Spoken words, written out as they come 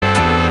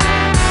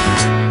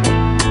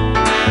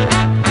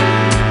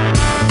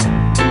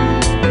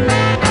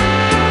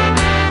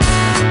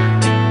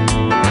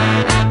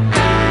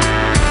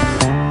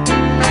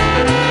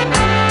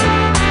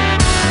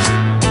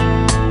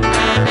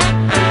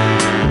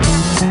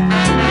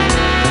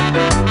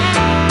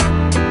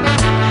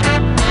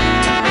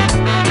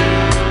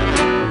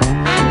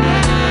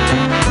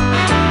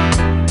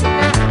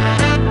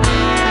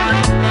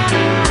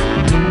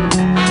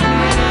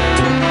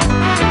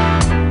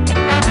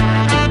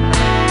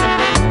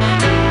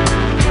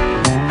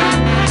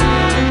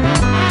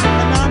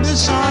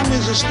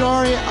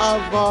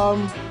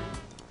of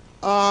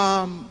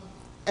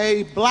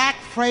a black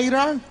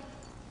freighter.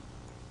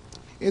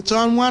 It's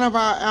on one of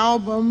our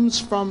albums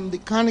from the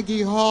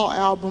Carnegie Hall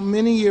album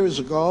many years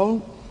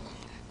ago.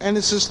 And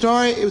it's a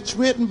story, it's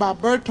written by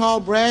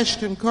Bertolt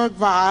Brecht and Kurt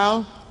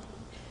Weill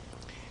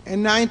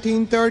in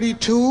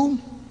 1932.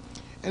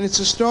 And it's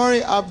a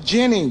story of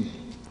Jenny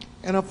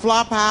in a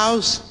flop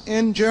house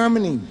in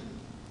Germany.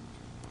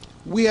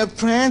 We have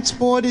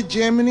transported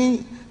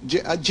Jenny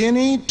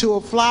to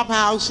a flop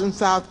house in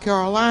South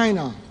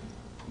Carolina.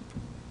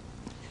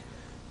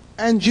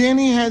 And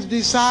Jenny has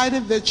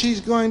decided that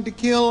she's going to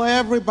kill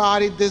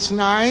everybody this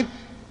night.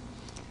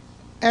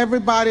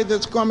 Everybody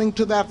that's coming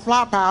to that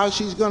flop house,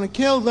 she's going to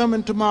kill them,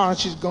 and tomorrow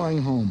she's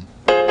going home.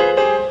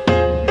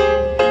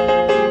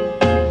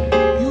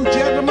 You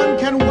gentlemen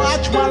can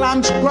watch while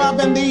I'm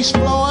scrubbing these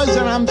floors,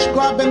 and I'm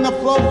scrubbing the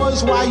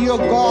floors while you're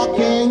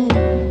gawking.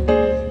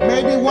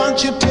 Maybe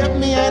once you tip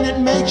me and it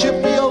makes you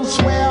feel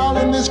swell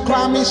in this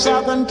crummy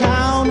southern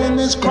town, in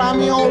this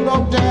crummy old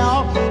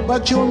hotel,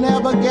 but you'll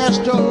never guess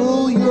to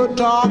who you're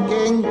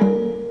talking.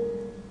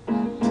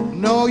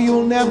 No,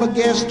 you'll never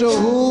guess to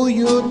who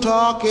you're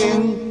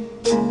talking.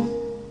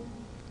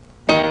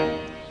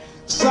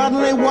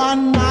 Suddenly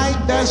one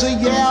night there's a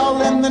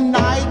yell in the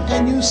night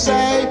and you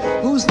say,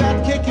 who's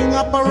that kicking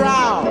up a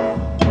row?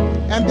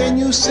 And then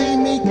you see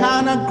me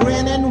kinda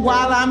grinning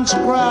while I'm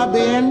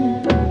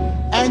scrubbing.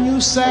 And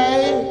you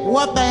say,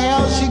 what the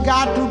hell she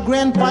got to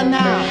grin for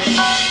now?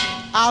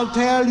 I'll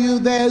tell you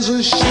there's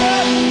a ship,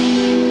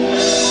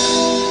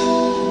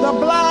 the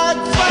Black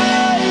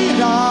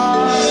Freighter,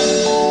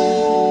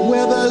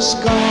 with a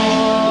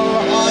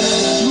skull on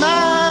its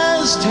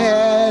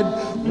masthead,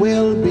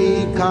 will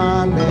be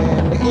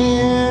coming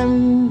in.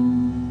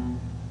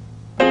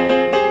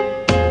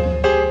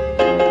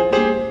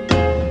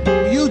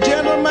 You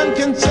gentlemen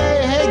can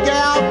say, hey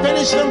gal,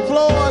 finish them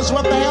floors,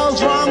 what the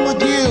hell's wrong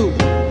with you?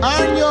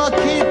 Earn your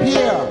keep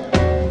here.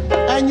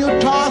 And you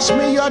toss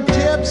me your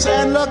tips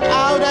and look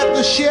out at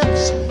the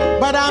ships,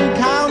 but I'm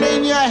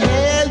counting your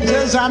heads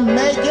as I'm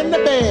making the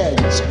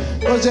beds,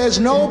 'cause there's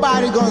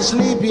nobody gonna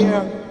sleep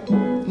here.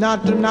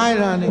 Not tonight,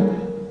 honey.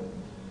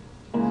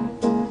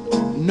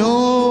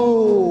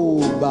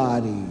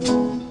 Nobody.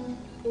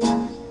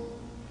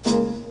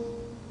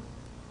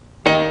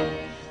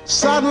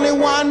 Suddenly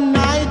one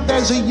night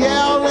there's a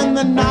yell in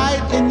the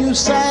night and you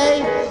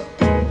say,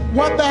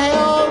 what the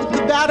hell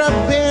could that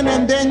have been?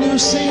 And then you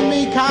see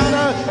me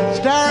kinda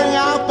staring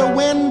out the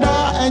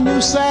window and you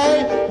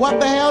say, what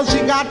the hell she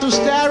got to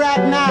stare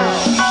at now?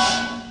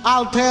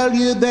 I'll tell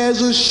you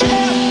there's a ship,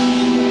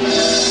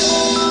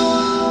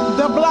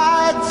 the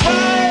Black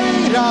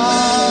Freighter,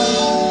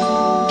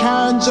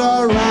 turns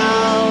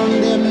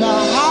around in the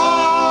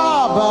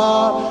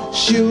harbor,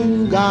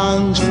 shooting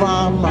guns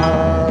from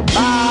her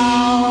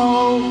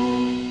bow.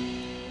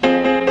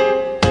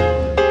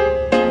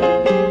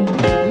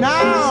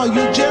 Now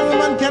you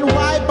gentlemen can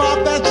wipe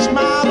off that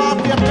smile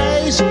off your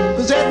face,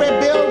 'cause every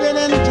building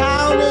in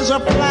town is a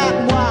flat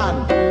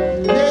one.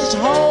 This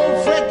whole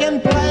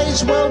frickin'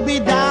 place will be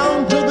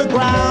down to the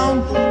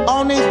ground,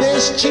 only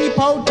this cheap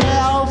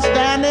hotel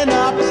standing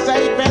up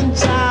safe and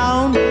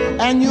sound.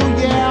 And you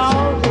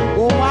yell,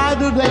 well, why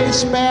do they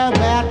spare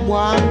that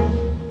one?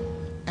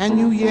 And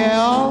you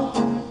yell,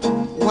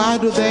 why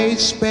do they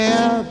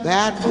spare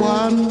that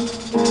one?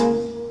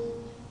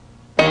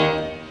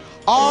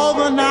 All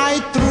the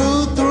night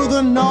through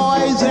the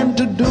noise, and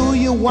to do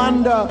you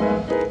wonder,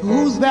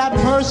 who's that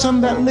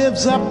person that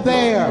lives up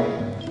there?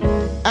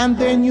 And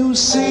then you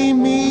see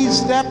me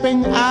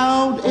stepping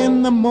out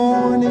in the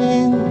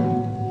morning,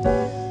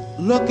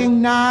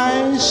 looking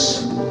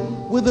nice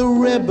with a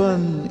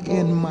ribbon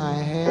in my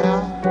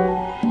hair.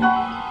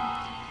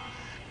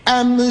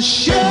 And the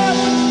ship,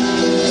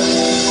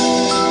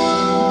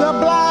 the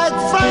Black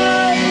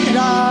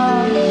Freighter,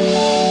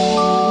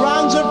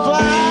 runs a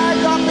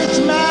flag up its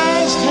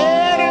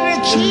masthead and a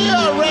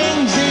cheer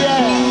rings the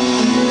air.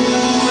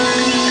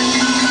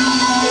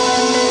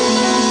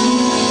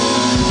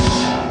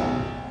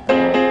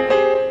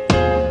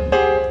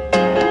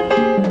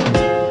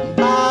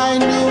 By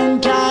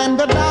noontime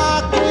the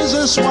dock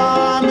is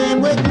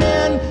swarming with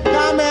men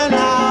coming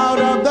out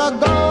of the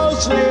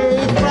ghostly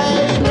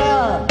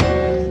freighter.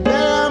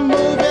 They're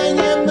moving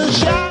in the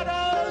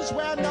shadows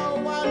where no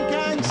one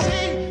can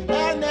see,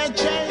 and they're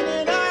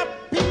chaining up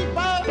people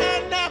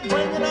and they're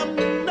bringing them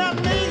to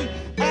me,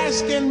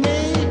 asking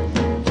me,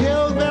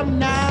 kill them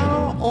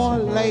now or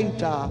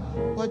later.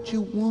 What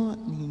you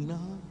want, Nina?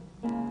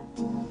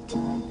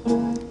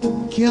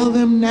 Kill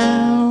them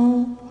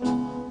now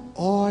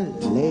or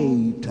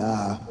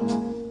later.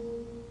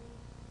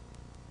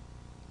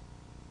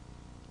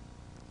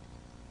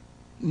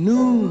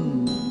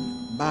 Noon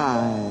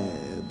by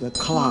the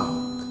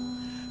clock,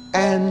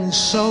 and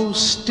so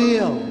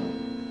still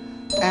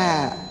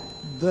at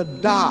the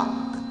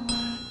dock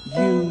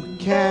you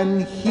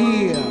can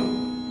hear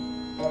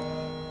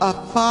a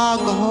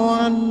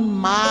foghorn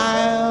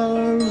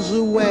miles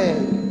away.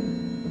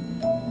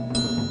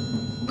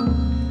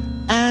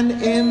 And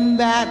in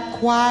that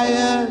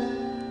quiet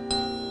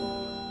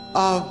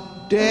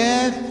of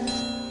death,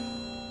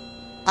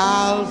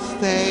 I'll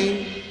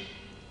say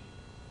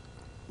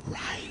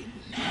right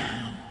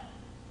now.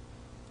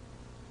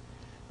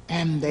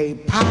 And they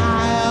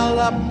pile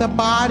up the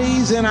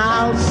bodies, and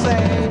I'll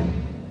say,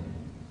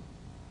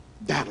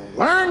 that'll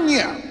learn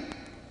you.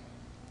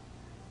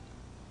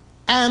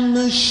 And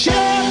the ship,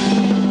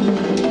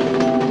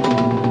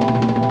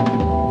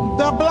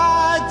 the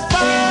black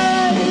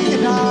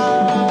freighter,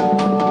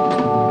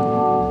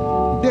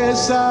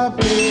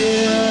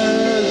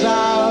 disappears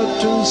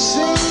out to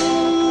sea,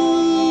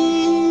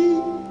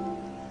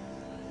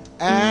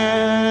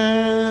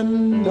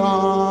 and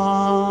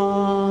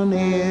on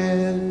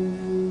it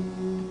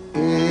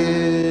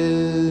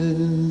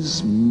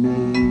is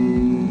me.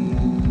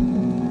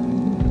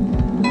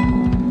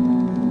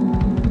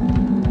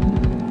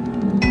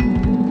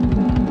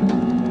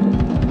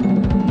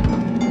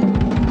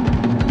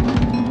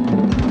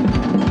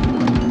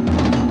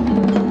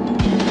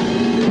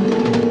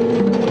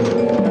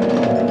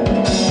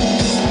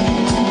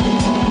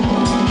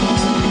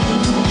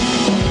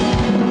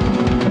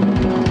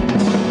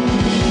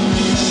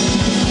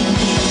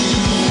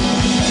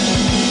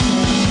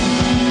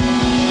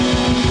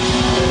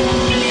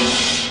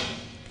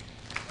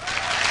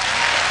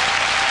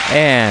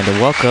 And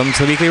welcome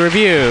to the Weekly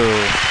Review.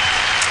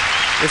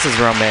 This is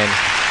Roman.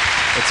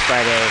 It's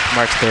Friday,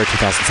 March 3rd,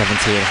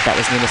 2017. That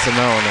was Nina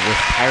Simone with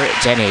Pirate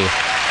Jenny.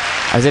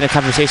 I was in a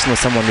conversation with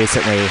someone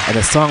recently, and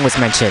the song was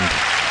mentioned.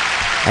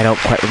 I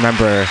don't quite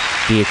remember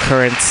the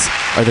occurrence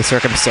or the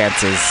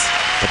circumstances,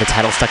 but the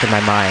title stuck in my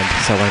mind,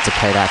 so I wanted to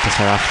play that to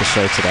start off the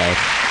show today.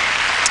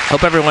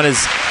 Hope everyone is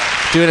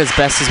doing as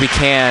best as we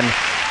can,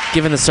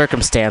 given the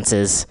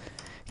circumstances,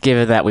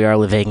 given that we are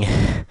living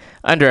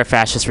under a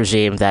fascist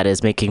regime that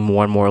is making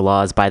more and more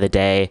laws by the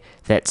day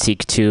that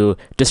seek to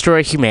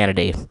destroy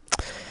humanity.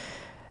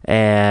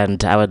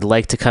 And I would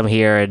like to come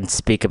here and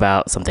speak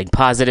about something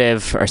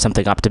positive or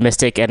something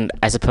optimistic, and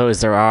I suppose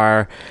there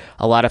are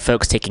a lot of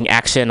folks taking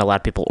action, a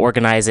lot of people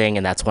organizing,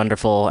 and that's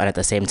wonderful, and at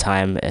the same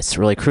time, it's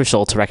really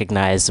crucial to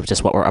recognize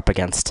just what we're up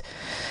against.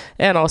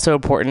 And also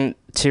important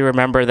to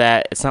remember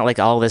that it's not like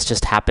all this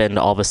just happened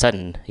all of a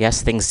sudden.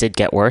 Yes, things did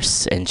get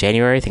worse in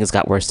January, things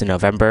got worse in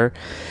November,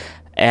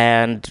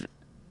 and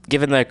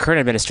given the current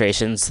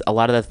administrations, a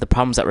lot of the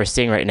problems that we're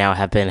seeing right now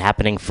have been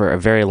happening for a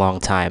very long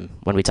time.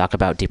 When we talk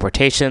about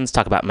deportations,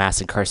 talk about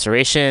mass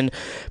incarceration,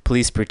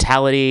 police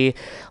brutality,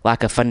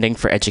 lack of funding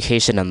for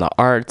education and the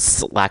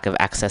arts, lack of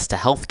access to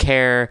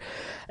healthcare,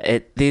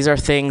 these are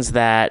things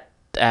that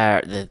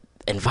the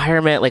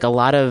environment, like a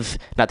lot of,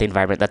 not the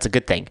environment, that's a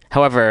good thing.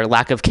 However,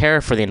 lack of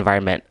care for the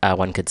environment,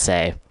 one could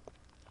say.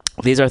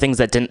 These are things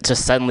that didn't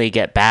just suddenly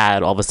get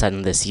bad all of a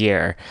sudden this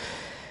year.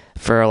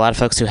 For a lot of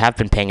folks who have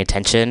been paying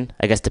attention,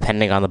 I guess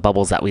depending on the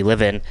bubbles that we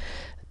live in,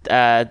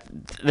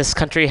 this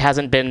country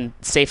hasn't been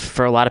safe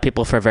for a lot of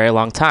people for a very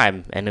long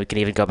time. And we can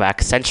even go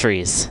back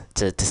centuries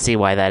to see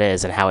why that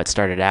is and how it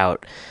started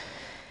out.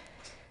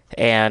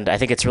 And I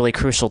think it's really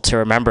crucial to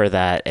remember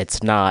that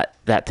it's not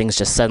that things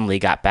just suddenly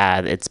got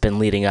bad. It's been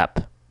leading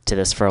up to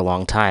this for a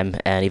long time.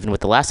 And even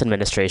with the last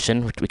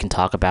administration, which we can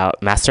talk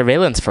about mass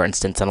surveillance, for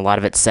instance, and a lot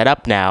of it's set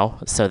up now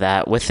so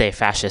that with a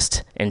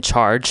fascist in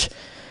charge,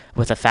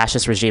 with a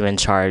fascist regime in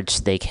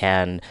charge, they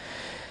can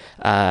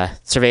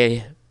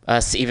survey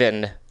us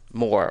even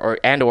more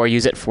or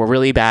use it for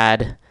really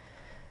bad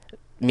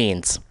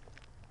means.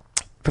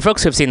 For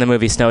folks who have seen the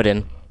movie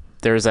Snowden,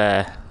 there's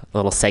a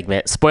little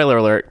segment, spoiler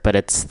alert, but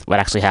it's what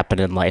actually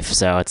happened in life,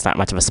 so it's not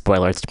much of a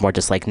spoiler. It's more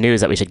just like news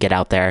that we should get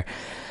out there.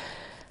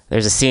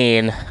 There's a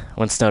scene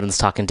when Snowden's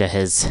talking to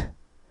his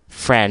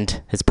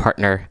friend, his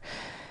partner,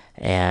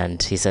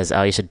 and he says,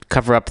 oh, you should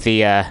cover up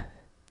the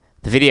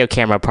video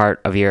camera part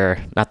of your,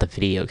 not the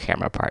video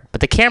camera part,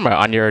 but the camera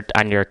on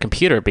your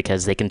computer,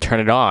 because they can turn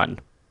it on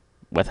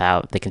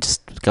they can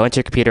just go into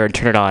your computer and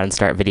turn it on and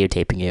start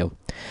videotaping you.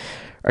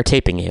 Or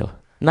taping you.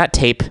 Not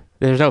tape,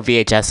 there's no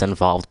VHS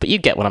involved, but you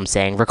get what I'm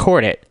saying.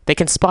 Record it. They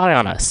can spy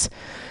on us.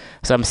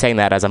 So I'm saying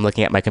that as I'm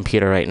looking at my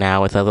computer right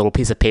now with a little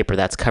piece of paper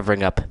that's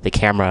covering up the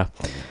camera.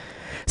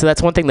 So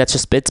that's one thing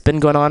it's been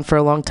going on for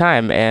a long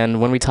time.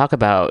 And when we talk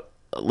about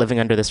living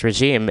under this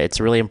regime, it's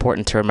really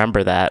important to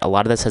remember that a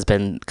lot of this has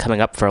been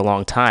coming up for a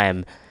long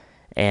time,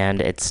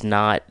 and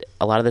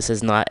a lot of this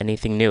is not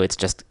anything new. It's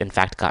just, in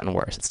fact, gotten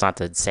worse. It's not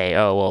to say,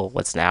 oh, well,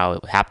 what's now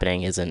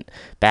happening isn't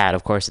bad.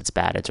 Of course it's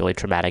bad. It's really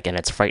traumatic, and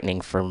it's frightening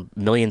for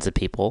millions of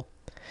people.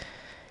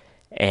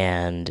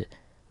 And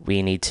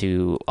we need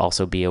to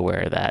also be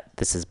aware that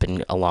this has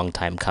been a long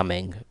time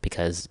coming,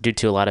 because due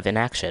to a lot of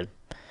inaction,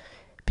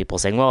 people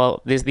saying,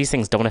 well, these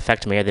things don't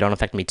affect me, or they don't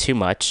affect me too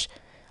much.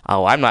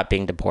 Oh, I'm not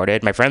being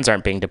deported, my friends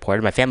aren't being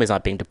deported, my family's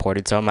not being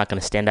deported, so I'm not going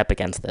to stand up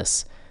against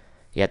this.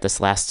 Yet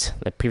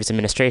the previous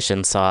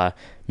administration saw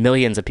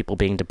millions of people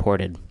being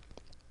deported.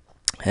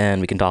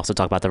 And we can also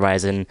talk about the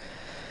rise in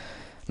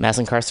mass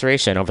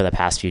incarceration over the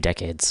past few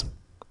decades.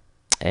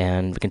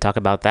 And we can talk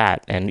about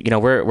that. And,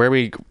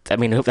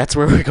 that's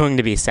where we're going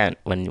to be sent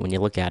when you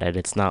look at it.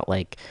 It's not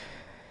like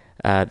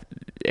it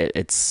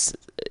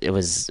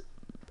was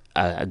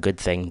a good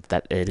thing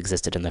that it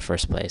existed in the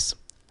first place.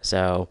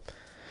 So,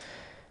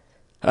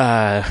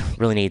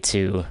 really need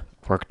to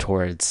work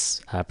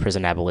towards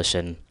prison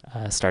abolition,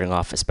 starting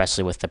off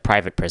especially with the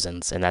private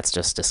prisons, and that's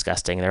just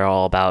disgusting. They're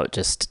all about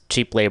just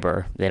cheap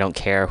labor. They don't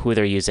care who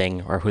they're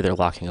using or who they're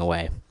locking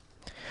away.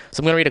 So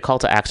I'm going to read a call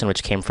to action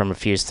which came from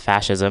Refused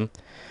Fascism.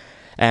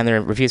 And there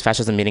are Refused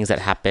Fascism meetings that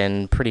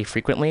happen pretty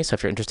frequently, so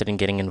if you're interested in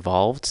getting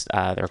involved,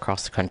 they're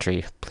across the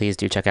country. Please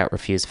do check out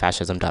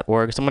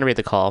refusedfascism.org. So I'm going to read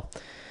the call,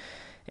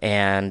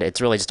 and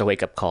it's really just a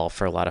wake-up call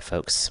for a lot of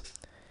folks.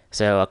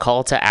 So a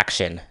call to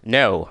action.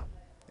 No.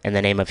 In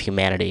the name of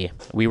humanity,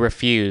 we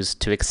refuse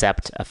to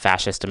accept a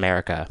fascist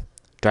America.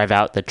 Drive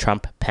out the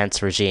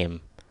Trump-Pence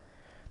regime.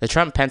 The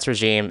Trump-Pence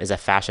regime is a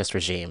fascist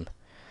regime.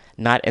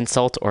 Not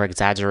insult or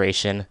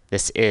exaggeration,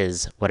 this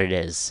is what it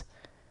is.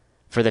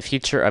 For the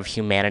future of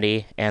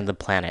humanity and the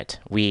planet,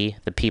 we,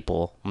 the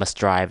people, must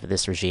drive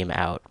this regime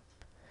out.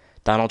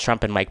 Donald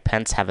Trump and Mike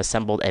Pence have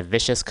assembled a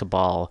vicious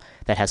cabal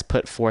that has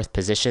put forth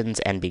positions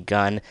and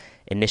begun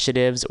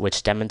initiatives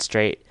which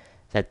demonstrate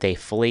that they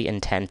fully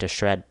intend to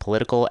shred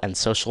political and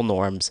social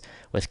norms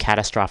with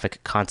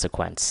catastrophic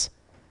consequence.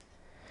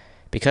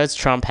 Because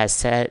Trump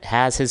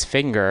has his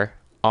finger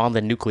on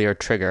the nuclear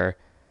trigger,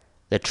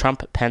 the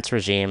Trump-Pence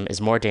regime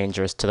is more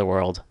dangerous to the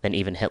world than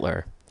even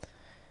Hitler.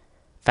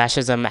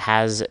 Fascism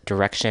has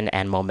direction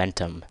and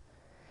momentum.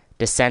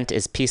 Dissent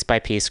is piece by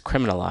piece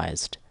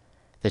criminalized.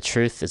 The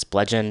truth is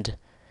bludgeoned.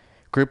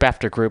 Group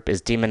after group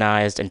is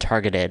demonized and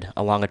targeted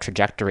along a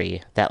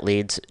trajectory that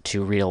leads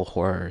to real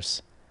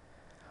horrors.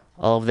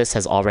 All of this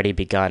has already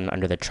begun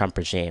under the Trump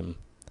regime.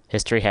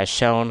 History has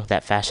shown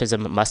that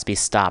fascism must be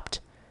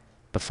stopped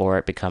before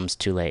it becomes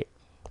too late.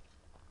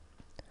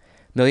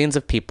 Millions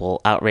of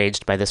people,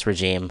 outraged by this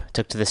regime,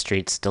 took to the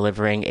streets,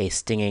 delivering a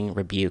stinging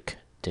rebuke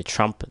to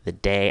Trump the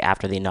day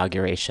after the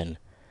inauguration.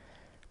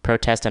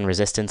 Protest and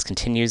resistance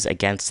continues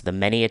against the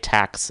many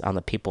attacks on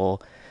the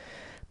people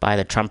by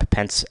the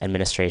Trump-Pence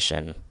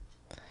administration.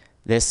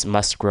 This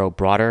must grow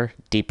broader,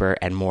 deeper,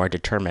 and more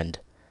determined.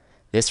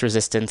 This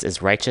resistance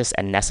is righteous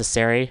and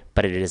necessary,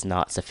 but it is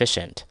not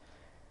sufficient.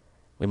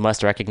 We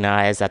must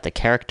recognize that the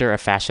character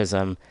of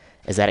fascism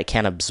is that it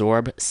can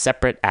absorb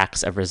separate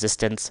acts of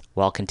resistance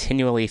while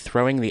continually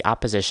throwing the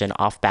opposition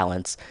off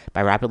balance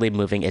by rapidly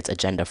moving its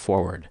agenda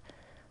forward.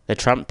 The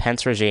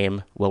Trump-Pence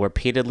regime will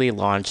repeatedly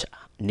launch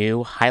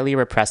new, highly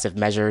repressive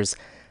measures,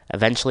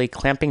 eventually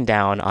clamping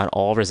down on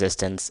all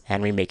resistance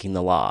and remaking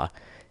the law,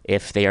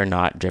 if they are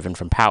not driven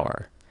from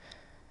power.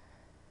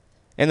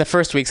 In the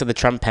first weeks of the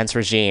Trump-Pence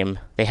regime,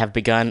 they have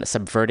begun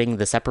subverting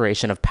the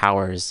separation of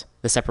powers,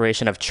 the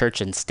separation of church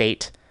and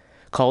state,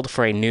 called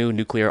for a new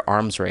nuclear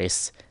arms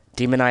race,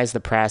 demonized the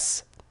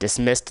press,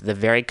 dismissed the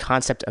very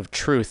concept of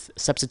truth,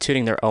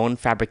 substituting their own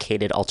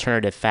fabricated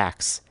alternative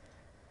facts.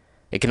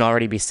 It can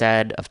already be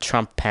said of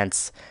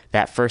Trump-Pence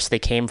that first they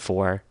came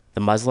for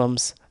the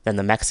Muslims, then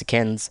the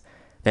Mexicans,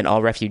 then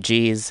all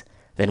refugees,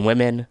 then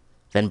women,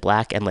 then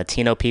Black and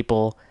Latino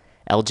people,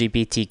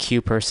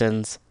 LGBTQ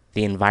persons,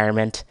 the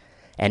environment,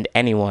 and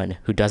anyone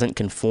who doesn't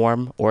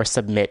conform or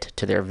submit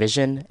to their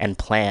vision and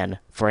plan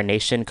for a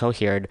nation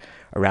cohered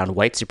around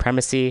white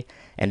supremacy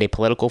and a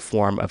political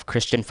form of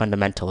Christian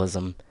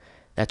fundamentalism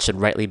that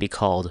should rightly be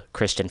called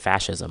Christian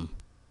fascism.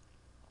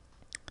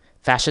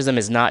 Fascism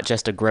is not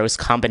just a gross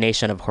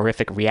combination of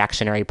horrific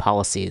reactionary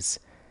policies.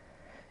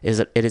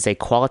 It is a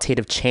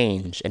qualitative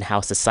change in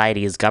how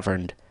society is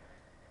governed.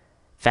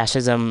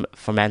 Fascism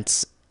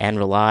foments and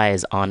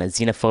relies on a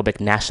xenophobic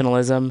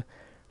nationalism,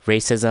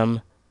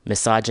 racism,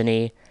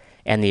 misogyny,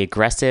 and the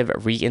aggressive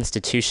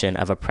reinstitution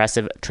of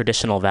oppressive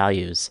traditional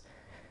values.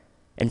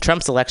 In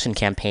Trump's election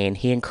campaign,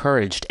 he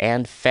encouraged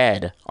and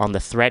fed on the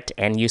threat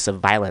and use of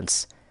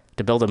violence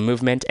to build a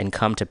movement and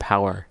come to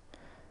power.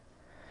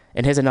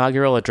 In his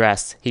inaugural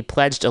address, he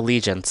pledged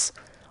allegiance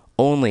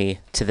only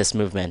to this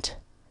movement.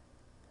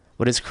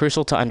 What is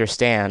crucial to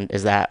understand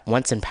is that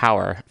once in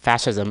power,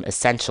 fascism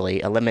essentially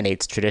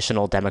eliminates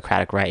traditional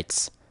democratic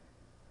rights.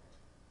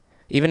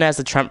 Even as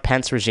the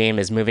Trump-Pence regime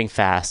is moving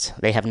fast,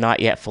 they have not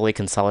yet fully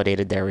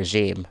consolidated their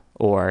regime,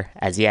 or,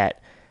 as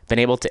yet, been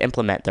able to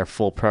implement their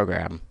full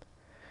program.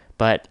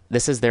 But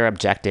this is their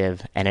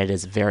objective, and it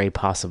is very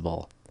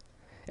possible.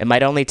 It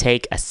might only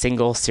take a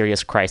single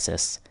serious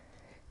crisis,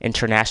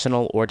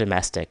 international or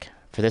domestic,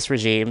 for this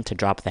regime to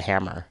drop the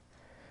hammer.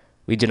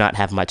 We do not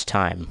have much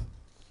time.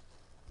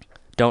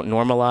 Don't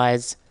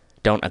normalize,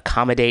 don't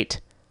accommodate,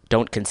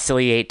 don't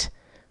conciliate,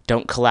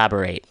 don't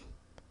collaborate.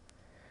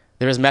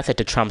 There is method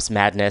to Trump's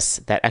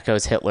madness that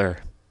echoes Hitler.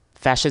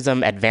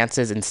 Fascism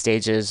advances in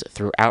stages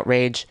through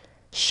outrage,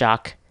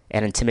 shock,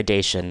 and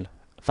intimidation,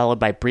 followed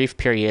by brief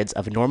periods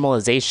of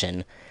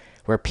normalization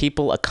where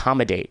people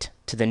accommodate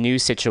to the new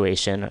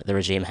situation the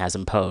regime has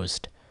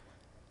imposed.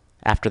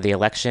 After the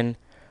election,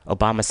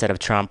 Obama said of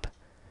Trump,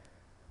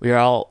 "We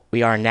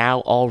are now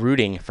all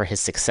rooting for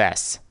his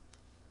success."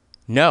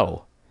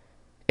 No.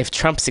 If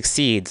Trump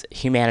succeeds,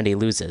 humanity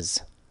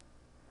loses.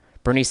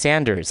 Bernie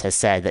Sanders has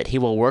said that he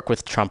will work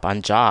with Trump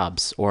on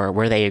jobs or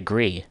where they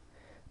agree.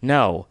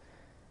 No.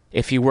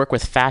 If you work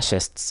with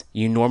fascists,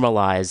 you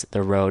normalize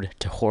the road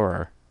to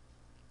horror.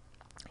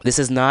 This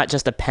is not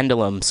just a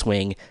pendulum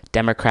swing,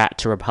 Democrat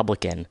to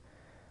Republican,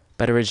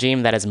 but a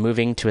regime that is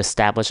moving to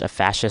establish a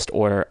fascist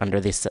order under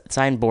the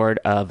signboard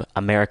of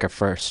America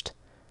First.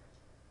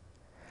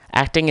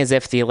 Acting as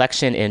if the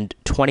election in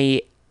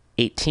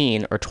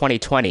 2018 or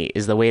 2020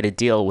 is the way to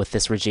deal with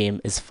this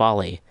regime is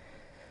folly.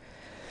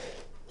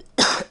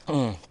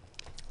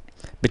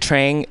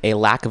 Betraying a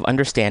lack of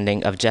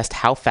understanding of just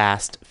how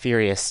fast,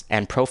 furious,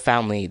 and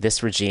profoundly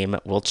this regime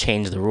will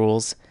change the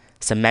rules,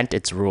 cement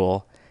its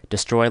rule,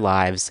 destroy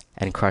lives,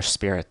 and crush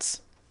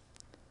spirits.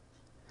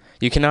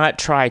 You cannot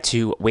try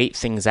to wait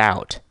things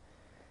out.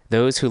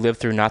 Those who lived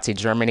through Nazi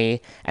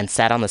Germany and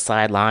sat on the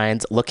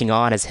sidelines looking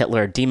on as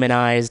Hitler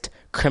demonized,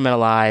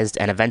 criminalized,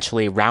 and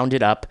eventually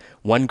rounded up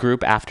one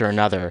group after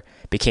another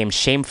became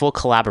shameful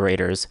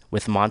collaborators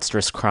with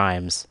monstrous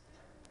crimes.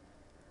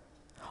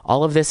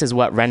 All of this is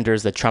what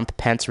renders the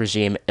Trump-Pence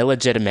regime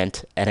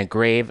illegitimate and a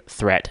grave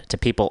threat to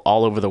people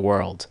all over the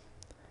world.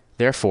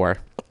 Therefore,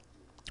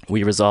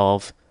 we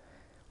resolve: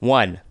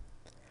 1.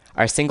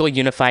 Our single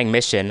unifying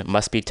mission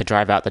must be to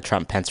drive out the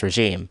Trump-Pence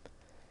regime.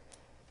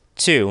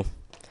 2.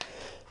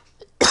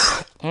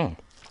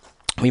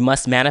 We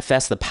must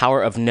manifest the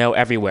power of no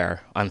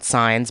everywhere, on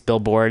signs,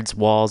 billboards,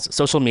 walls,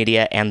 social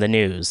media, and the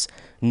news.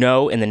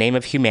 No, in the name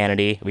of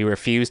humanity, we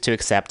refuse to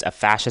accept a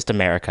fascist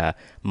America,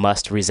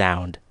 must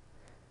resound.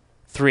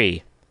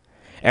 3.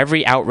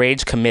 Every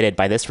outrage committed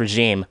by this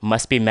regime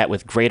must be met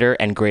with greater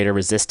and greater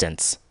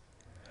resistance.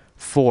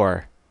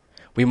 4.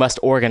 We must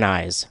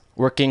organize,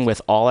 working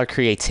with all our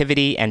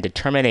creativity and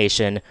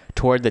determination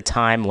toward the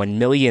time when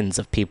millions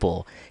of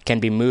people can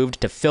be moved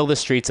to fill the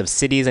streets of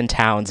cities and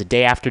towns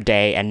day after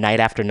day and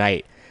night after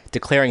night,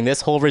 declaring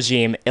this whole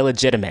regime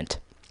illegitimate.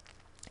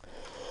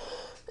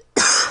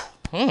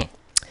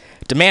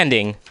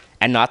 Demanding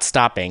and not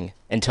stopping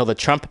until the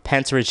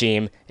Trump-Pence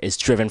regime is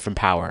driven from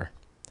power.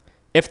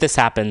 If this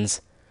happens,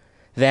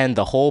 then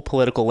the whole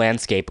political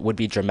landscape would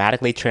be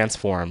dramatically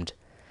transformed.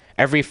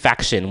 Every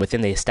faction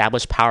within the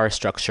established power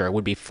structure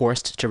would be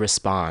forced to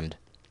respond.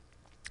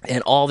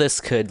 And all this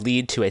could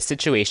lead to a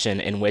situation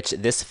in which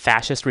this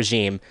fascist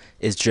regime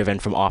is driven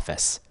from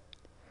office.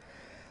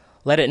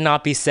 Let it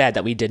not be said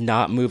that we did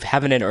not move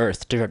heaven and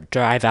earth to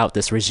drive out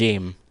this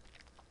regime.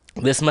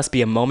 This must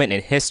be a moment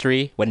in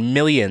history when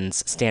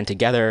millions stand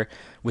together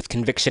with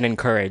conviction and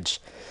courage,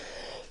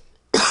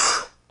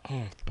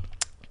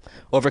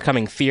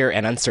 overcoming fear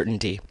and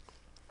uncertainty,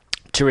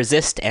 to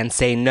resist and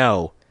say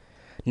no,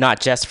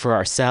 not just for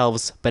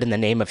ourselves, but in the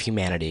name of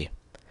humanity.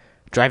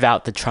 Drive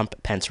out the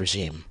Trump-Pence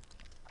regime.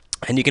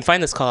 And you can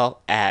find this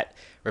call at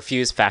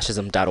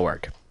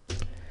refusefascism.org.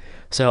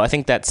 So I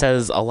think that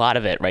says a lot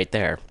of it right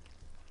there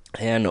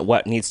and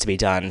what needs to be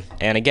done.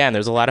 And again,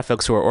 there's a lot of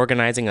folks who are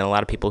organizing and a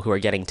lot of people who are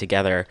getting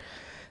together.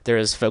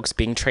 There's folks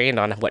being trained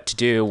on what to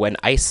do when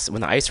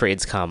the ICE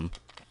raids come.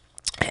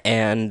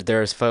 And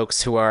there's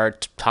folks who are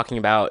talking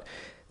about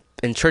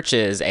in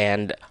churches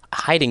and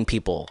hiding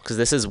people, because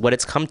this is what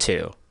it's come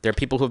to. There are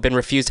people who have been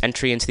refused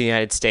entry into the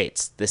United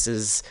States.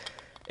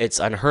 It's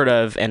unheard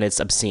of and it's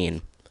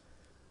obscene.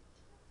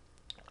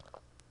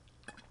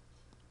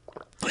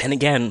 And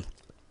again,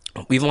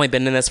 we've only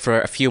been in this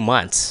for a few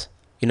months.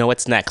 You know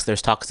what's next?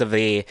 There's talks of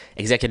the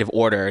executive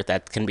order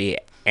that can be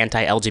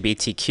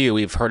anti-LGBTQ.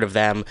 We've heard of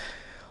them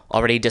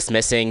already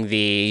dismissing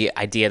the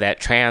idea that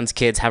trans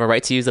kids have a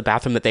right to use the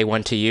bathroom that they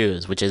want to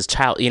use, which is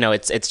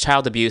it's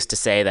child abuse to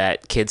say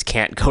that kids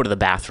can't go to the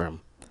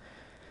bathroom.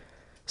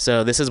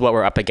 So this is what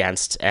we're up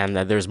against, and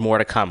there's more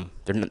to come.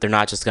 They're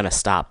not just going to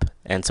stop.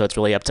 And so it's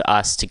really up to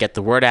us to get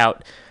the word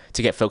out,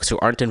 to get folks who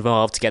aren't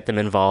involved, to get them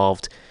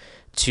involved,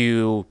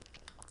 to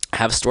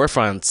have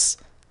storefronts,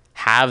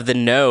 have the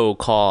no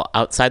call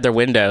outside their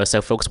window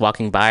so folks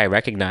walking by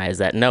recognize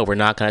that, no, we're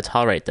not going to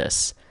tolerate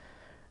this.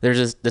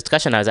 There's a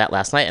discussion I was at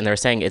last night, and they were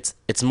saying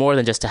it's more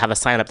than just to have a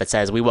sign up that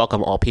says, we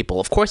welcome all people.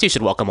 Of course you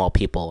should welcome all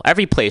people.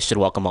 Every place should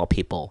welcome all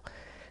people.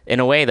 In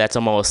a way that's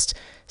almost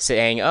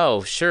saying,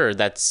 oh, sure,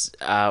 that's,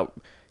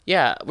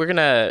 we're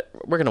gonna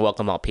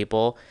welcome all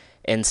people,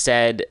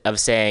 instead of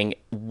saying,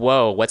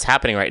 whoa, what's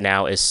happening right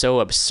now is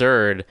so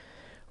absurd.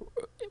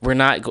 We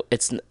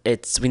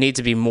need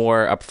to be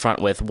more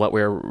upfront with what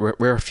we're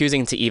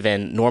refusing to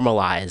even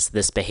normalize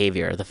this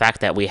behavior. The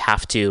fact that we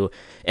have to,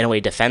 in a way,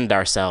 defend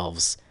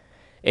ourselves.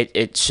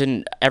 It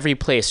shouldn't. Every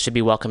place should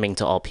be welcoming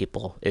to all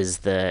people. Is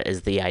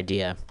the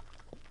idea.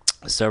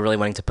 So really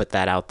wanting to put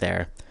that out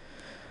there.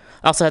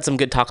 I also had some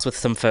good talks with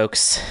some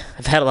folks.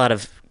 I've had a lot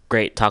of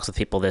great talks with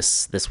people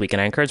this week,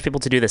 and I encourage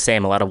people to do the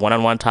same. A lot of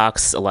one-on-one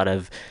talks, a lot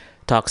of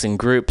talks in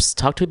groups.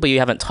 Talk to people you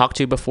haven't talked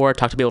to before.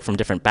 Talk to people from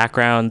different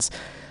backgrounds.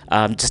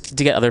 Just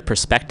to get other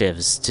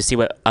perspectives, to see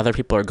what other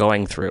people are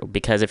going through.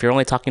 Because if you're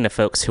only talking to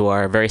folks who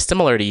are very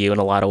similar to you in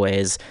a lot of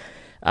ways,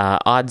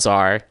 odds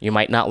are you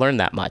might not learn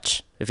that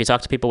much. If you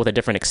talk to people with a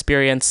different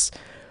experience,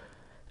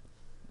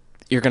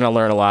 you're going to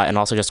learn a lot and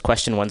also just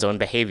question one's own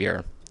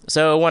behavior.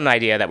 So one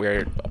idea that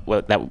we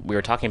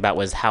were talking about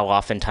was how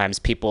oftentimes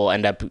people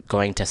end up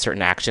going to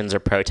certain actions or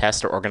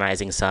protests or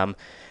organizing some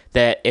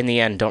that in the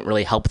end don't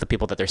really help the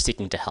people that they're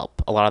seeking to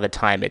help. A lot of the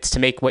time it's to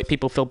make white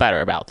people feel better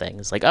about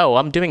things. Like, oh,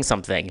 I'm doing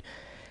something,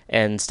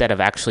 instead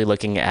of actually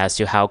looking as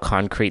to how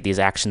concrete these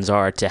actions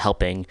are to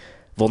helping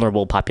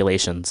vulnerable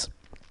populations.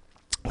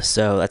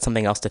 So that's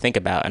something else to think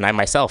about. And I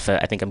myself,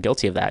 I think I'm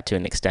guilty of that to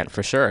an extent,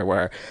 for sure,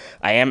 where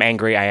I am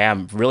angry, I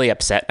am really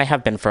upset. I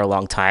have been for a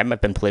long time.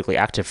 I've been politically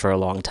active for a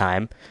long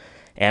time.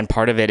 And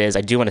part of it is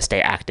I do want to stay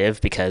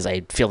active because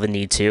I feel the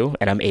need to,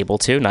 and I'm able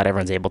to. Not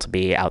everyone's able to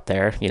be out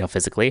there,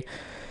 physically.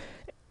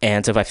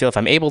 And so if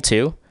I'm able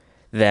to,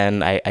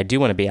 then I do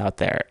want to be out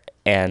there.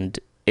 And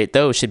it,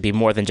 though, should be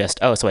more than just,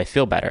 oh, so I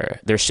feel better.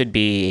 There should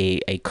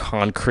be a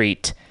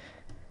concrete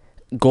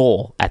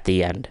goal at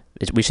the end.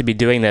 We should be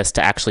doing this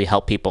to actually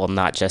help people,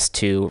 not just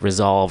to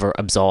resolve or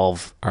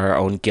absolve our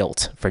own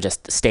guilt for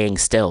just staying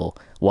still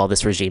while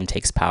this regime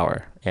takes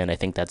power. And I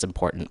think that's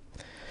important.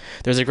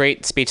 There's a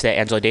great speech that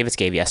Angela Davis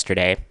gave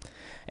yesterday,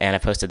 and I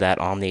posted that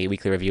on the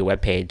Weekly Review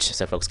webpage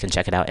so folks can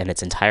check it out in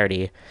its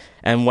entirety.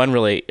 And one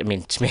really,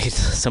 she made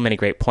so many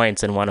great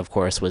points, and one, of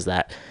course, was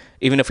that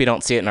even if we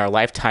don't see it in our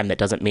lifetime, that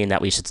doesn't mean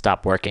that we should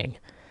stop working.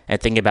 And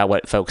think about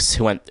what folks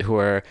who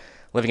are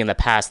living in the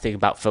past, think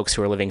about folks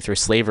who are living through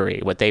slavery,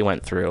 what they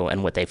went through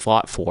and what they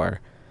fought for.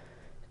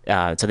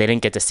 So they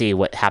didn't get to see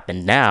what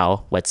happened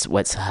now,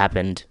 what's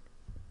happened,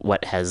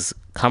 what has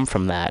come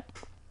from that.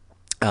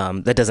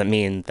 That doesn't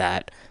mean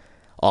that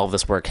all of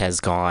this work has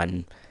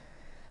gone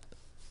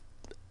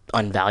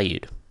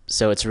unvalued.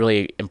 So it's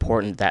really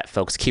important that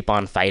folks keep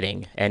on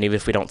fighting. And even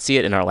if we don't see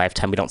it in our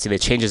lifetime, we don't see the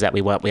changes that we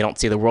want, we don't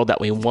see the world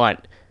that we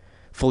want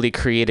fully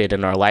created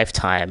in our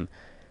lifetime,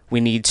 we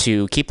need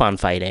to keep on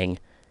fighting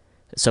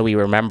so we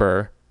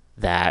remember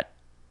that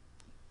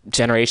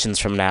generations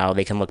from now,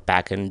 they can look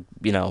back and,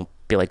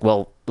 be like,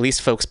 well, at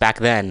least folks back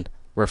then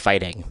were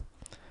fighting.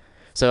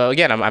 So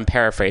again, I'm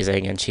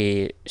paraphrasing, and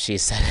she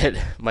said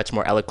it much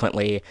more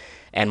eloquently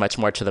and much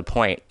more to the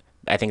point.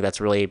 I think that's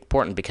really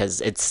important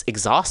because it's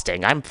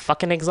exhausting. I'm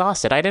fucking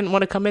exhausted. I didn't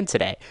want to come in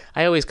today.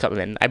 I always come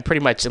in. I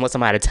pretty much, unless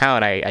I'm out of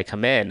town, I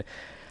come in.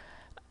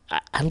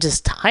 I'm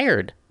just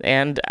tired.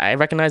 And I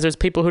recognize there's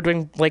people who are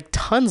doing like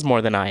tons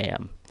more than I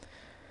am.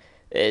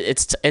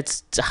 It's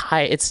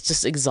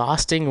just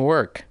exhausting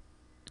work.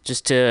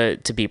 Just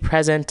to be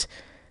present,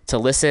 to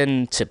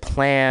listen, to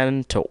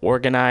plan, to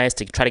organize,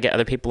 to try to get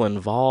other people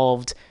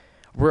involved.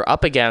 We're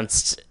up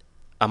against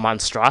a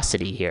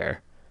monstrosity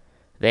here.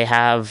 They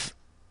have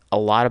a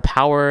lot of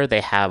power.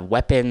 They have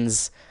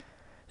weapons.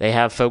 They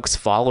have folks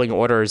following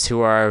orders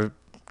who are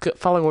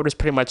following orders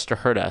pretty much to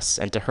hurt us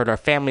and to hurt our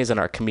families and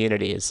our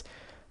communities.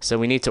 So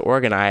we need to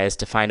organize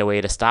to find a way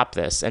to stop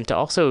this and to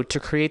also to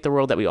create the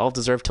world that we all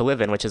deserve to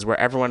live in, which is where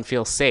everyone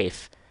feels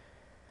safe.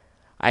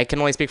 I can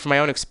only speak from my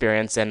own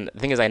experience, and the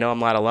thing is, I know I'm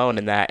not alone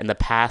in that in the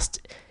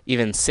past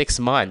even 6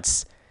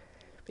 months,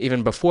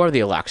 even before the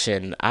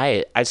election,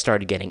 I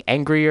started getting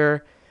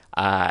angrier,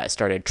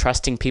 started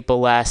trusting people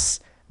less,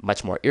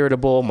 much more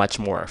irritable, much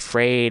more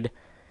afraid.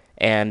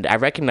 And I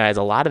recognize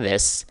a lot of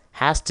this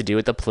has to do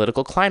with the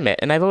political climate.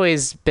 And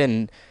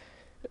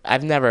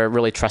I've never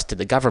really trusted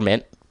the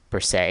government, per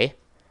se.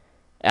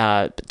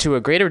 To a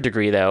greater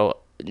degree, though,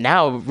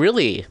 now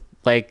really,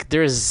 like,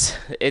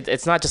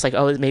 it's not just like,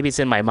 oh, maybe it's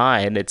in my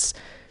mind. It's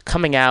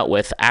coming out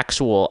with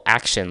actual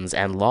actions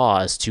and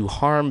laws to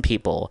harm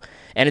people.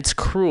 And it's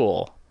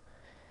cruel.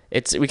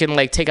 We can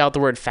like take out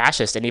the word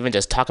fascist and even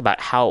just talk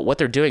about what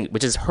they're doing,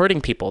 which is hurting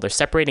people. They're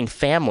separating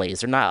families.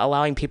 They're not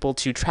allowing people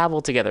to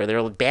travel together.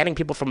 They're banning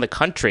people from the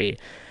country.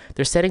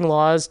 They're setting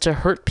laws to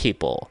hurt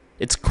people.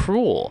 It's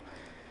cruel.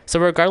 So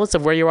regardless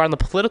of where you are on the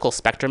political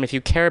spectrum, if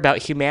you care about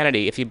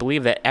humanity, if you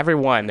believe that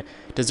everyone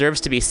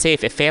deserves to be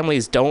safe, if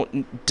families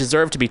don't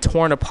deserve to be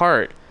torn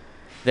apart,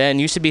 then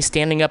you should be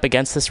standing up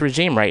against this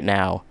regime right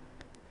now.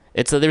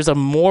 There's a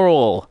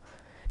moral.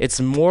 It's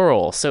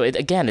moral. So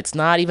again, it's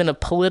not even a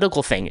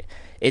political thing.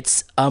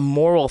 It's a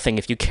moral thing.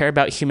 If you care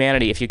about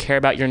humanity, if you care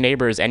about your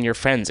neighbors and your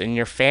friends and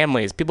your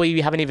families, people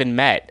you haven't even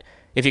met,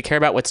 if you care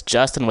about what's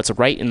just and what's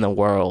right in the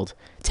world,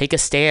 take a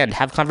stand,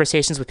 have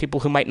conversations with people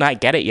who might not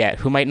get it yet,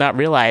 who might not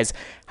realize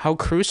how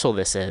crucial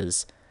this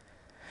is.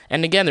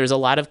 And again, there's a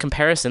lot of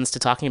comparisons to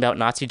talking about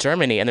Nazi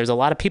Germany, and there's a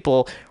lot of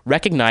people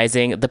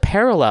recognizing the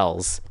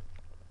parallels.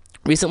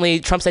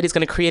 Recently, Trump said he's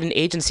going to create an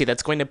agency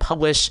that's going to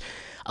publish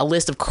a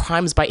list of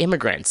crimes by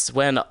immigrants,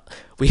 when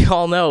we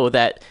all know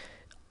that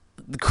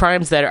the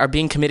crimes that are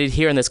being committed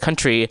here in this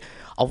country,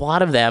 a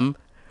lot of them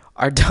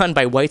are done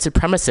by white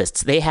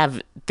supremacists.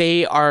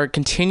 They are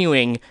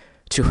continuing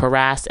to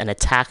harass and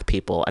attack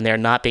people, and they're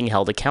not being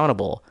held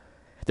accountable.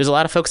 There's a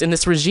lot of folks in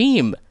this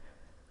regime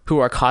who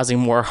are causing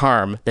more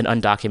harm than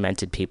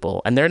undocumented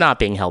people, and they're not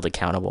being held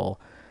accountable.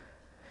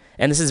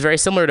 And this is very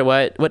similar to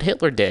what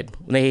Hitler did.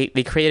 They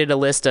created a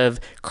list of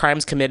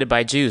crimes committed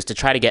by Jews to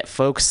try to get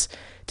folks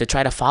to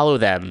try to follow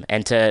them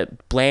and to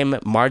blame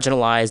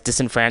marginalized,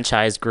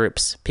 disenfranchised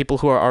groups, people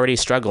who are already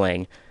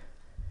struggling,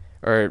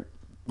 or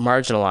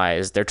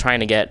marginalized, they're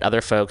trying to get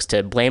other folks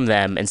to blame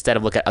them instead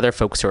of look at other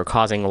folks who are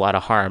causing a lot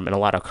of harm and a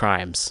lot of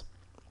crimes.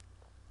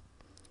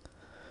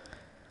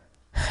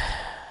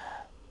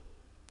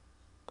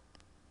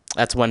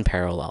 That's one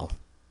parallel.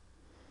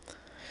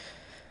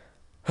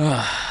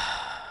 The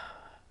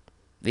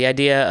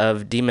idea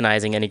of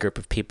demonizing any group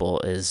of people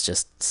is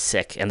just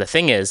sick. And the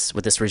thing is,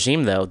 with this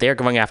regime, though, they're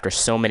going after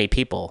so many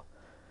people.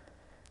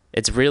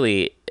 It's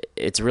really,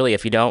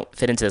 if you don't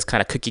fit into this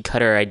kind of cookie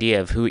cutter idea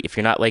of who, if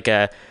you're not like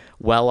a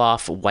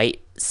well-off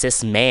white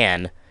cis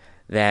man,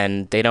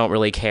 then they don't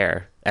really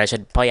care. And I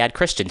should probably add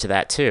Christian to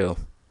that too.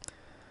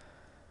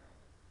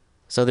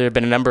 So there have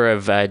been a number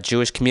of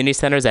Jewish community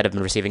centers that have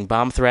been receiving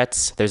bomb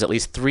threats. There's at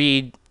least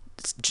 3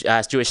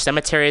 Jewish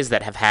cemeteries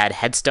that have had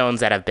headstones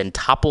that have been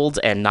toppled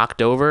and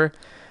knocked over.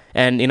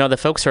 And, the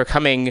folks who are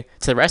coming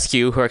to the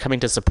rescue, who are coming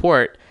to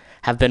support,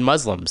 have been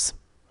Muslims.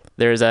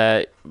 There's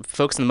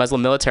folks in the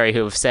Muslim military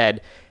who have said,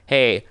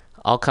 hey,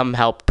 I'll come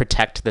help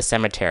protect the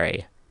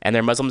cemetery. And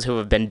they're Muslims who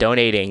have been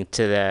donating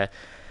for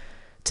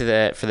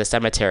the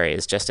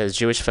cemeteries, just as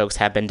Jewish folks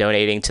have been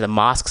donating to the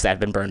mosques that have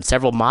been burned.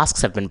 Several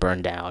mosques have been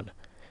burned down.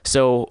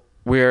 So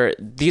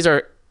these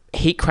are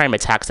hate crime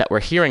attacks that we're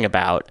hearing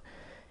about,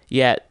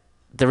 yet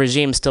the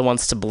regime still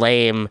wants to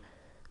blame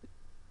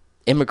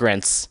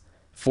immigrants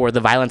for the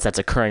violence that's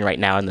occurring right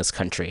now in this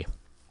country,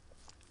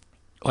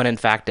 when in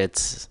fact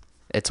it's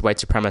white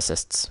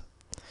supremacists.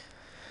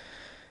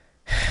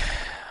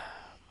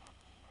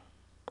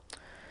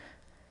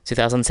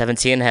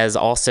 2017 has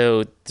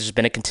also, there's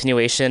been a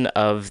continuation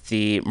of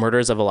the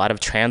murders of a lot of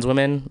trans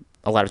women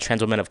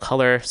of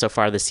color so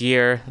far this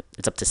year.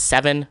 It's up to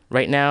 7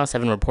 right now,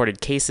 7 reported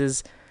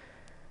cases.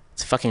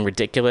 It's fucking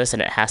ridiculous,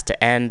 and it has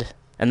to end.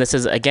 And this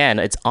is, again,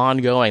 it's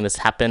ongoing. This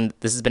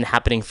has been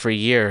happening for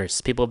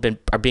years. People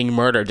are being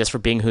murdered just for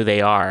being who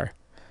they are.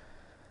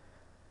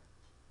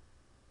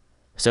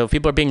 So if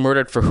people are being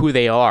murdered for who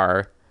they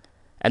are,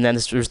 and then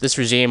this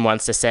regime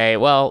wants to say,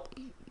 well,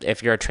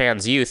 if you're a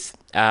trans youth,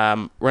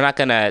 we're not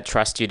going to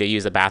trust you to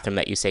use the bathroom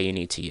that you say you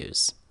need to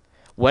use.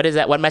 What is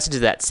that? What message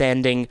is that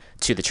sending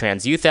to the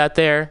trans youth out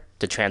there,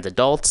 to trans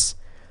adults,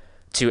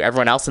 to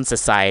everyone else in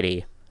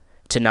society,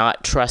 to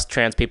not trust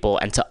trans people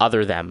and to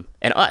other them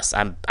and us?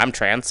 I'm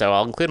trans, so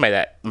I'll include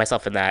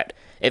myself in that.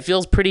 It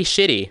feels pretty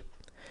shitty.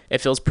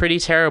 It feels pretty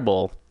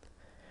terrible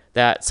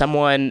that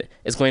someone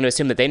is going to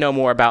assume that they know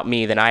more about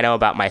me than I know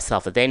about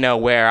myself, that they know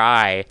where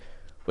I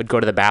would go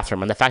to the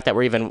bathroom. And the fact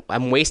that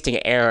I'm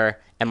wasting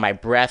air and my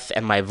breath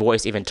and my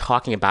voice even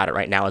talking about it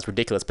right now is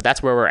ridiculous. But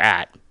that's where we're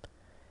at.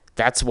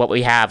 That's what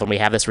we have when we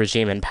have this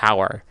regime in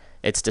power.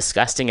 It's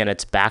disgusting and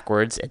it's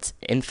backwards. It's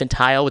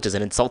infantile, which is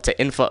an insult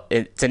to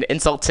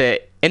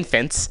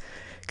infants,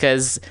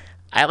 because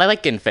I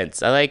like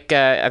infants. I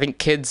think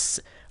kids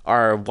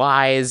are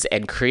wise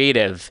and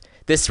creative.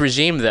 This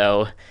regime,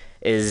 though,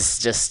 is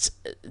just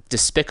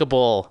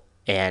despicable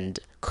and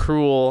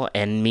cruel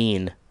and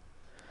mean.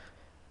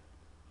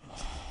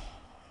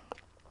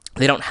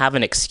 They don't have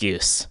an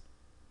excuse.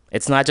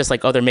 It's not just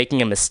like, oh, they're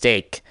making a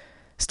mistake.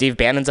 Steve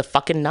Bannon's a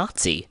fucking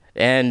Nazi,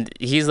 and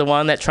he's the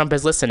one that Trump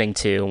is listening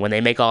to when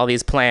they make all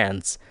these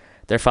plans.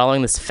 They're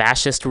following this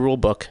fascist rule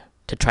book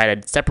to try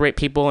to separate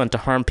people and to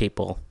harm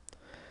people.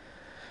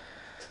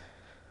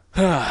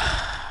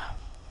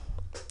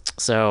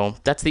 So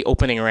that's the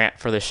opening rant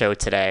for the show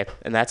today,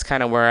 and that's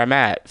kind of where I'm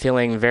at,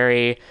 feeling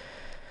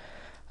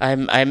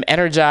I'm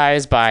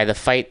energized by the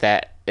fight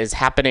that is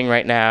happening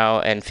right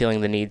now and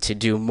feeling the need to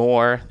do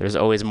more. There's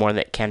always more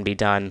that can be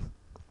done,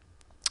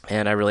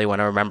 and I really want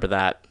to remember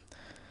that.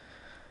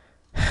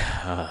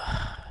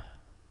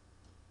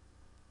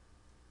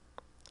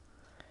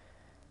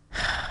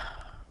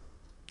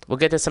 We'll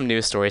get to some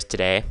news stories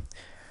today.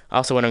 I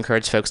also want to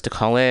encourage folks to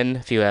call in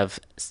if you have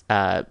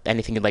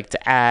anything you'd like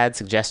to add,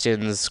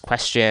 suggestions,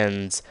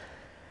 questions,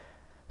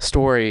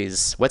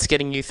 stories. What's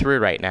getting you through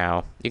right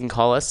now? You can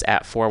call us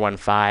at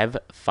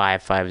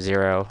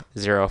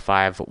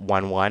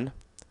 415-550-0511.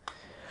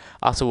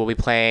 Also, we'll be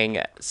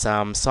playing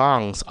some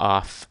songs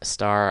off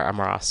Star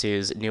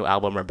Amarasu's new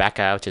album,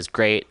 Rebecca, which is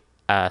great.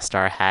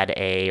 Star had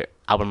a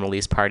album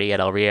release party at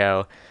El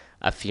Rio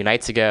a few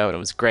nights ago, and it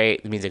was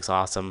great. The music's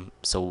awesome,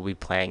 so we'll be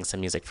playing some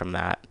music from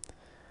that.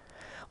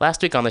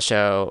 Last week on the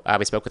show,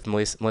 we spoke with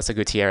Melissa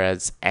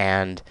Gutierrez,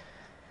 and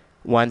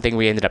one thing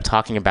we ended up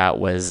talking about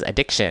was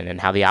addiction and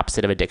how the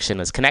opposite of addiction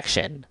is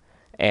connection.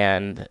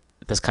 And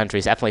this country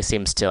definitely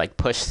seems to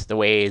push the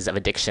ways of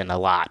addiction a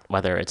lot,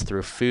 whether it's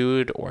through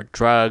food or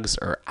drugs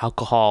or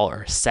alcohol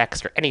or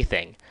sex or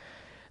anything.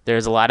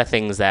 There's a lot of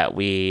things that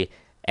we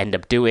end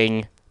up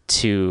doing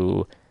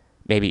to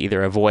maybe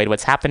either avoid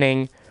what's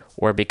happening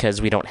or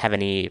because we don't have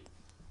any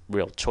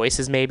real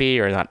choices maybe,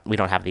 or we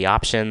don't have the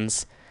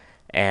options.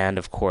 And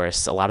of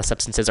course, a lot of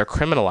substances are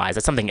criminalized.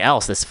 That's something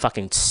else this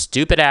fucking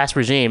stupid-ass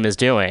regime is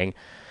doing.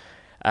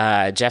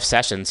 Jeff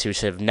Sessions, who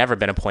should have never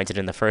been appointed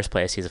in the first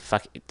place, he's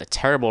a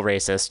terrible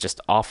racist,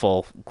 just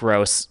awful,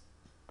 gross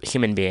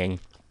human being.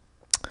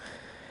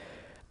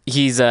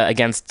 He's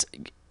against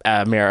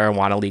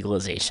marijuana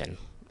legalization.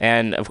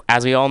 And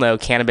as we all know,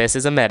 cannabis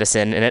is a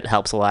medicine, and it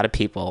helps a lot of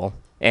people.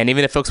 And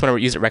even if folks want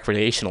to use it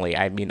recreationally,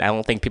 I mean, I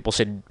don't think people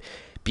should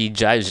be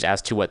judged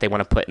as to what they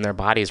want to put in their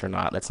bodies or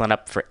not. That's not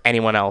up for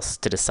anyone else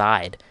to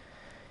decide.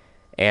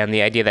 And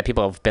the idea that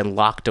people have been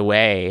locked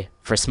away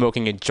for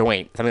smoking a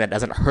joint, something that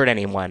doesn't hurt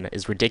anyone,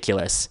 is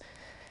ridiculous.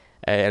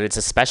 And it's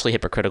especially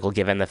hypocritical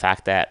given the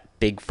fact that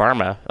big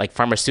pharma, like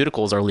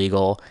pharmaceuticals, are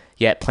legal,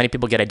 yet plenty of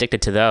people get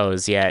addicted to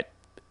those, yet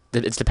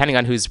it's depending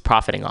on who's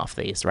profiting off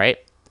these, right?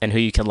 And who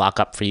you can lock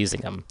up for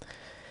using them.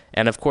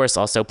 And of course,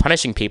 also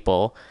punishing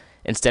people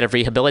instead of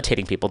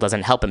rehabilitating people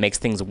doesn't help. It makes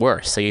things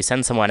worse. So you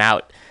send someone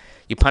out,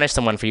 you punish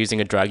someone for using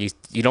a drug,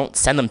 you don't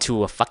send them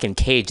to a fucking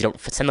cage, you don't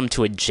send them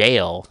to a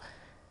jail.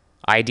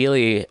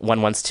 Ideally,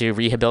 one wants to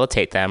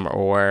rehabilitate them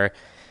or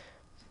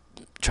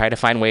try to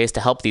find ways to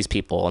help these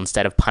people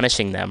instead of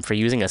punishing them for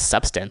using a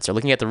substance or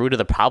looking at the root of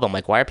the problem.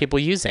 Like, why are people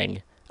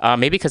using?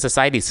 Maybe because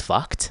society's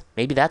fucked.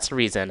 Maybe that's the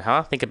reason,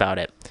 huh? Think about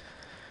it.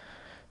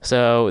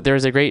 So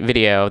there's a great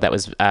video that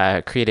was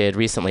created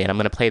recently, and I'm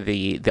going to play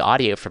the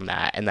audio from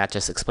that, and that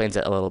just explains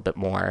it a little bit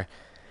more.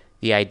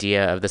 The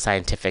idea of the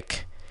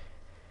scientific...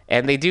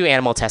 And they do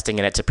animal testing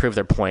in it to prove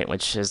their point,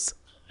 which is,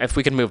 if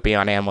we could move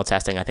beyond animal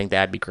testing, I think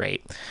that'd be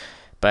great.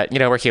 But,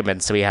 we're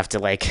humans, so we have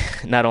to,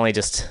 not only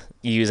just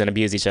use and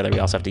abuse each other, we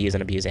also have to use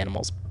and abuse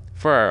animals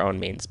for our own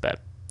means. But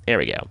here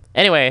we go.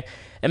 Anyway,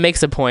 it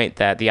makes a point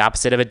that the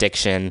opposite of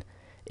addiction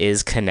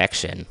is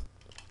connection.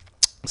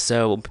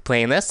 So we'll be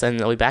playing this,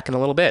 and I'll be back in a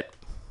little bit.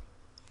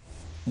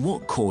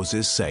 What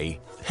causes,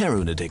 say,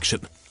 heroin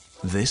addiction?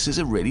 This is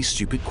a really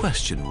stupid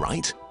question,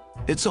 right?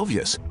 It's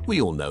obvious.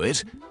 We all know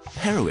it.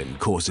 Heroin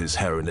causes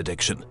heroin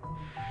addiction.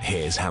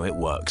 Here's how it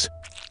works.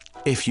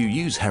 If you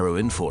use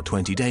heroin for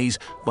 20 days,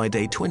 by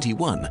day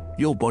 21,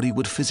 your body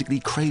would physically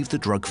crave the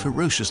drug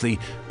ferociously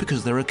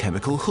because there are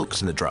chemical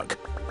hooks in the drug.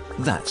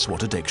 That's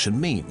what addiction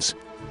means.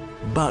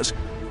 But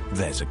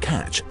there's a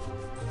catch.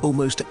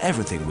 Almost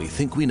everything we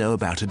think we know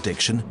about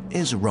addiction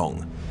is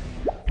wrong.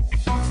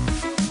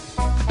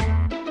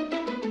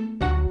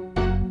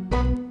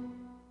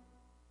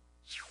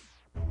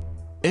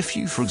 If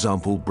you, for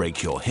example,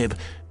 break your hip,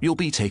 you'll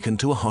be taken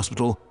to a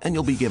hospital and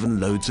you'll be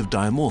given loads of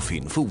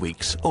diamorphine for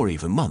weeks or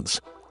even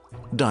months.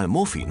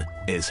 Diamorphine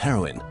is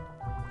heroin.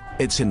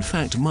 It's in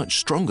fact much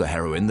stronger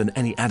heroin than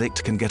any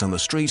addict can get on the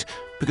street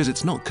because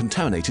it's not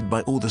contaminated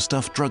by all the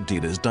stuff drug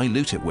dealers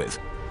dilute it with.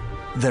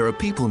 There are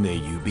people near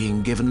you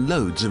being given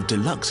loads of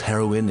deluxe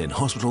heroin in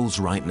hospitals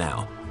right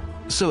now,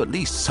 so at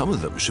least some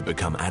of them should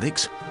become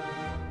addicts.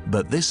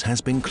 But this has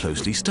been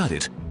closely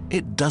studied.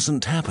 It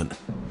doesn't happen.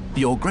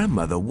 Your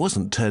grandmother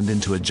wasn't turned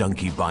into a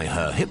junkie by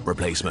her hip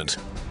replacement.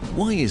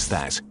 Why is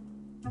that?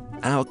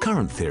 Our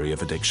current theory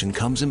of addiction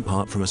comes in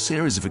part from a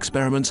series of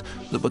experiments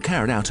that were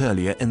carried out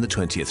earlier in the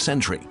 20th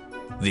century.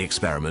 The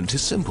experiment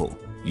is simple.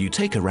 You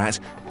take a rat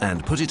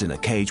and put it in a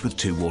cage with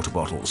 2 water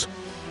bottles.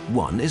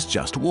 One is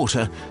just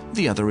water,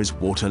 the other is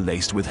water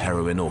laced with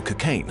heroin or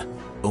cocaine.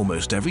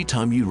 Almost every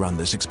time you run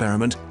this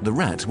experiment, the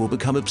rat will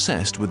become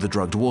obsessed with the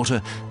drugged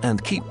water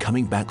and keep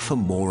coming back for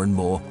more and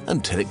more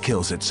until it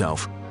kills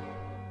itself.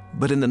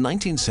 But in the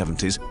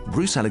 1970s,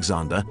 Bruce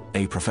Alexander,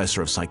 a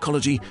professor of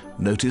psychology,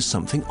 noticed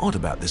something odd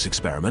about this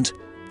experiment.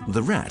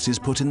 The rat is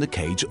put in the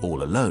cage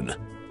all alone.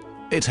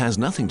 It has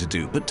nothing to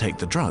do but take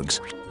the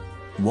drugs.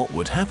 What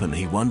would happen,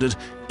 he wondered,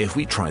 if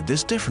we tried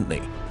this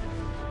differently?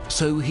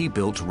 So he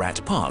built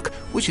Rat Park,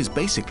 which is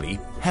basically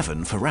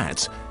heaven for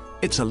rats.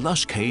 It's a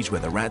lush cage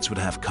where the rats would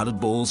have colored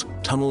balls,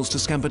 tunnels to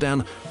scamper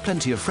down,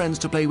 plenty of friends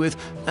to play with,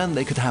 and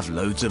they could have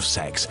loads of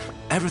sex.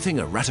 Everything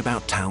a rat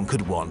about town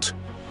could want.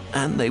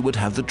 And they would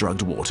have the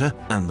drugged water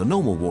and the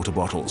normal water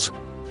bottles.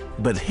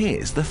 But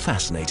here's the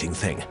fascinating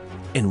thing.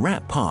 In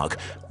Rat Park,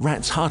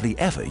 rats hardly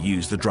ever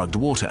use the drugged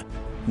water.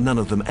 None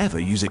of them ever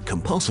use it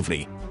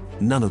compulsively.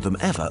 None of them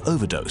ever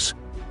overdose.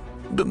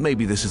 But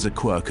maybe this is a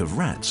quirk of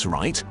rats,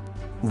 right?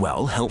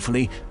 Well,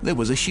 helpfully, there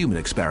was a human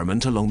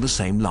experiment along the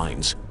same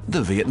lines,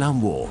 the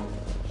Vietnam War.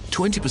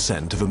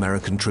 20% of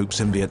American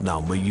troops in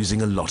Vietnam were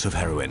using a lot of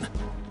heroin.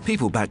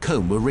 People back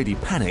home were really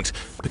panicked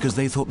because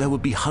they thought there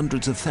would be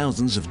hundreds of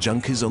thousands of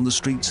junkies on the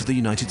streets of the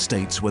United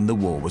States when the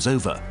war was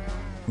over.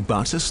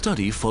 But a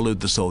study followed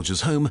the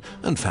soldiers home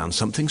and found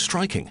something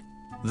striking.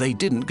 They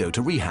didn't go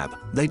to rehab.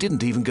 They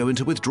didn't even go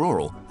into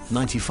withdrawal.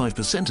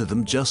 95% of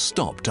them just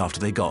stopped after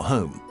they got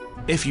home.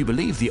 If you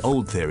believe the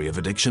old theory of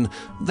addiction,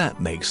 that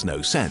makes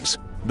no sense.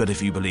 But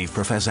if you believe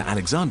Professor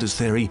Alexander's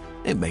theory,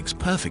 it makes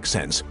perfect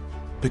sense.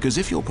 Because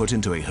if you're put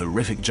into a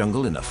horrific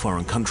jungle in a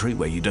foreign country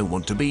where you don't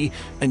want to be,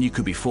 and you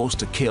could be forced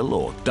to kill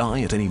or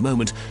die at any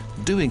moment,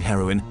 doing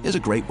heroin is a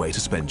great way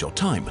to spend your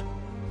time.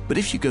 But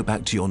if you go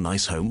back to your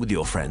nice home with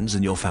your friends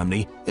and your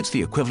family, it's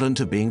the equivalent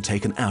of being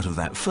taken out of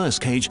that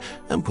first cage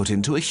and put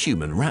into a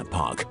human rat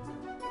park.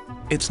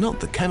 It's not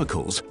the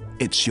chemicals,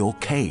 it's your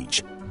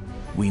cage.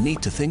 We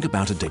need to think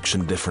about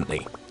addiction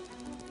differently.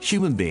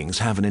 Human beings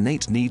have an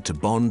innate need to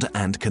bond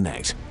and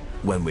connect.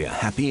 When we are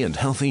happy and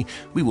healthy,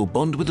 we will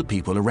bond with the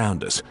people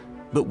around us.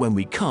 But when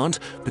we can't,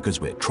 because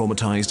we're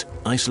traumatized,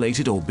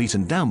 isolated, or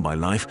beaten down by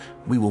life,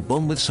 we will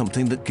bond with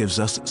something that gives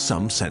us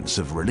some sense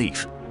of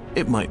relief.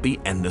 It might be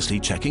endlessly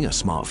checking a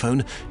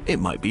smartphone, it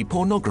might be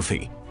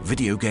pornography,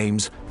 video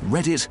games,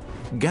 Reddit,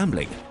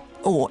 gambling,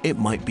 or it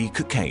might be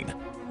cocaine.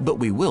 But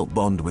we will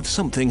bond with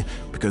something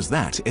because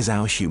that is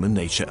our human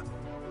nature.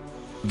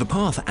 The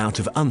path out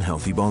of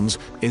unhealthy bonds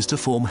is to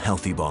form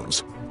healthy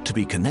bonds, to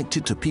be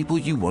connected to people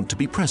you want to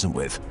be present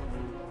with.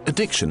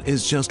 Addiction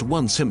is just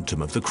one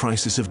symptom of the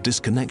crisis of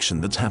disconnection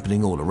that's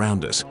happening all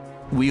around us.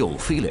 We all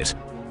feel it.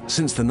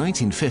 Since the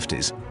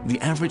 1950s, the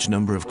average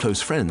number of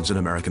close friends an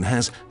American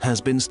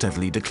has been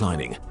steadily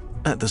declining.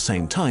 At the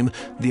same time,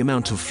 the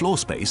amount of floor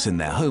space in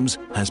their homes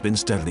has been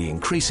steadily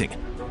increasing.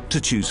 To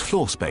choose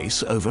floor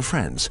space over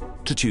friends,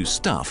 to choose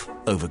stuff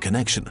over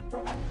connection.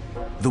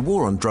 The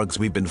war on drugs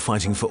we've been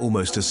fighting for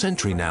almost a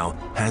century now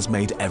has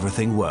made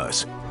everything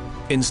worse.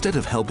 Instead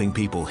of helping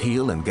people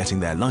heal and getting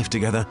their life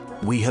together,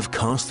 we have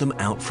cast them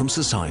out from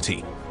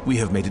society. We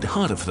have made it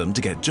harder for them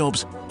to get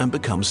jobs and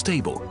become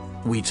stable.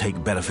 We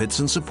take benefits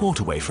and support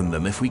away from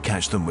them if we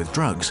catch them with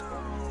drugs.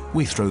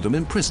 We throw them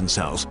in prison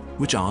cells,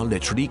 which are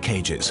literally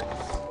cages.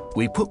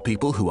 We put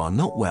people who are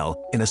not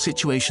well in a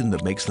situation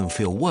that makes them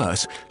feel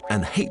worse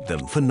and hate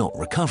them for not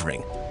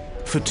recovering.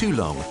 For too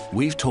long,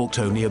 we've talked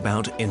only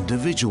about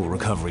individual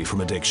recovery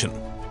from addiction.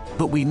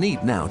 But we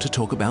need now to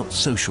talk about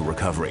social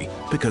recovery,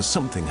 because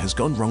something has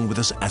gone wrong with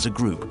us as a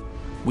group.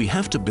 We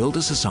have to build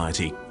a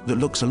society that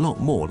looks a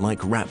lot more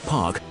like Rat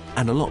Park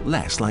and a lot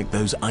less like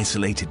those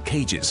isolated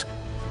cages.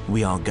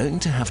 We are going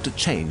to have to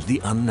change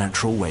the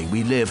unnatural way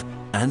we live,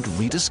 and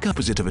Reader's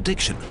opposite of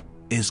addiction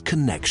is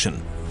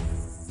connection.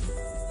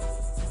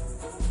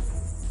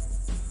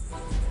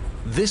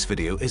 This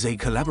video is a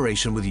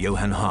collaboration with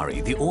Johan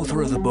Hari, the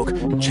author of the book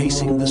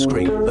Chasing the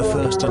Scream, The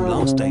First and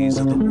Last Days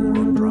of the War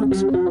on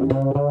Drugs.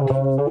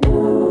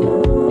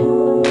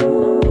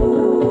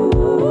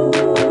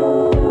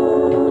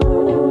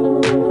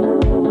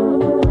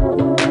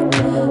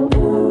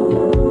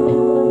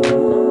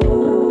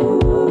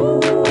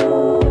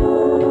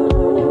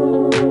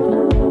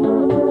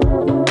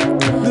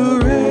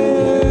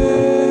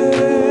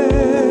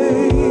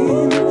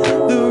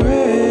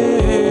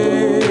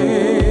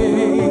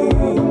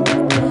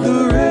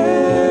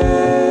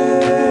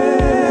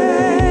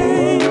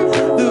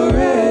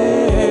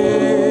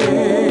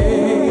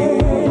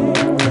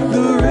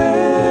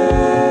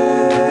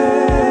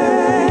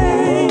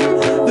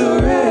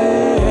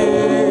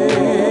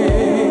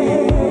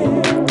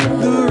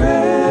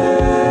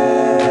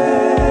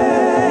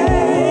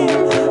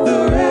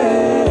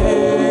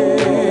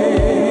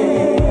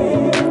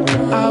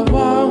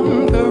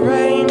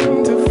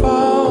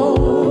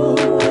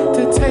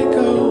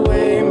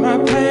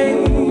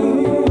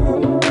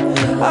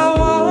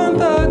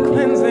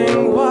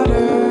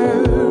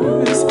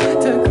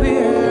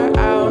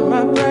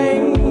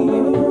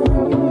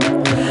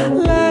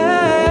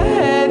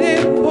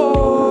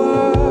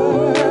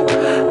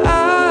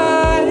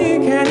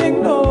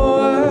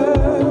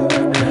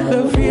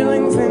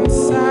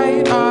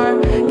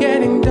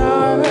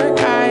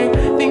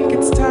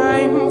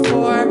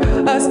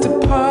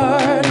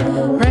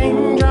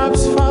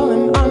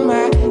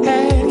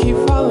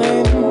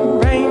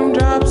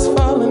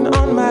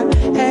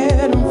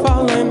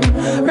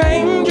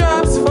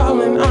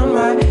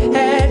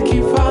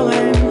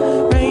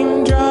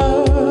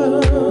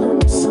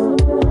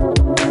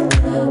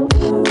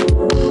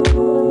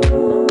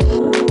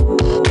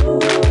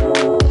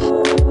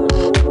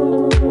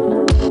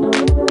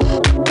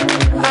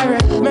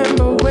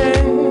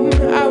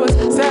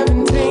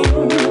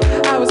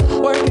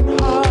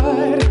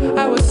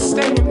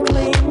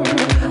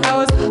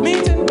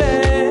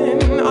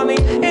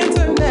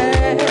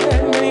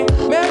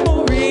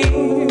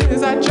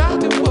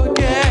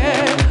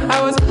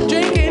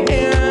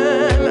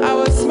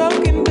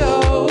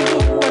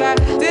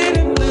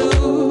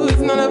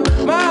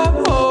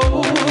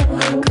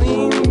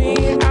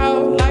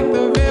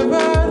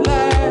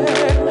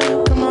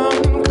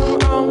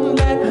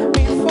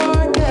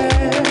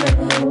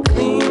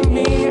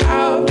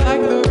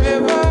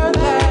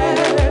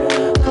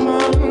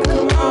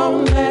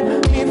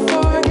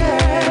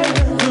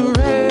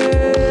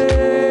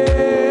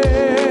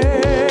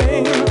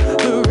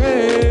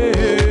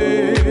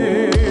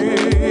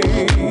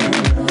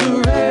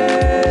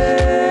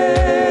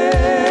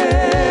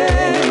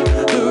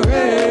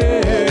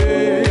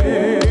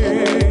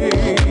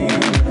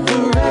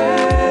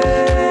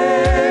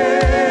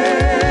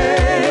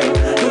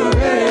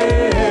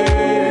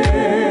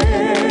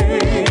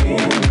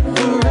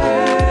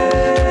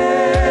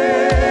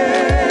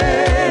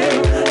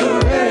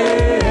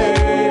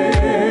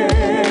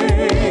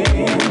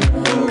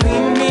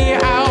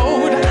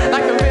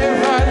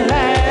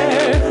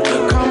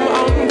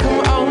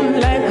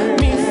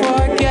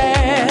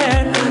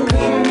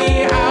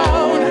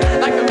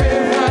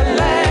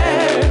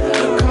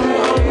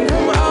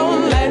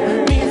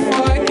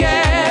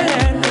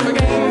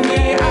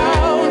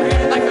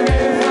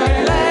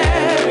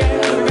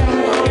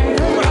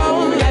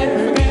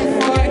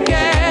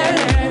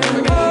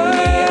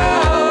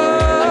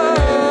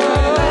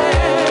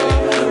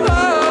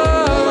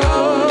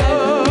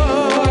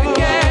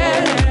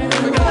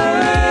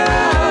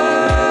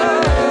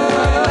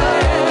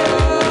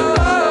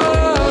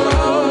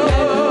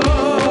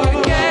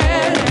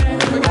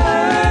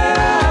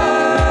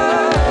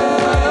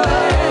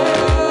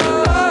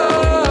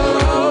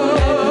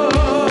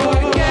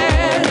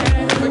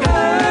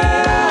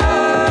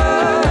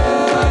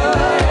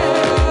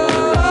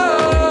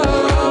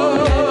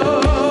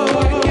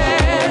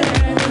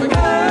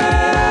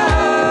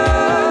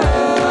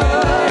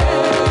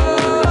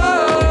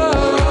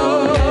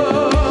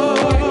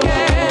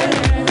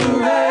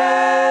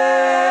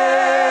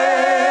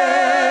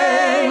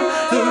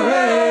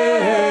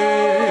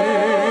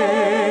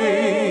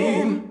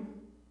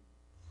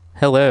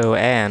 Hello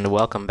and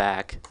welcome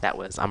back. That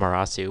was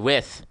Amarasu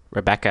with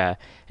Rebecca,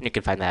 and you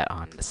can find that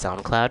on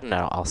SoundCloud, and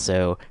I'll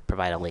also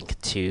provide a link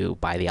to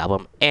buy the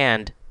album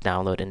and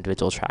download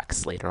individual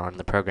tracks later on in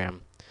the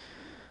program.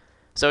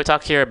 So we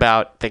talk here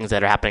about things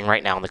that are happening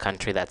right now in the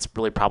country that's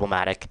really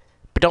problematic.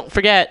 But don't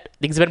forget,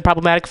 things have been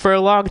problematic for a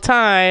long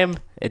time.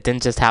 It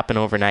didn't just happen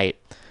overnight.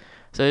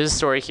 So there's a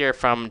story here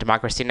from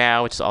Democracy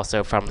Now!, which is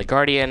also from The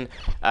Guardian.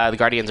 The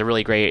Guardian's a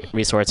really great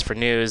resource for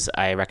news.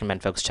 I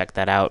recommend folks check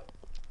that out.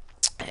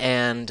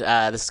 And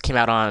this came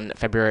out on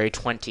February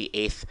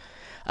 28th.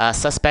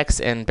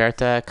 Suspects in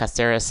Berta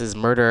Cáceres'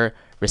 murder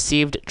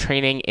received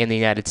training in the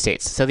United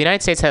States. So the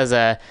United States has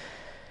a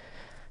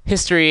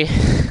history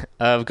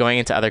of going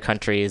into other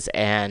countries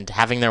and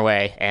having their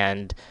way,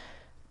 and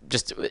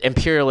just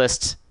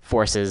imperialist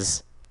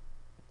forces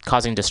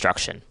causing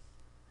destruction.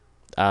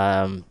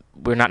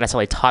 We're not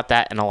necessarily taught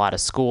that in a lot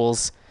of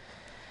schools,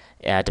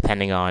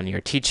 depending on your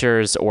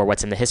teachers or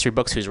what's in the history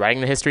books, who's writing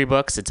the history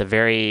books. It's a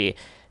very...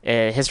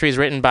 history is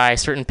written by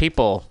certain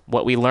people.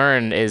 What we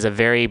learn is a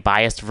very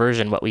biased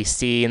version. What we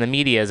see in the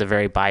media is a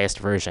very biased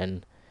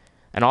version.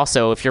 And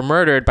also, if you're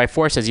murdered by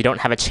forces, you don't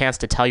have a chance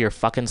to tell your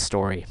fucking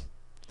story.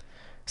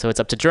 So it's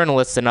up to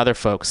journalists and other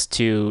folks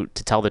to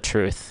tell the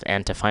truth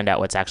and to find out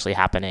what's actually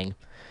happening.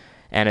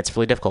 And it's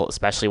really difficult,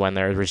 especially when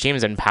there are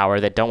regimes in power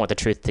that don't want the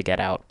truth to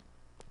get out.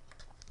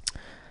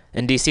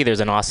 In D.C., there's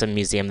an awesome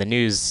museum, the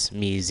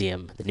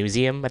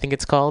Newseum, I think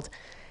it's called.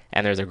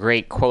 And there's a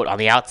great quote on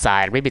the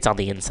outside, maybe it's on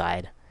the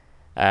inside,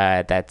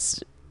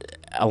 that's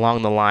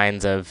along the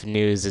lines of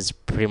news is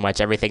pretty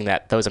much everything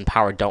that those in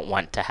power don't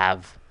want to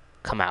have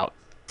come out.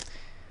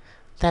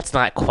 That's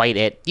not quite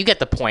it. You get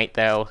the point,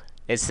 though.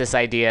 It's this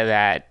idea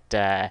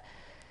that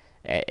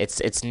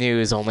it's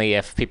news only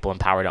if people in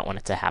power don't want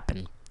it to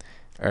happen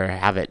or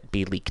have it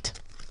be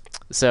leaked.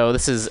 So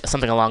this is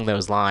something along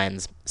those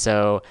lines.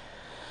 So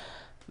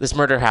this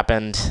murder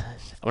happened,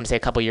 I want to say a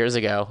couple years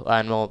ago,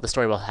 and the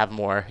story will have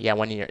more,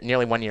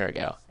 nearly 1 year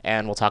ago,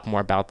 and we'll talk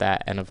more about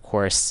that. And of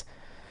course,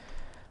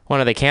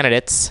 one of the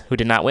candidates who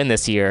did not win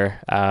this year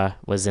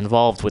was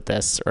involved with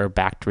this, or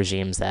backed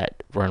regimes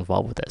that were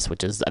involved with this,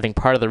 which is, I think,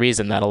 part of the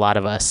reason that a lot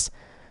of us,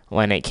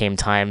 when it came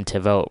time to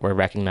vote, were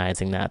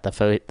recognizing that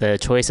the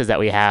choices that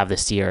we have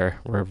this year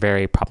were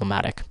very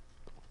problematic.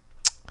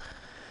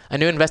 A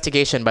new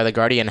investigation by The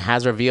Guardian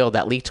has revealed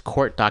that leaked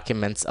court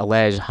documents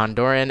allege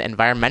Honduran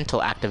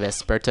environmental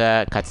activist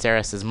Berta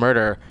Cáceres'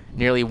 murder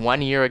nearly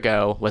 1 year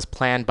ago was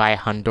planned by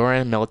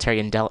Honduran military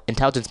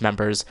intelligence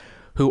members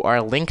who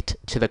are linked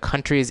to the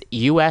country's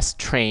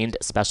U.S.-trained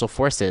special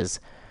forces.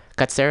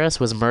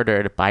 Cáceres was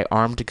murdered by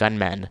armed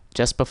gunmen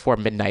just before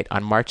midnight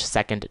on March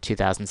 2nd,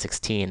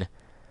 2016.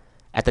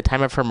 At the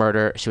time of her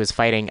murder, she was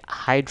fighting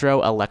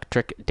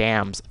hydroelectric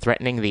dams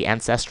threatening the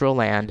ancestral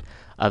land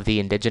of the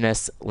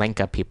indigenous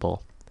Lenca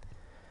people.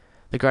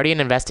 The Guardian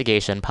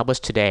investigation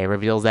published today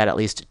reveals that at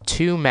least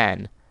 2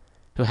 men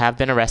who have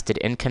been arrested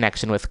in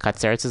connection with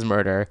Cáceres'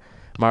 murder,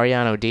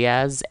 Mariano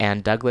Diaz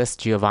and Douglas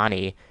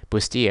Giovanni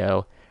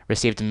Bustillo,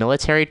 received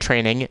military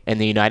training in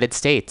the United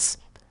States.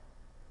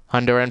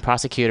 Honduran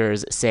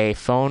prosecutors say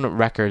phone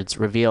records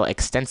reveal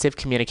extensive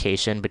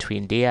communication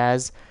between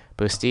Diaz,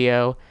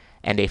 Bustillo,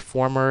 and a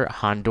former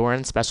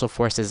Honduran Special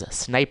Forces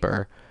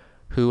sniper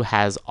who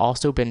has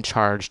also been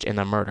charged in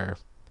the murder.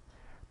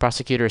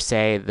 Prosecutors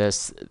say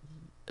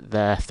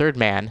the third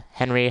man,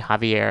 Henry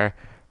Javier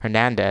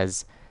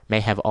Hernandez, may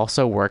have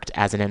also worked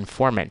as an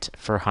informant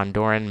for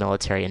Honduran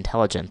military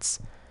intelligence.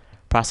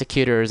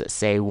 Prosecutors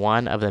say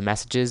one of the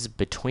messages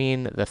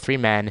between the 3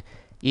 men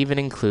even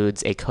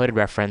includes a coded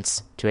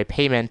reference to a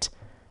payment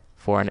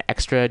for an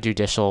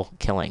extrajudicial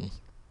killing.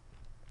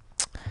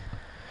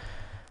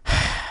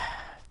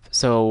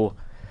 So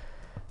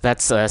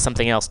that's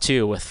something else,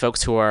 too, with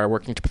folks who are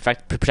working to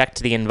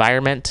protect the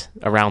environment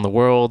around the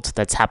world.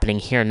 That's happening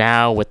here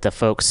now with the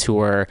folks who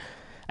were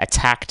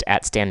attacked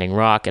at Standing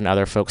Rock and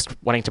other folks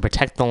wanting to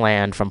protect the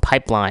land from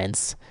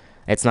pipelines.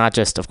 It's not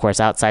just, of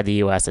course, outside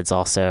the U.S., it's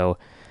also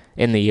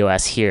in the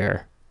U.S.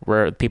 here,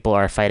 where people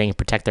are fighting to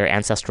protect their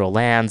ancestral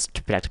lands,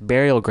 to protect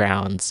burial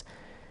grounds,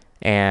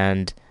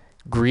 and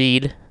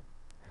greed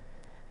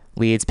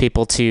leads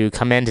people to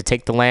come in to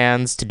take the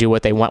lands, to do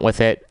what they want with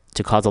it,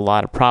 to cause a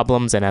lot of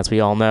problems. And as we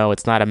all know,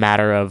 it's not a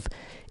matter of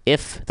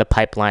if the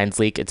pipelines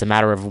leak, it's a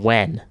matter of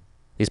when.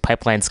 These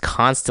pipelines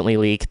constantly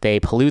leak. They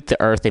pollute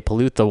the earth, they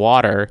pollute the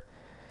water,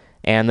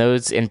 and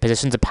those in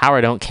positions of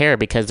power don't care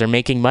because they're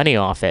making money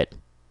off it.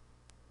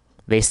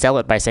 They sell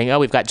it by saying, oh,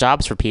 we've got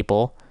jobs for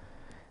people.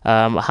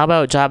 How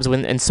about jobs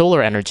in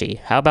solar energy?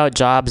 How about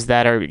jobs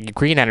that are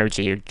green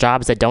energy, or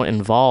jobs that don't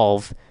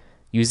involve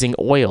using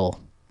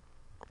oil?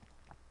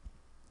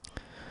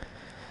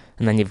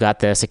 And then you've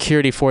got the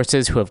security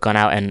forces who have gone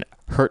out and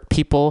hurt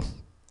people.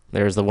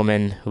 There's the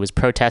woman who was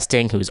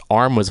protesting, whose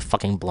arm was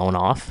fucking blown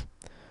off.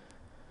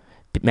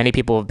 Many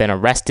people have been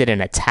arrested and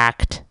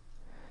attacked.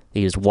 They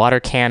use water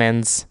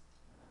cannons,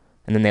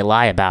 and then they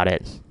lie about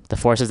it. The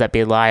forces that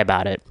lie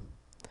about it.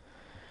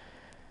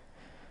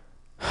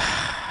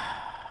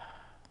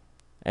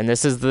 And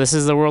this is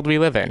the world we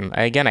live in.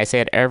 Again, I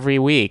say it every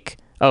week.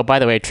 Oh, by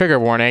the way, trigger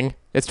warning.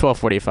 It's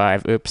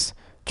 12:45. Oops.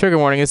 Trigger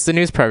warning. It's the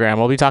news program.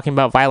 We'll be talking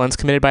about violence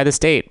committed by the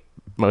state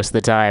most of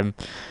the time.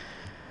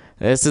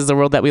 This is the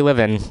world that we live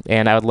in,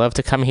 and I would love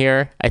to come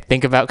here. I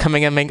think about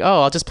coming and being,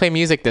 I'll just play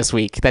music this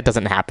week. That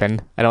doesn't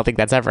happen. I don't think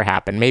that's ever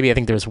happened. Maybe I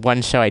think there was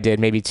one show I did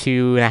maybe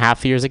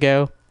 2.5 years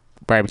ago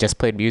where I just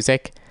played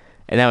music,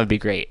 and that would be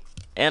great.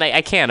 And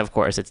I can, of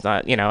course. It's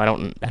not, I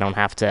don't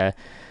have to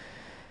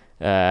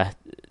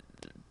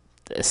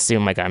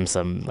assume like I'm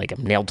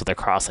nailed to the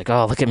cross. Like,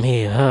 oh, look at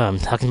me. I'm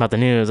talking about the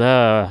news.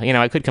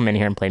 I could come in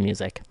here and play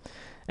music.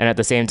 And at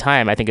the same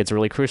time, I think it's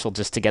really crucial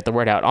just to get the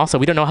word out. Also,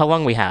 we don't know how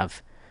long we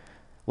have.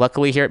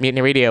 Luckily, here at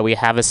Mutiny Radio, we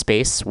have a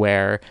space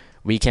where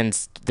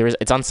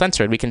it's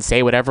uncensored. We can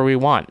say whatever we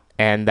want,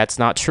 and that's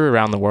not true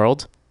around the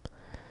world.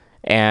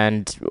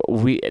 And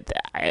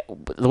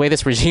the way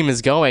this regime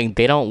is going,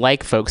 they don't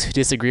like folks who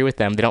disagree with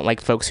them. They don't like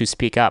folks who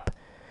speak up.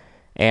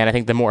 And I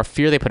think the more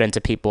fear they put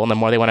into people, and the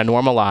more they want to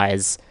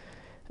normalize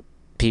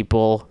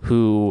people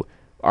who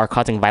are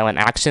causing violent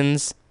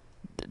actions,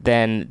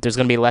 then there's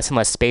going to be less and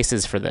less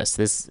spaces for this.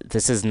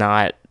 This is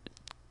not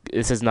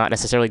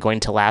necessarily going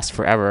to last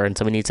forever, and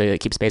so we need to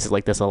keep spaces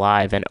like this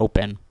alive and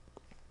open.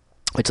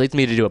 Which leads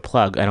me to do a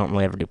plug. I don't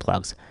really ever do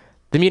plugs.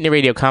 The Mutiny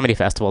Radio Comedy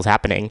Festival is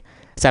happening.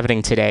 It's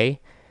happening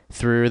today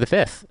through the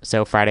 5th.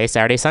 So Friday,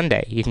 Saturday,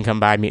 Sunday. You can come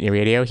by Mutiny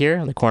Radio here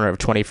on the corner of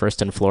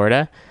 21st and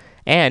Florida,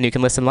 and you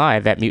can listen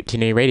live at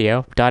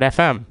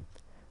mutinyradio.fm.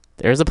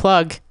 There's a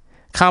plug.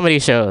 Comedy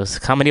shows.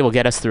 Comedy will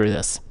get us through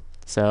this.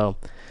 So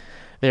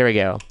there we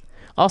go.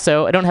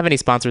 Also, I don't have any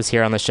sponsors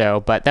here on the show,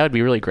 but that would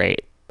be really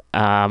great.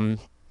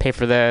 Pay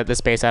for the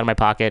space out of my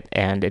pocket,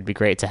 and it'd be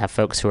great to have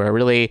folks who are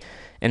really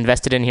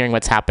invested in hearing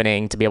what's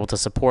happening to be able to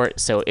support.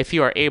 So if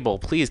you are able,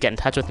 please get in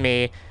touch with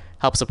me,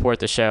 help support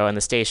the show and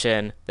the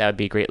station. That would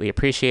be greatly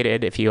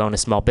appreciated. If you own a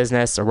small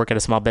business or work at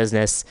a small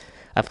business,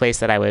 a place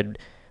that I would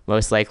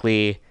most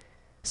likely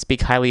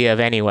speak highly of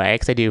anyway,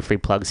 because I do free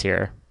plugs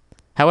here.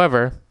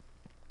 However,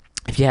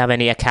 if you have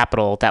any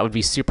capital, that would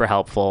be super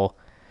helpful.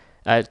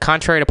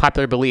 Contrary to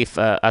popular belief,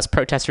 us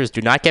protesters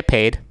do not get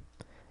paid.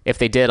 If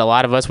they did, a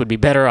lot of us would be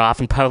better off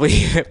and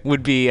probably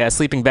would be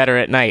sleeping better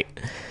at night,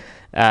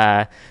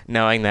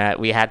 knowing that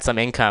we had some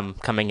income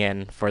coming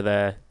in for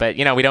the. But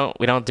we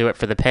don't do it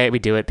for the pay. We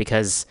do it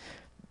because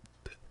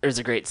there's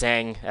a great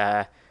saying: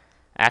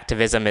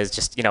 activism is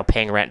just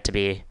paying rent to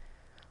be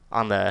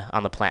on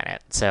the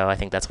planet. So I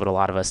think that's what a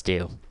lot of us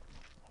do.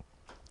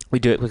 We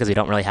do it because we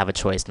don't really have a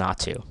choice not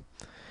to.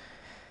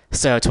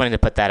 So I just wanted to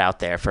put that out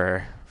there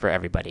for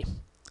everybody.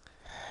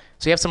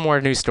 So we have some more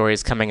news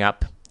stories coming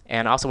up.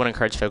 And I also want to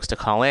encourage folks to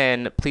call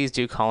in. Please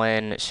do call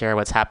in, share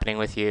what's happening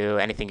with you,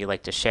 anything you'd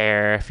like to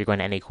share, if you're going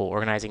to any cool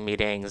organizing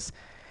meetings,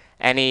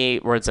 any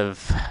words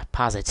of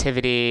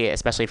positivity,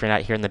 especially if you're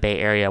not here in the Bay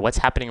Area. What's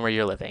happening where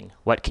you're living?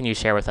 What can you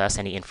share with us?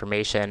 Any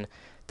information?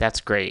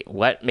 That's great.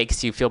 What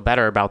makes you feel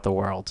better about the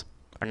world?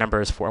 Our number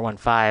is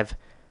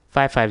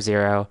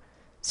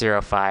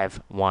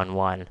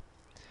 415-550-0511.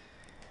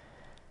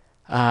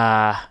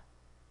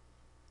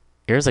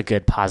 Here's a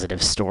good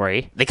positive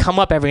story. They come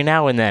up every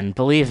now and then.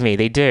 Believe me,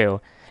 they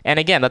do. And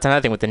again, that's another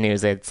thing with the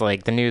news. It's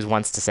like the news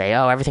wants to say,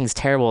 everything's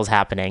terrible is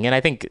happening. And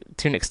I think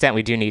to an extent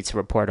we do need to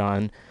report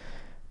on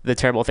the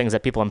terrible things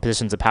that people in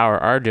positions of power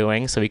are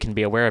doing so we can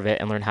be aware of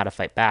it and learn how to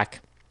fight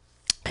back.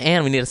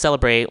 And we need to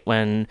celebrate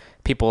when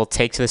people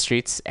take to the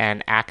streets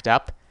and act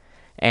up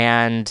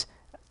and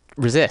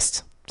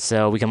resist.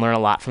 So we can learn a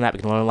lot from that.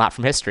 We can learn a lot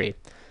from history.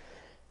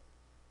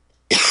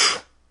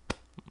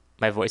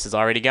 My voice is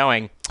already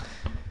going.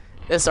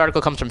 This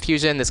article comes from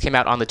Fusion. This came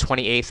out on the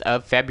 28th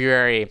of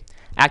February.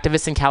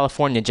 Activists in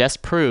California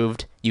just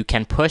proved you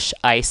can push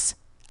ice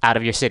out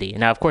of your city.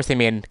 Now, of course, they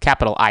mean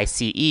capital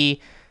ICE,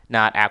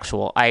 not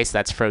actual ice.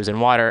 That's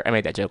frozen water. I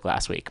made that joke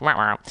last week.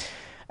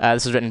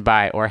 This was written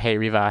by Jorge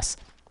Rivas.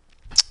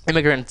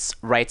 Immigrants'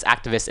 rights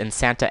activists in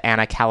Santa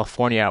Ana,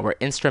 California were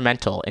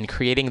instrumental in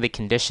creating the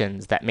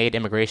conditions that made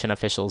immigration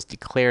officials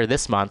declare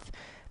this month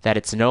that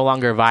it's no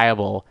longer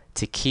viable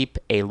to keep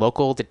a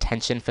local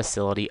detention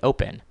facility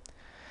open.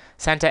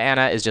 Santa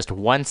Ana is just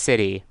one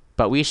city,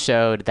 but we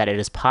showed that it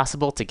is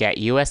possible to get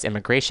U.S.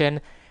 immigration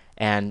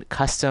and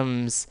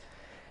customs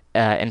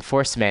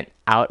enforcement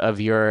out of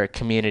your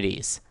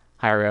communities.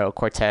 Jairo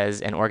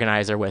Cortez, an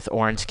organizer with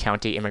Orange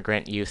County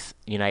Immigrant Youth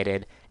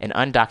United, an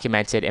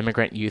undocumented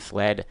immigrant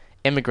youth-led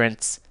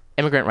immigrant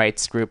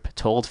rights group,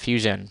 told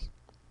Fusion.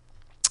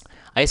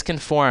 ICE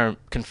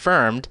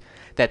confirmed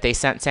that they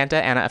sent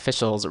Santa Ana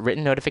officials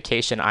written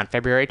notification on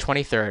February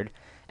 23rd,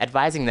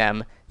 advising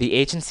them the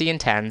agency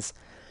intends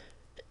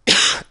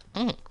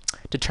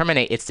to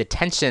terminate its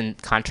detention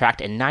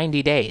contract in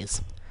 90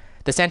 days.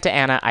 The Santa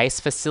Ana ICE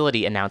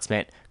facility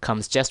announcement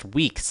comes just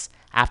weeks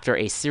after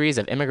a series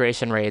of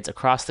immigration raids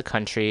across the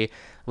country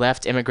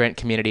left immigrant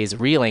communities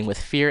reeling with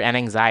fear and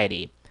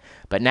anxiety.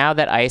 But now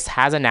that ICE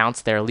has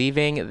announced they're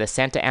leaving the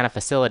Santa Ana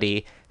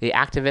facility, the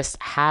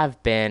activists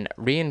have been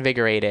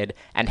reinvigorated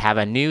and have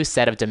a new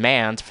set of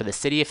demands for the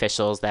city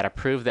officials that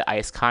approved the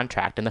ICE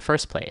contract in the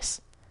first place.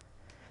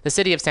 The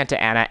city of Santa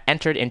Ana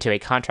entered into a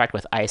contract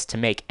with ICE to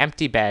make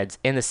empty beds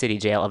in the city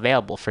jail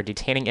available for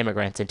detaining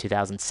immigrants in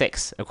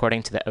 2006,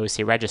 according to the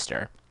OC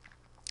Register.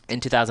 In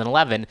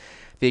 2011,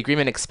 the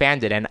agreement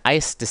expanded, and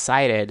ICE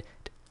dedicated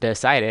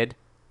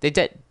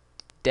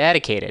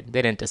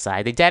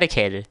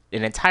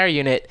an entire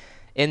unit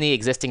in the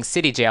existing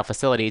city jail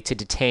facility to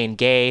detain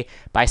gay,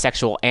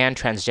 bisexual, and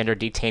transgender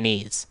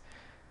detainees.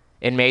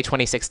 In May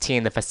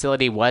 2016, the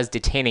facility was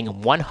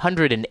detaining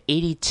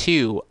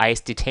 182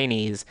 ICE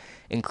detainees,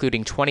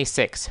 including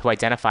 26 who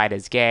identified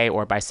as gay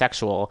or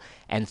bisexual,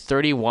 and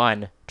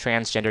 31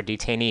 transgender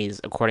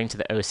detainees, according to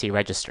the OC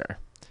Register.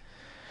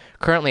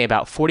 Currently,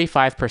 about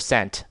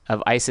 45%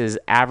 of ICE's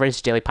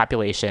average daily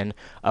population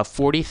of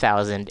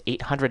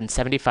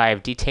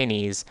 40,875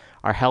 detainees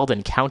are held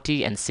in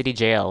county and city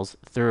jails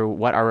through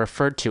what are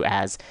referred to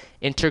as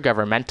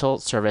intergovernmental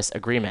service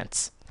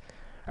agreements.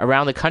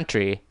 Around the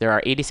country, there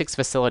are 86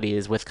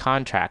 facilities with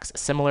contracts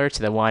similar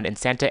to the one in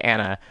Santa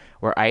Ana,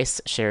 where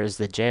ICE shares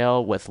the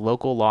jail with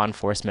local law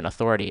enforcement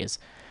authorities.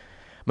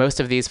 Most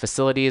of these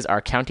facilities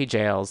are county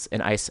jails,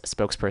 an ICE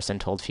spokesperson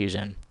told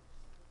Fusion.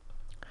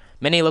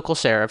 Many local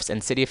sheriffs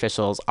and city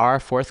officials are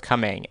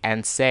forthcoming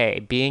and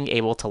say being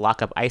able to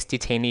lock up ICE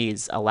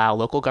detainees allow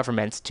local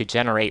governments to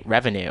generate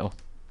revenue.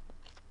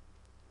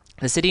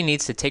 The city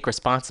needs to take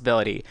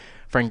responsibility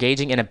for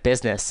engaging in a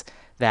business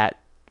that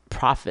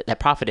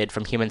profited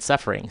from human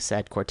suffering,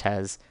 said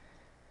Cortez.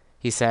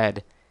 He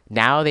said,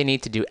 now they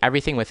need to do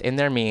everything within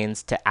their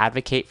means to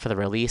advocate for the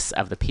release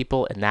of the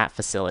people in that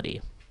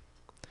facility.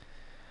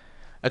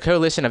 A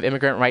coalition of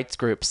immigrant rights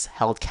groups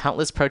held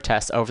countless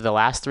protests over the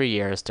last 3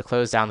 years to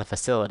close down the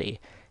facility,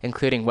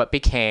 including what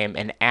became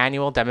an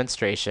annual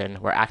demonstration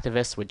where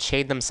activists would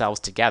chain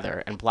themselves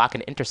together and block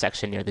an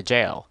intersection near the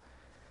jail.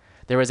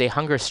 There was a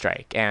hunger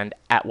strike, and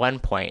at one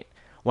point,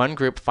 one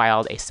group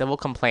filed a civil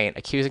complaint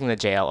accusing the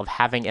jail of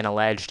having an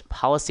alleged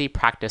policy,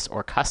 practice,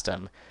 or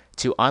custom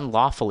to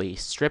unlawfully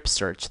strip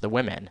search the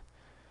women.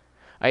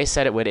 ICE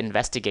said it would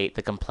investigate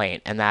the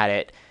complaint and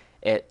that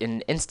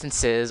in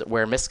instances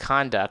where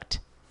misconduct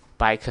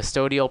by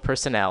custodial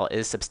personnel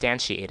is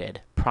substantiated,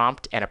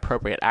 prompt and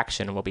appropriate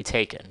action will be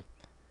taken.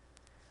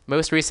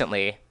 Most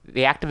recently,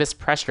 the activists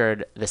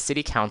pressured the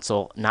city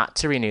council not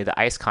to renew the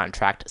ICE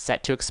contract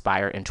set to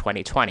expire in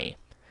 2020.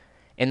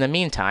 In the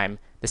meantime,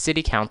 the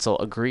city council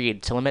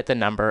agreed to limit the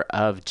number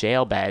of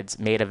jail beds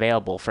made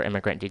available for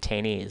immigrant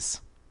detainees.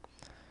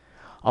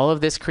 All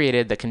of this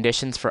created the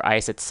conditions for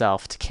ICE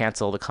itself to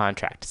cancel the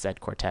contract,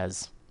 said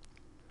Cortez.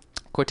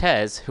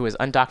 Cortez, who is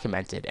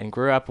undocumented and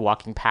grew up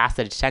walking past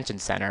the detention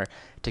center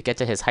to get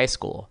to his high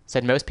school,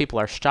 said most people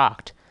are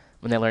shocked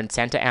when they learn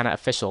Santa Ana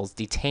officials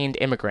detained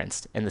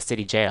immigrants in the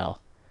city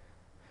jail.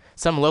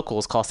 Some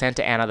locals call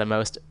Santa Ana the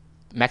most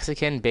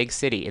Mexican big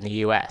city in the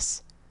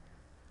U.S.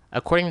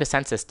 According to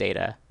census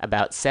data,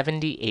 about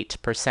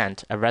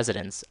 78% of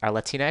residents are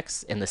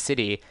Latinx in the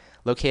city,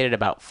 located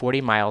about 40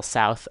 miles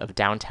south of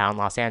downtown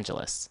Los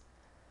Angeles.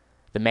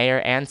 The mayor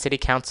and city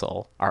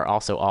council are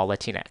also all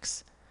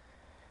Latinx.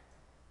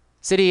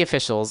 City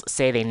officials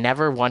say they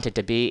never wanted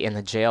to be in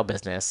the jail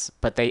business,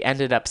 but they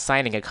ended up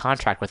signing a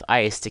contract with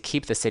ICE to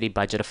keep the city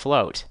budget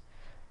afloat.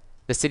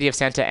 The city of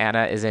Santa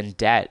Ana is in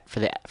debt for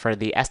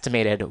the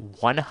estimated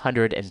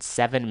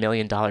 $107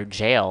 million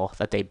jail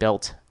that they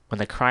built when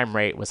the crime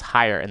rate was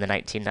higher in the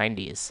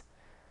 1990s.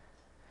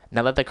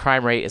 Now that the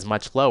crime rate is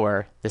much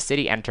lower, the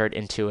city entered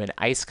into an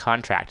ICE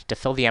contract to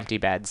fill the empty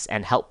beds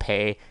and help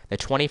pay the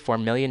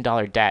 $24 million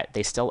debt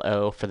they still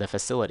owe for the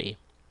facility.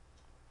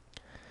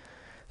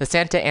 The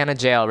Santa Ana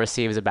jail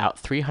receives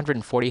about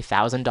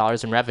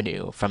 $340,000 in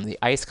revenue from the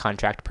ICE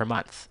contract per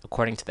month,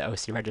 according to the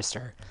OC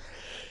Register.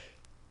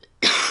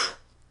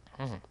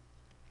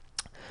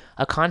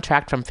 A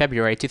contract from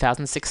February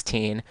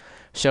 2016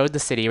 showed the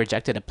city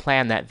rejected a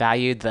plan that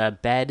valued the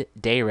bed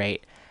day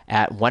rate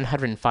at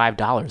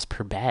 $105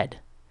 per bed.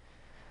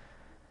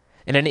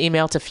 In an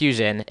email to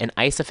Fusion, an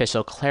ICE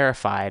official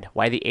clarified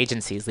why the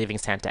agency is leaving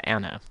Santa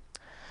Ana.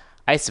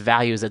 ICE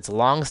values its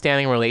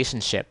long-standing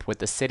relationship with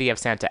the city of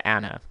Santa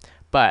Ana,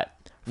 but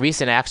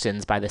recent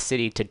actions by the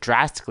city to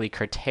drastically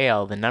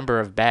curtail the number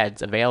of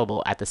beds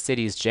available at the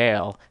city's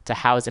jail to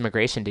house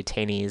immigration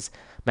detainees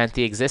meant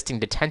the existing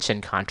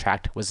detention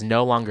contract was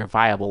no longer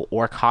viable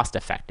or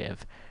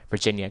cost-effective,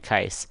 Virginia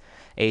Keiss,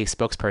 a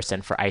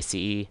spokesperson for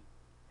ICE,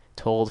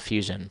 told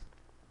Fusion.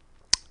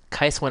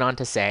 Keiss went on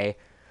to say,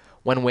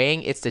 when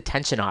weighing its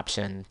detention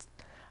options,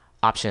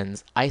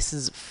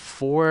 ICE's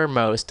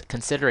foremost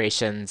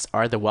considerations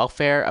are the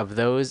welfare of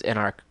those in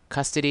our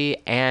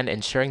custody and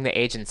ensuring the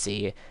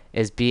agency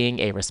is being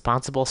a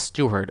responsible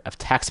steward of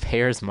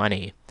taxpayers'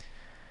 money.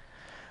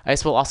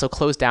 ICE will also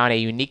close down a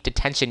unique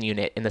detention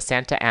unit in the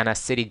Santa Ana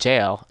City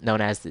Jail known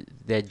as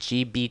the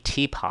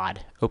GBT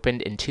Pod,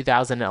 opened in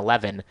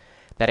 2011,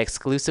 that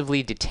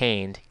exclusively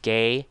detained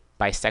gay,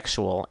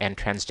 bisexual, and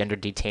transgender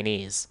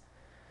detainees.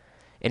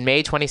 In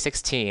May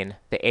 2016,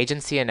 the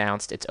agency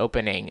announced it's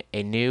opening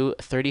a new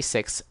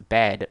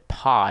 36-bed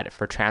pod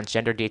for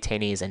transgender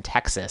detainees in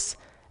Texas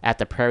at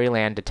the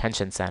Prairieland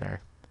Detention Center.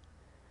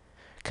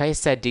 Kais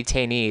said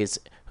detainees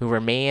who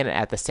remain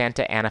at the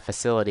Santa Ana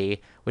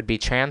facility would be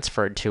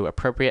transferred to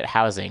appropriate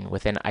housing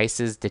within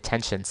ICE's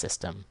detention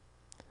system.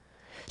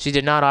 She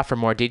did not offer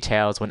more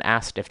details when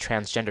asked if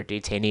transgender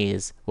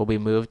detainees will be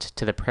moved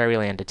to the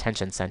Prairieland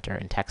Detention Center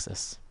in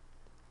Texas.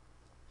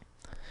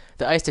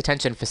 The ICE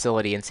detention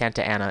facility in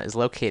Santa Ana is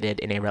located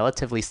in a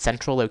relatively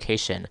central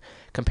location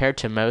compared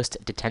to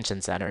most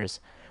detention centers,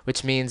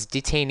 which means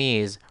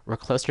detainees were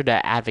closer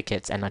to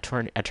advocates and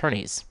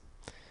attorneys.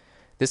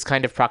 This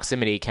kind of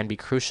proximity can be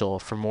crucial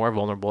for more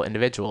vulnerable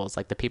individuals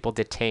like the people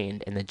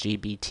detained in the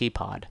GBT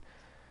pod.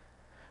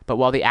 But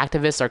while the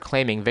activists are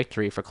claiming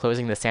victory for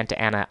closing the Santa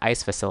Ana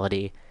ICE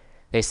facility,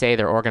 they say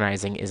their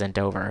organizing isn't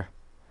over.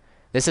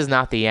 This is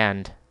not the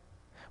end.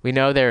 We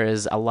know there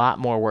is a lot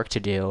more work to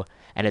do,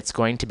 and it's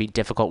going to be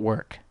difficult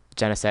work,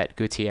 Genesette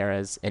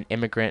Gutierrez, an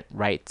immigrant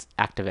rights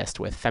activist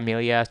with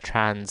Familia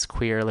Trans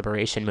Queer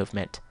Liberation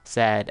Movement,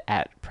 said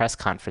at press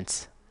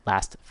conference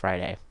last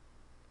Friday.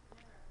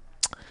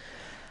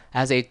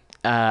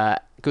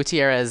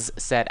 Gutierrez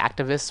said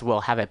activists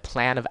will have a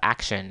plan of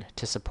action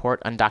to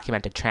support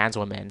undocumented trans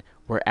women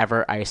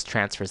wherever ICE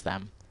transfers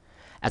them.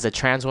 As a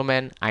trans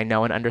woman, I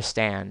know and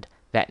understand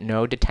that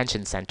no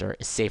detention center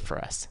is safe for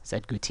us,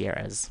 said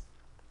Gutierrez.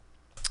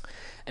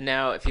 And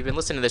now, if you've been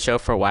listening to the show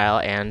for a while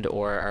and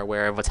or are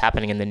aware of what's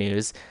happening in the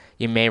news,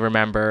 you may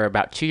remember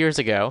about 2 years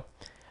ago,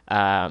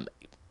 I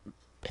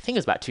think it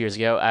was about 2 years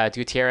ago,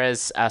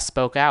 Gutierrez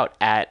spoke out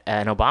at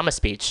an Obama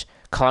speech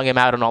calling him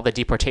out on all the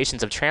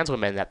deportations of trans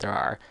women that there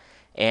are.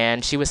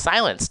 And she was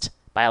silenced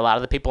by a lot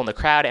of the people in the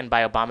crowd and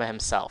by Obama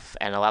himself.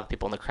 And a lot of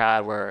people in the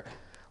crowd were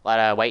a lot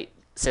of white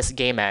cis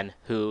gay men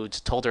who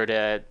told her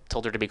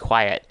to be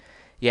quiet.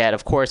 Yet,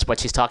 of course,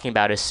 what she's talking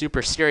about is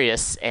super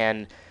serious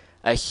and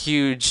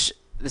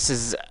this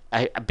is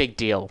a big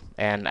deal.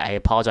 And I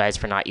apologize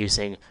for not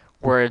using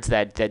words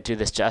that do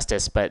this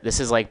justice, but this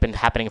has been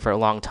happening for a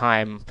long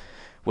time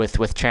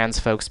with trans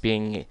folks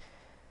being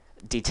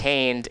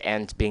detained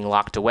and being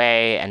locked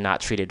away and not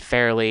treated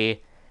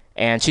fairly.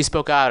 And she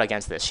spoke out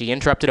against this. She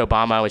interrupted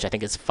Obama, which I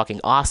think is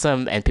fucking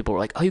awesome. And people were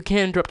like, oh, you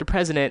can't interrupt the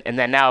president. And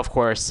then now, of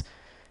course,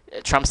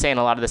 Trump's saying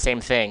a lot of the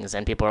same things.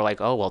 And people are like,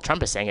 oh, well,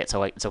 Trump is saying it,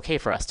 so it's okay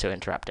for us to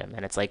interrupt him.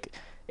 And it's like,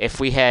 if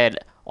we had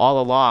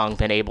all along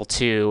been able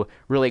to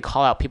really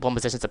call out people in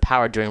positions of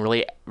power doing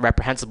really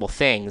reprehensible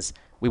things,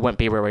 we wouldn't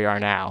be where we are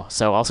now.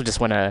 So also just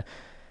want to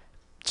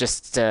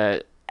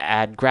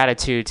add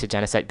gratitude to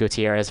Genesette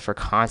Gutierrez for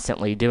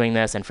constantly doing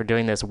this and for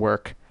doing this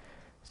work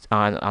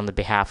on the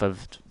behalf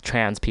of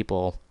trans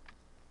people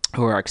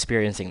who are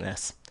experiencing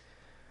this.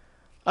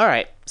 All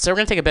right, so we're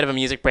going to take a bit of a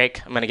music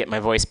break. I'm going to get my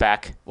voice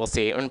back. We'll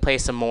see. I'm going to play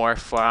some more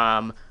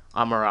from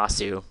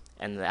Amarasu,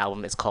 and the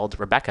album is called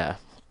Rebecca.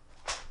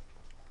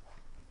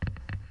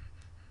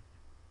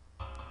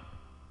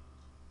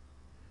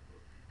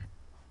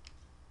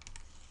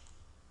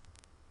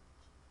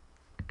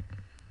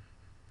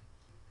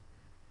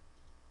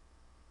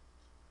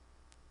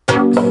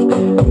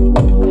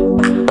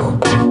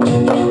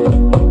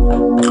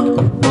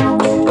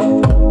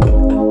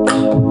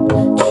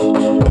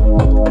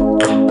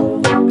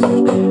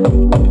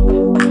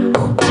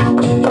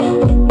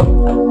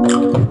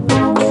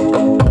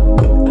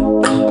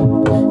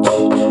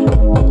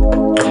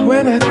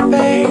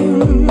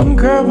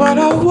 What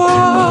I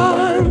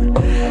want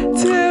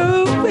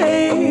to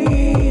be,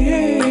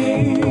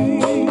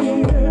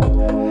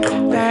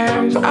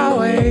 there's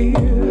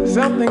always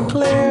something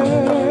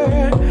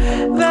clear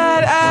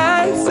that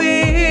I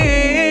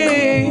see.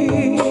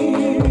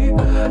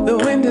 The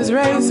wind is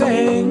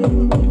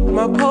racing,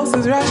 my pulse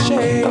is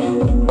rushing.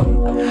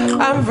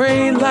 I'm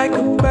free like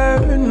a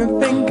bird,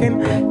 nothing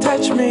can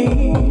touch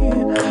me.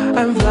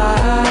 I'm fly,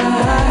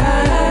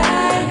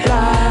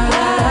 fly.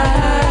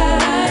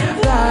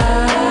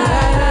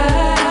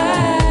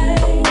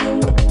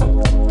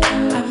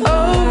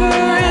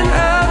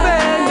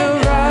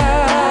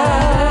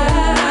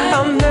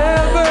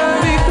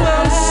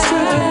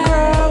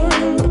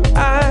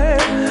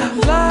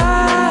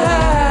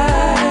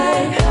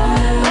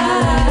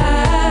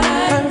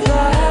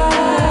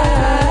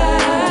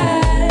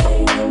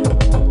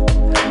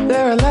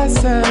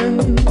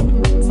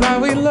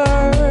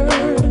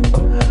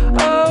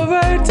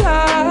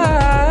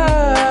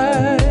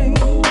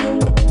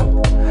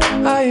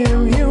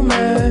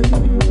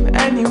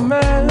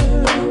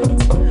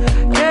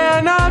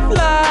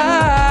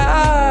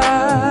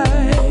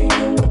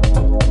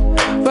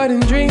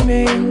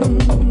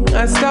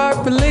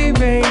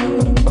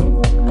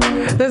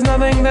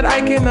 That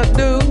I cannot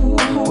do.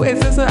 Is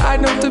this what I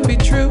know to be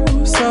true?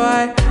 So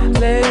I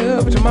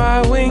lift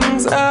my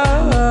wings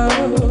up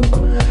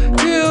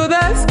to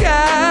the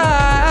sky,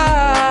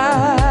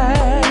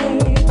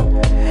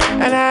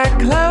 and I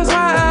close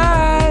my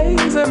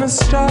eyes and I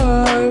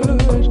start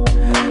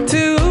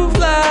to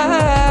fly.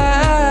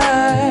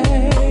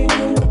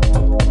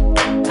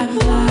 I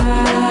fly,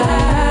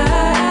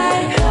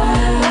 fly,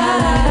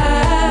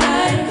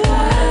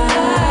 fly.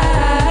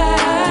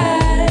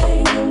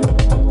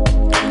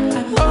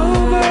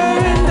 Over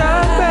and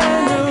up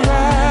and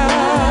around,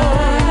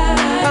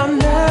 I'll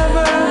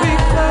never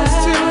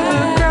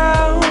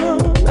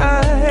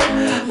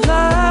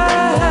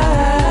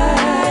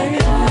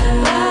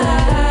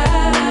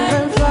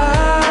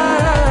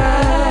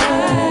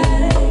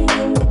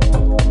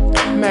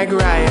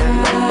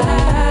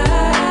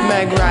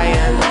Meg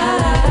Ryan,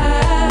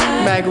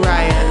 Meg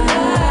Ryan,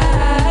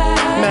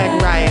 Meg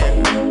Ryan,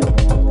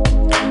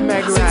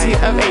 Meg Ryan. City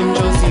of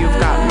Angels, you've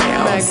got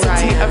mail. Meg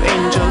City of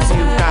Angels,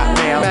 you've got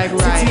mail. Meg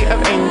City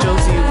of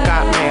Angels, you've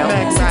got mail.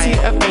 Meg City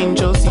of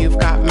Angels, you've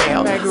got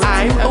mail.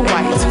 I'm a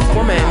white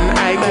woman,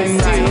 I can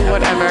do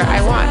whatever I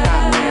want.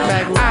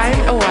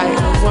 I'm a white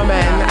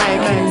woman, I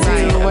can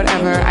do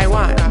whatever I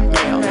want.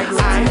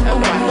 I'm a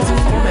white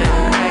woman,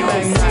 I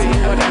can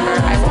do whatever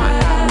I want.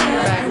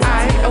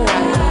 I'm a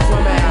white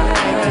woman,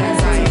 I can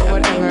do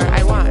whatever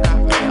I want.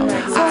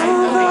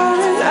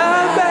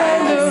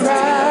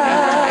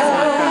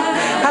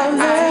 I'll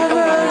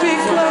never be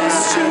close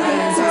to the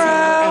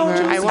ground.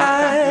 I'm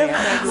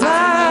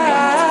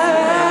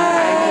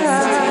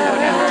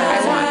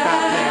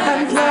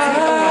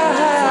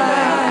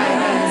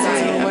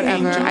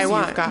whatever I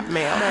want. Got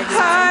mail.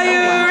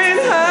 Higher and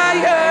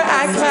higher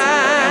I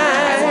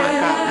climb.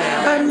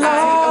 I'm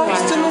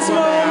lost in this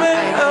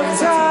moment of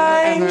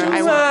time.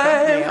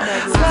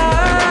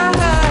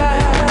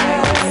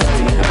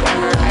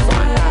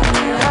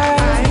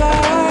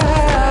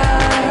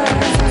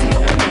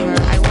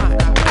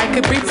 I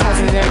could be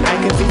president, I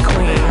could be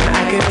queen,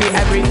 I could be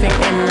everything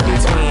in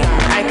between.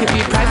 I could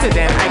be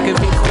president, I could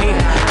be queen,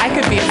 I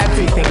could be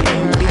everything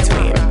in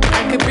between.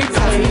 I could be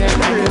president,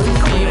 I could be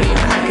queen,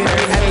 I could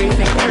be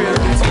everything in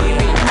between.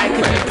 I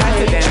could be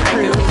president, I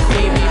could be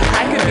queen,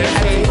 I could be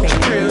everything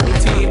in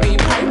between.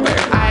 Piper.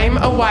 I'm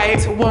a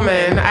white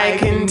woman, I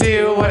can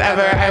do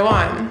whatever I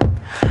want.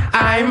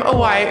 I'm a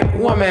white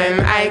woman,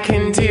 I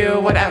can do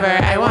whatever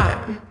I want.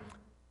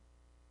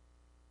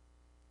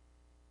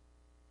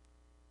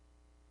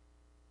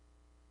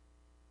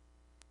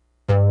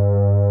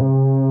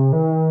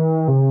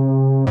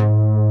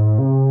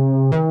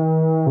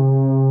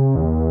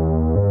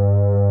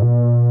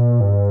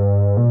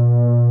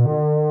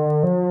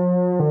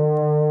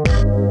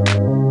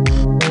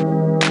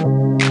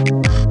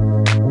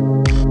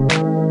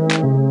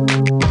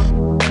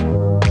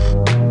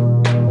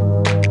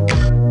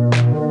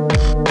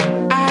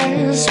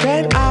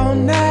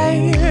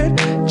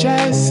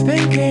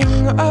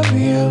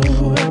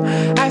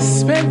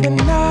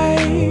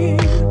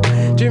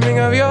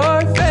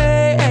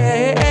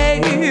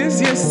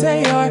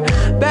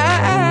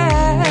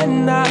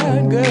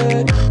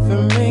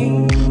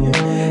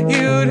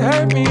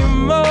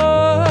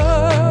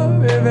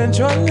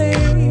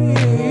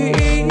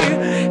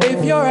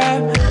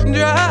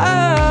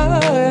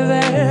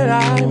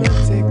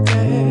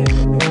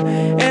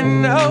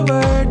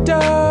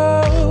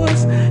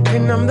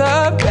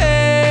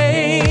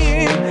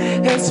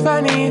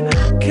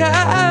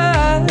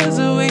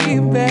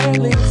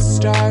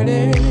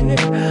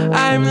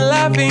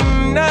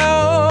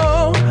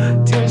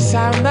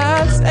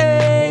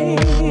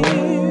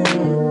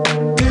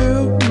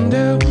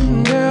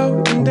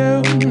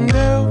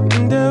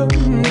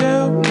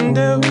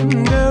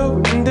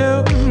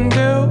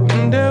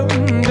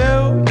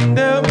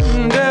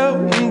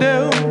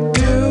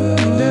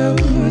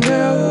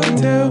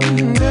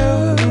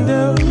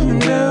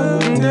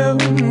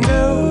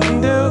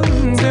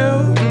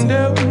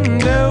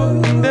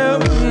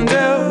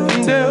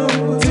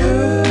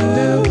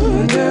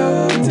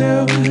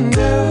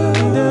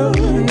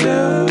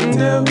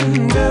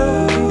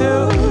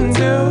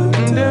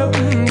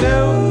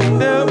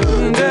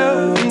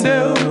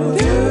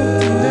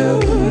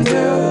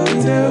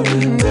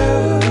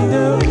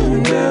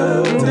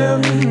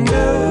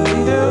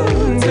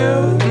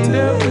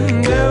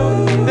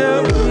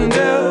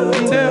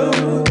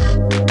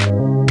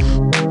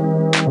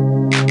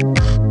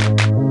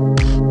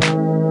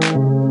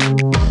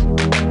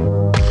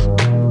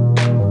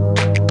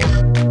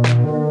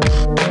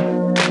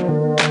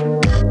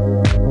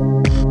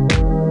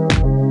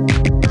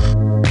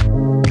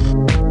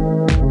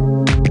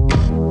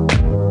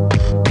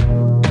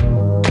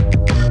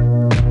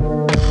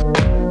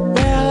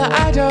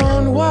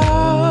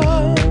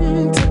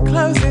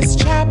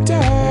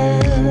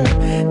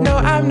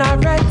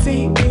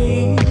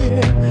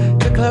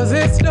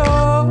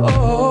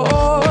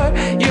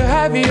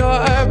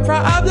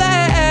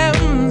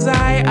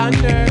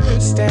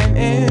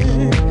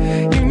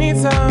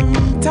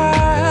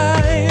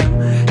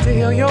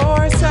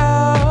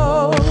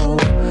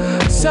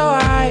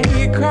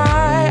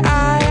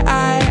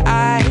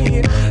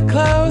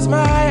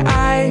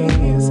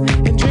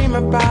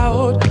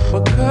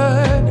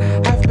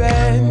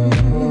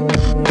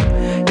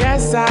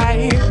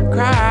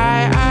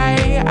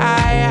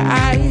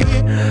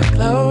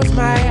 Close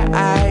my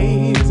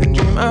eyes and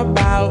dream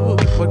about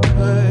what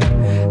could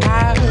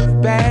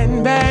have been.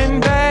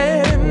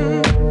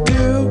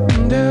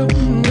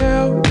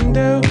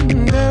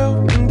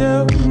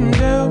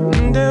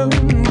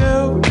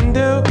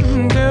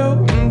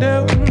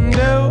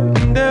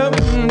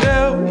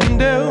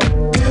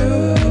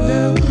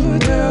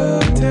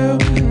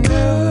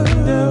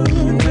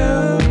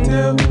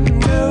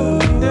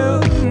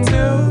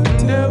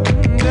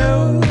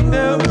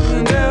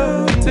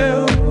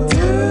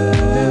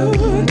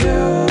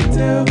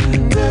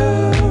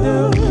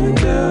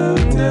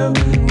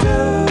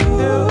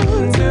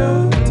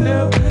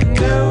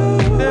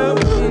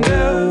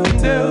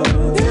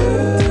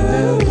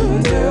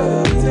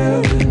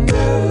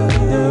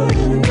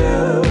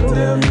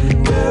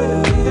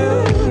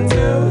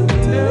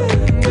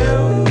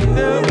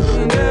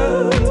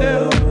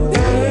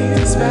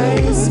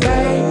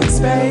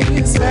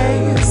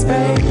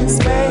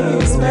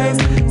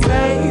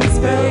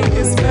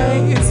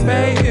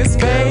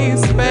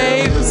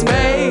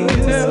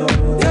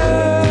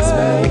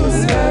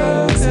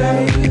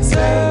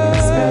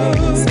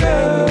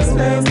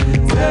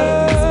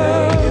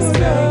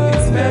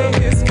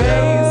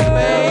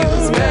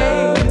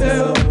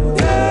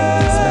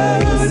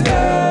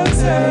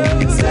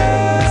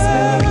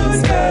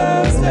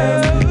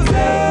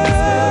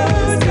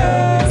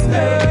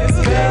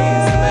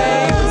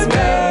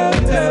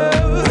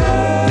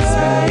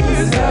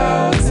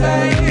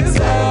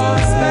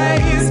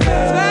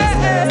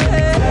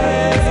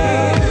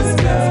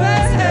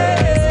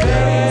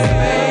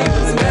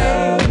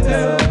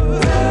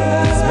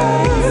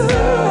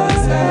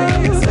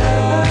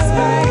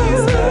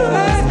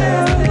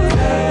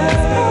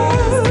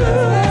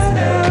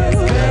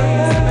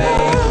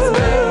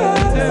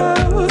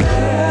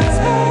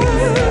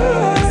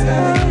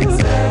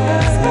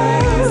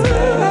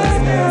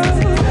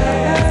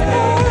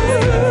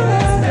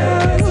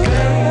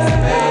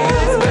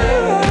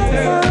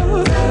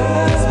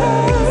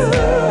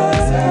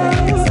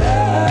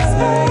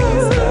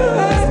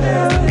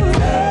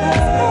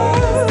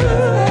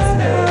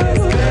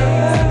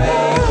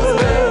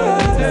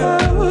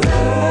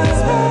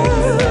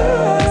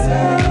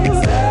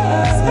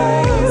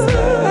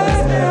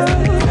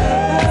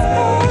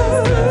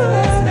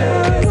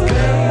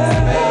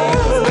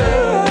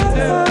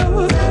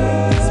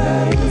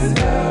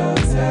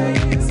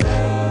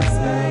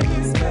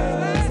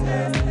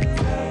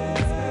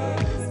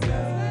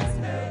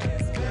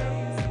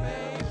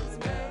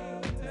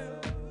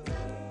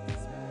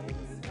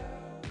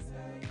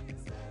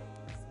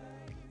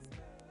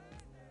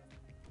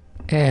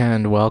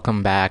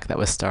 welcome back. That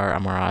was Star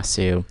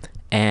Amarasu.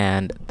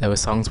 And those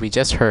songs we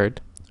just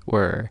heard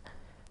were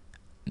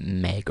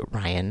Meg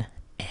Ryan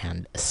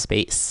and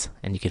Space.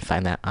 And you can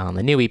find that on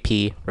the new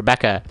EP,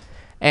 Rebecca.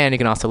 And you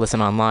can also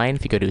listen online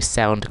if you go to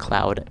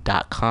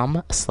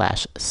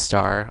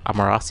soundcloud.com/Star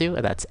Amarasu.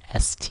 And that's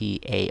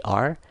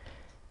StarAmerasu.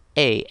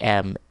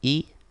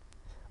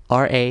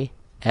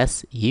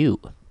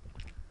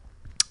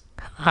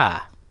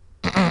 Ha.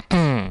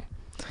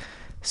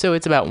 So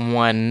it's about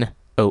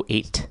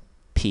 1:08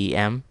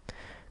 p.m.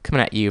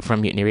 coming at you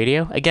from Mutiny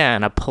Radio.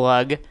 Again, a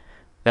plug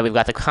that we've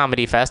got the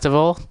Comedy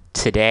Festival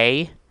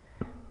today,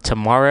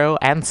 tomorrow,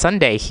 and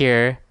Sunday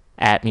here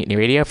at Mutiny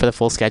Radio. For the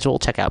full schedule,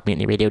 check out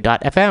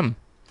mutinyradio.fm.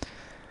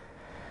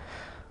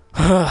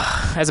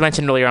 As I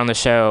mentioned earlier on the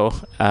show,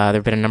 there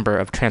have been a number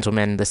of trans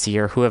women this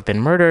year who have been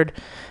murdered.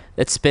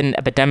 It's been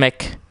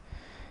epidemic,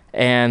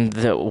 and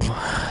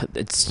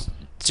it's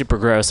super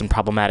gross and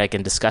problematic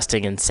and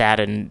disgusting and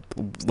sad, and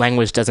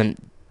language doesn't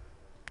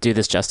do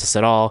this justice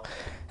at all.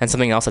 And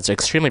something else that's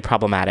extremely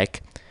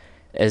problematic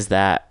is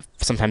that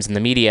sometimes in the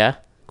media,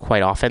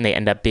 quite often, they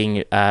end up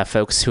being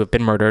folks who have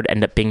been murdered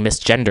end up being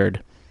misgendered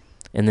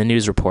in the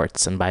news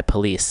reports and by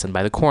police and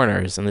by the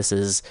coroners. And this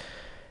is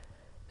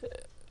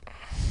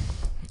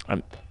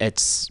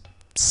it's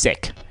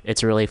sick.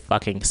 It's really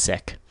fucking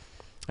sick.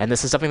 And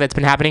this is something that's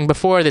been happening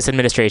before this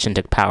administration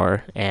took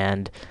power,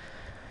 and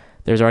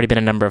there's already been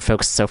a number of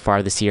folks so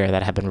far this year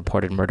that have been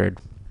reported murdered.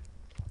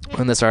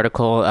 In this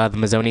article, the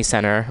Mazzoni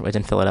Center, which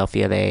in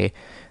Philadelphia, they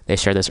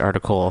shared this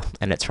article,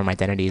 and it's from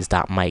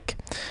identities.mike.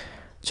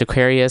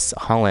 Jacarius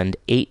Holland,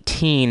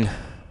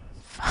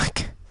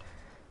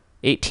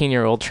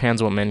 18-year-old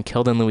trans woman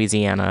killed in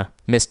Louisiana,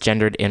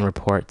 misgendered in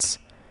reports.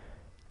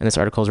 And this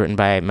article is written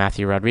by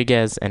Matthew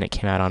Rodriguez, and it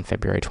came out on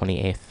February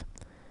 28th.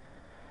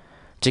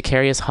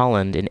 Jacarius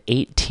Holland, an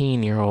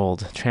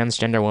 18-year-old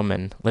transgender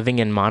woman living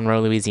in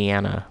Monroe,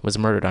 Louisiana, was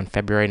murdered on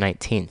February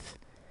 19th,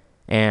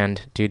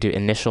 and due to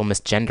initial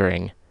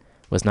misgendering,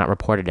 was not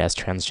reported as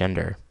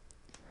transgender.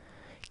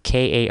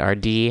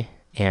 KARD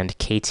and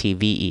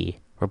KTVE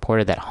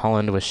reported that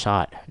Holland was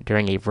shot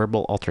during a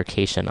verbal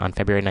altercation on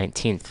February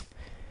 19th,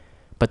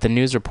 but the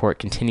news report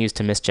continues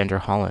to misgender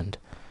Holland.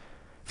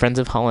 Friends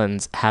of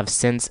Holland's have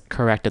since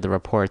corrected the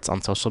reports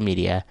on social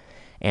media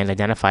and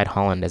identified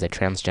Holland as a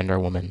transgender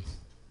woman.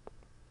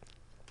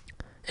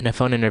 In a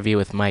phone interview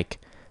with Mike,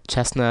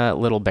 Chesna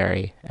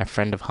Littleberry, a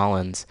friend of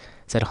Holland's,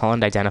 said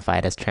Holland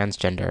identified as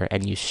transgender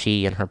and used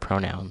she in her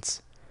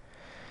pronouns.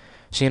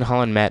 She and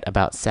Holland met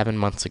about 7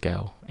 months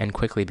ago and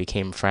quickly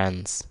became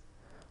friends.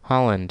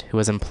 Holland, who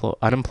was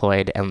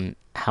unemployed and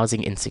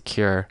housing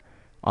insecure,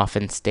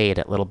 often stayed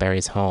at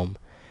Littleberry's home,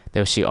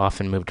 though she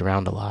often moved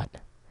around a lot.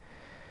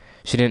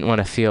 She didn't want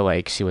to feel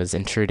like she was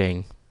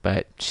intruding,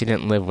 but she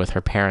didn't live with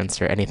her parents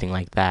or anything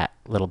like that,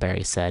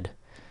 Littleberry said.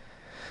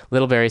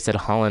 Littleberry said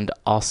Holland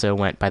also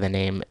went by the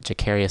name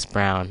Jacarius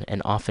Brown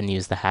and often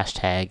used the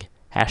hashtag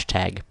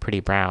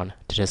 #PrettyBrown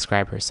to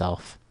describe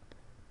herself.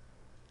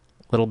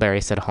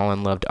 Littleberry said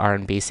Holland loved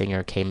R&B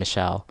singer K.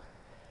 Michelle.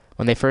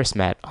 When they first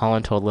met,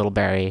 Holland told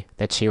Littleberry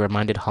that she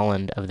reminded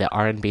Holland of the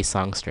R&B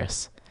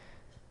songstress.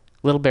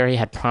 Littleberry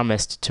had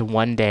promised to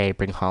one day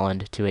bring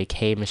Holland to a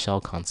K.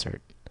 Michelle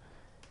concert.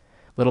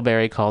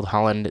 Littleberry called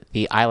Holland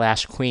the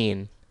eyelash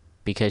queen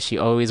because she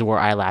always wore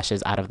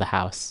eyelashes out of the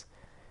house.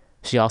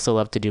 She also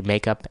loved to do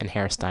makeup and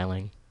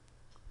hairstyling.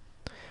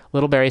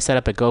 Littleberry set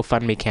up a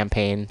GoFundMe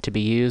campaign to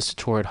be used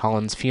toward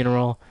Holland's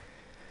funeral.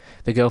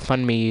 The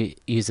GoFundMe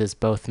uses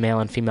both male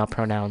and female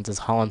pronouns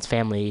as Holland's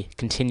family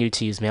continued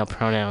to use male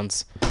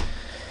pronouns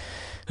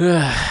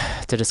to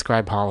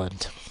describe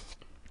Holland.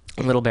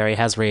 Littleberry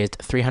has raised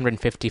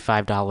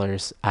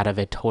 $355 out of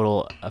a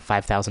total of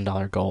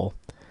 $5,000 goal.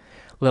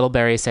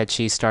 Littleberry said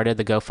she started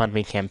the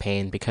GoFundMe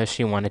campaign because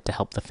she wanted to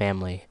help the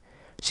family.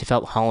 She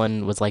felt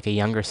Holland was like a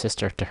younger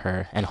sister to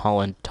her, and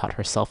Holland taught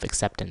her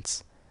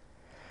self-acceptance.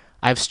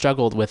 I've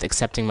struggled with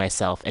accepting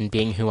myself and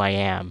being who I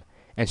am,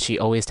 and she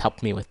always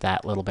helped me with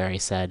that,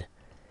 Littleberry said.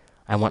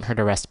 I want her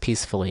to rest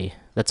peacefully.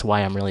 That's why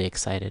I'm really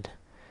excited.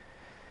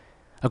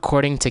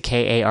 According to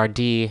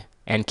KARD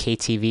and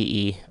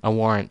KTVE, a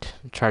warrant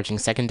charging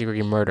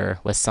second-degree murder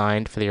was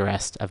signed for the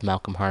arrest of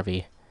Malcolm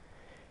Harvey.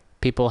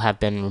 People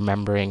have been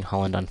remembering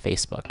Holland on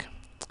Facebook,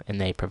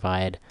 and they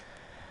provide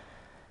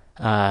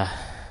a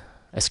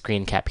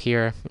screen cap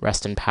here.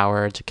 Rest in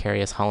power,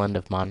 Jacarius Holland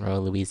of Monroe,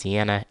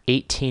 Louisiana,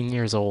 18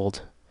 years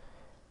old.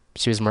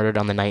 She was murdered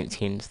on the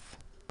 19th,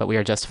 but we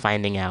are just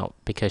finding out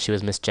because she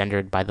was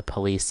misgendered by the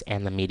police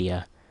and the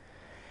media.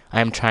 I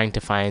am trying to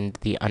find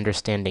the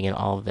understanding in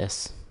all of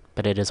this,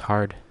 but it is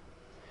hard.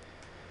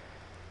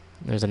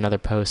 There's another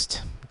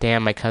post.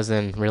 Damn, my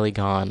cousin, really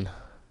gone.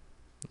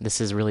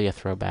 This is really a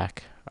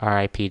throwback.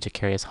 R.I.P.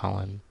 Jacarius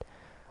Holland.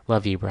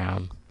 Love you,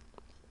 Brown.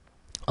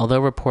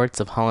 Although reports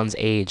of Holland's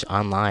age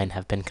online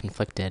have been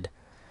conflicted,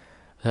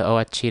 the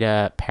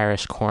Ouachita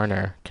Parish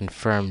coroner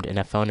confirmed in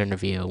a phone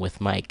interview with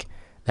Mike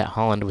that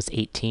Holland was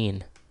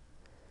 18.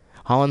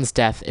 Holland's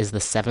death is the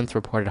 7th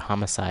reported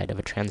homicide of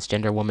a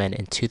transgender woman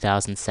in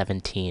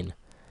 2017,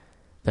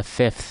 the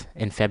 5th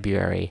in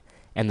February,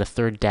 and the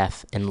third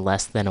death in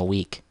less than a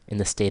week in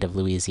the state of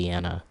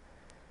Louisiana.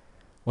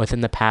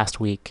 Within the past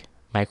week,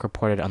 Mike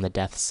reported on the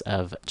deaths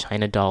of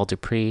China Doll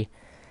Dupree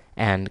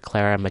and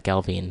Clara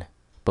McElveen,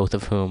 both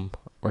of whom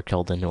were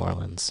killed in New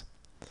Orleans.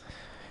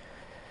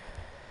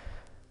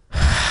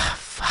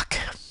 Fuck.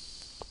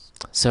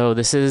 So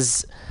this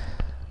is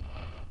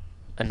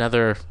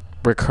another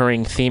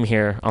recurring theme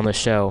here on the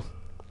show,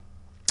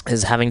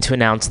 is having to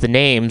announce the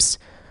names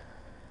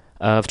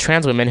of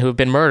trans women who have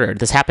been murdered.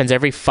 This happens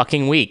every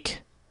fucking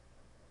week.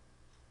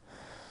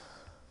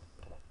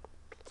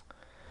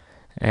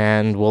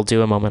 And we'll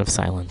do a moment of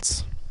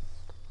silence.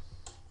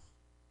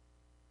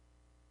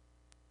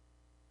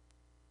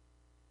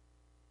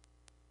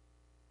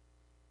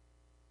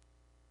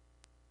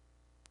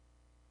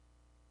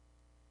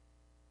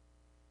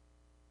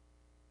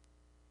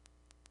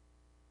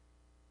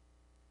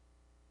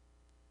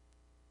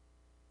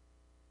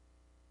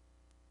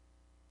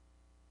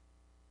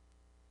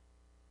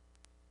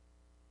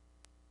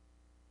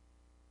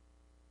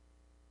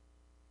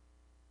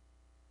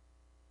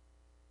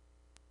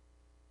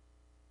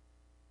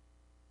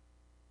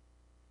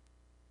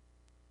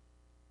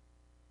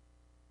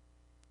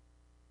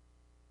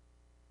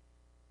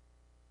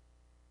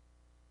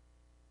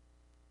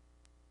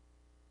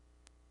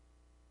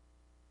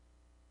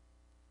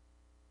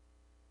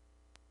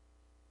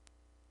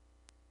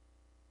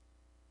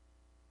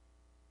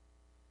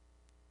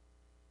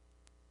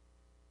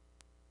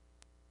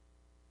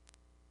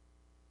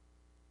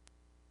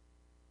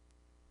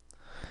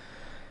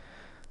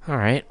 All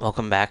right,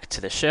 welcome back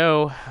to the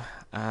show.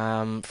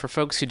 For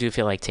folks who do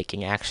feel like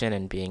taking action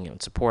and being in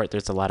support,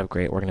 there's a lot of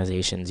great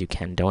organizations you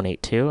can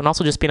donate to, and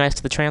also just be nice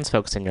to the trans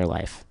folks in your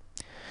life.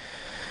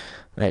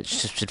 That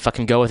should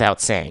fucking go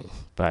without saying,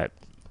 but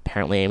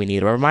apparently we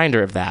need a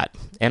reminder of that.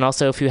 And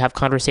also, if you have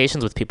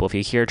conversations with people, if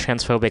you hear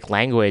transphobic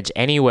language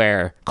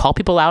anywhere, call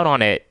people out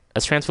on it.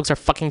 Us trans folks are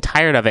fucking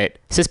tired of it.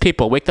 Cis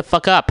people, wake the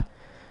fuck up.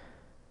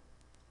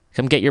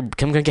 Come get your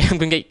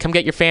family.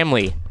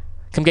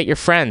 Come get your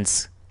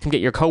friends. Come get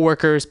your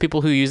coworkers,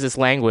 people who use this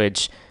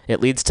language.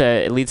 It leads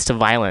to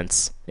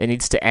violence. It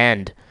needs to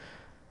end.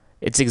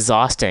 It's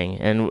exhausting,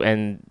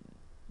 and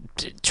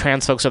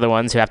trans folks are the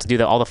ones who have to do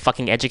all the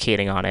fucking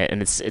educating on it,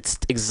 and it's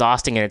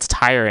exhausting and it's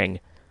tiring.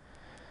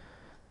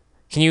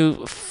 Can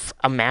you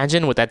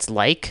imagine what that's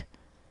like?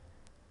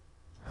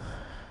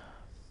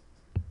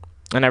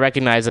 And I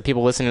recognize that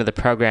people listening to the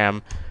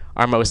program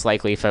are most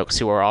likely folks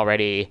who are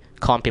already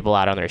calling people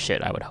out on their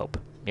shit, I would hope.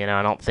 I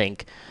don't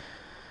think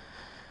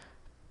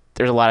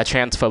there's a lot of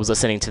transphobes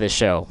listening to this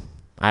show.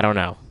 I don't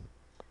know.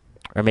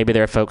 Or maybe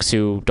there are folks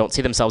who don't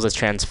see themselves as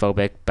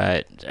transphobic,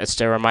 but it's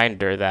a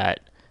reminder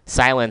that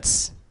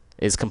silence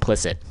is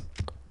complicit.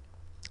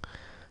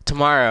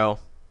 Tomorrow,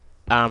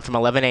 from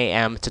 11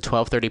 a.m. to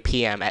 12:30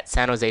 p.m. at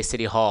San Jose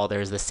City Hall,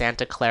 there's the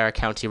Santa Clara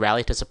County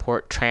Rally to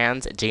support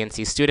trans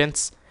JNC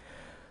students.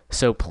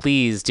 So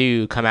please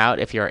do come out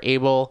if you're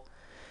able.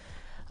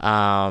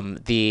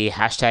 The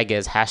hashtag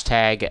is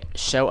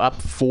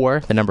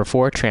 #ShowUp4, the number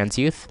 4, trans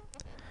youth.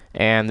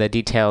 And the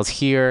details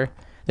here: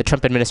 the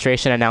Trump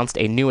administration announced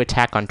a new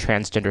attack on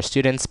transgender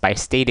students by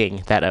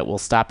stating that it will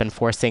stop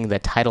enforcing the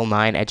Title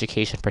IX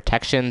education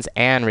protections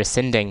and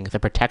rescinding the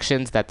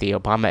protections that the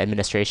Obama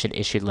administration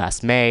issued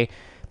last May.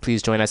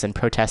 Please join us in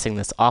protesting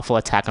this awful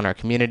attack on our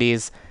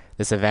communities.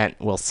 This event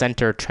will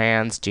center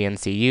trans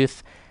GNC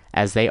youth,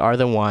 as they are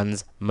the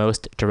ones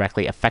most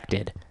directly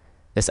affected.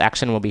 This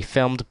action will be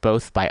filmed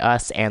both by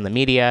us and the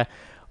media.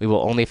 We will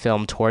only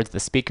film towards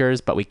the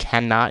speakers, but we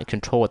cannot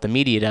control what the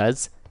media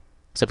does.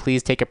 So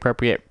please take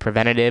appropriate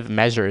preventative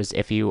measures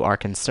if you are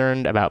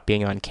concerned about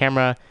being on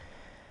camera.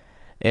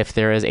 If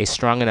there is a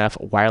strong enough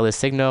wireless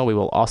signal, we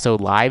will also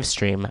live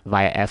stream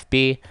via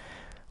FB.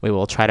 We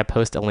will try to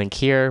post a link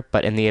here,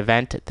 but in the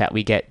event that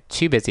we get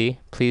too busy,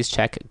 please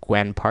check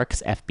Gwen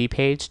Park's FB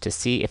page to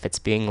see if it's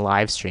being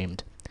live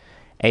streamed.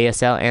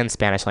 ASL and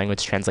Spanish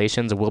language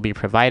translations will be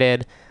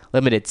provided.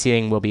 Limited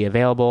seating will be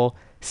available.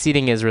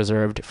 Seating is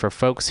reserved for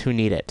folks who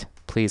need it.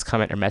 Please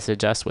comment or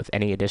message us with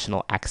any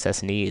additional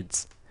access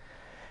needs.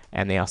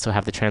 And they also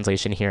have the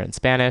translation here in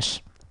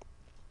Spanish.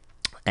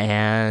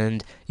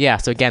 And yeah,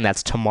 so again,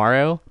 that's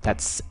tomorrow.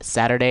 That's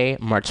Saturday,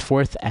 March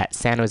 4th at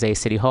San Jose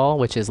City Hall,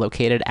 which is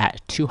located at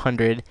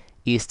 200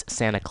 East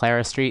Santa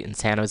Clara Street in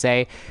San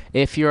Jose.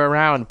 If you're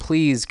around,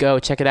 please go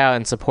check it out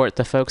and support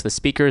the folks, the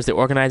speakers, the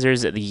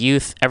organizers, the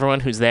youth,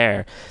 everyone who's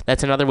there.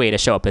 That's another way to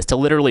show up, is to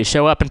literally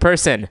show up in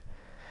person.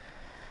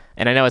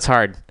 And I know it's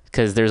hard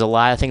because there's a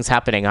lot of things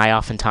happening. I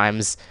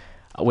oftentimes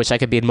wish I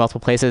could be in multiple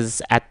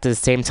places at the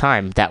same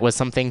time. That was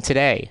something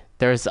today.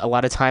 There's a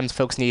lot of times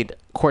folks need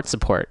court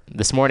support.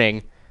 This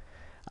morning,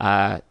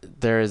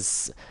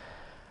 there's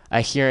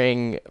a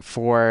hearing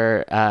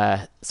for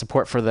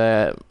support for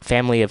the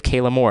family of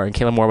Kayla Moore. And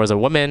Kayla Moore was a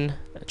woman,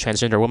 a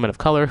transgender woman of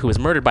color, who was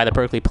murdered by the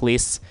Berkeley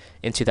police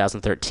in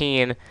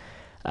 2013.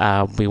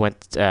 We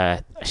went,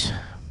 I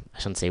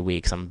shouldn't say we,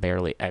 because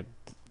I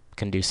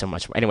can do so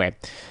much. Anyway,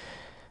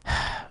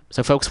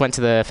 so folks went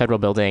to the federal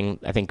building,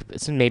 I think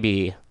it's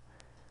maybe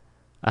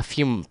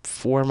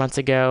 4 months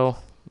ago,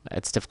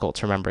 It's difficult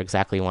to remember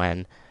exactly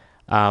when,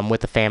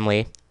 with the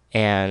family.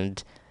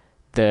 And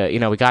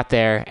we got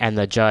there, and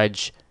the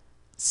judge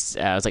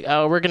was like,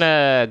 oh, we're going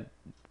to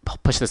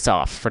push this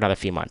off for another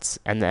few months.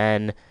 And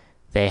then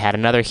they had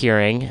another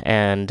hearing,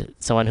 and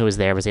someone who was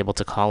there was able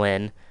to call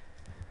in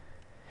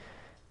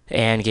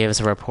and gave us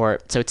a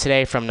report. So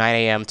today from 9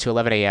 a.m. to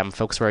 11 a.m.,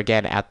 folks were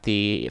again at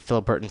the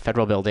Philip Burton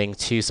Federal Building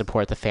to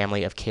support the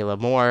family of Kayla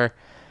Moore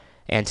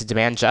and to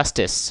demand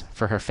justice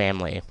for her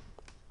family.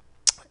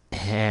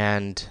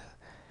 And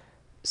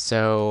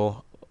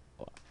so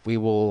we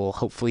will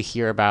hopefully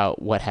hear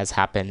about what has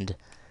happened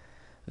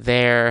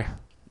there.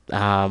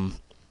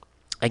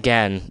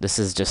 Again, this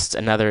is just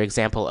another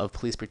example of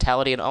police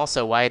brutality, and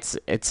also why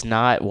it's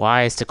not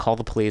wise to call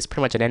the police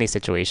pretty much in any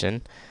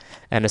situation,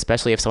 and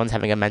especially if someone's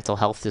having a mental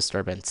health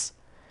disturbance.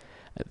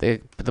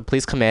 The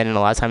police come in, and a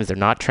lot of times they're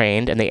not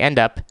trained, and they end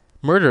up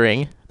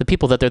murdering the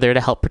people that they're there to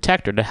help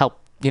protect or to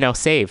help,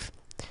 save.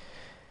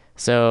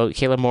 So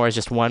Kayla Moore is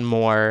just one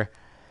more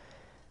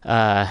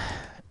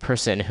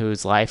person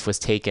whose life was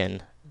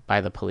taken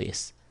by the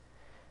police.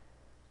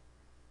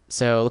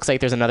 So it looks like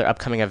there's another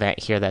upcoming event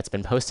here that's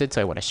been posted, so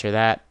I want to share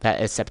that.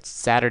 That is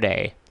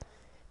Saturday,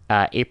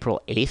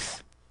 April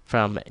 8th,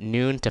 from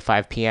noon to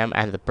 5 p.m.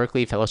 at the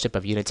Berkeley Fellowship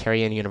of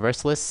Unitarian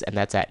Universalists, and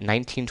that's at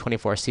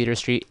 1924 Cedar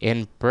Street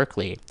in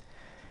Berkeley.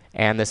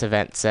 And this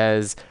event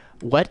says,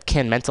 what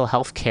can mental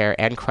health care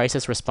and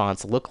crisis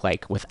response look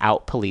like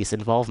without police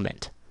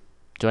involvement?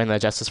 Join the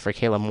Justice for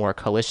Kayla Moore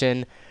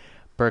Coalition,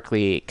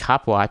 Berkeley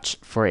Cop Watch,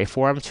 for a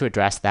forum to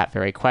address that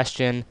very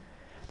question.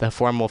 The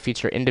forum will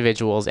feature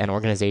individuals and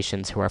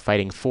organizations who are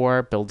fighting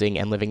for, building,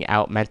 and living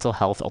out mental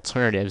health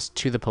alternatives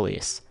to the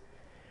police.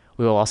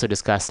 We will also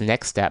discuss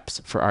next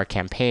steps for our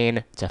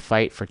campaign to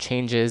fight for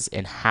changes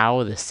in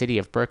how the city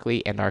of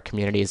Berkeley and our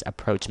communities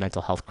approach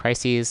mental health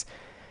crises.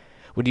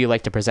 Would you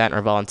like to present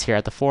or volunteer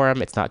at the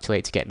forum? It's not too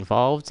late to get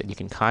involved, and you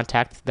can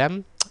contact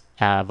them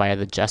via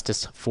the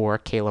Justice for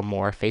Kayla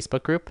Moore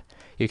Facebook group.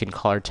 You can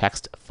call or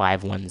text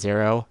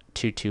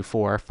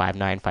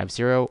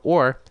 510-224-5950,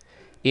 or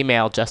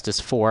email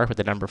justice4 with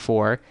the number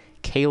 4,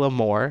 Kayla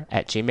Moore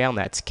at Gmail, and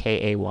that's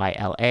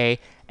KaylaMoore.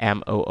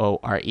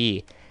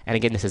 And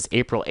again, this is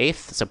April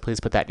 8th, so please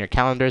put that in your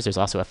calendars. There's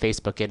also a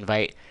Facebook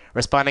invite,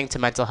 Responding to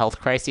Mental Health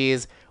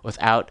Crises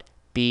Without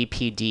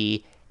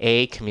BPD,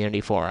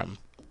 community forum.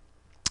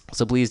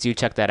 So please do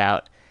check that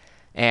out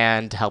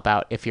and help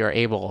out if you're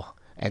able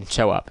and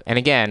show up. And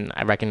again,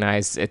 I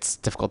recognize it's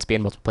difficult to be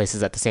in multiple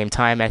places at the same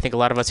time. I think a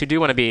lot of us who do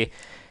want to be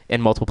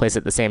in multiple places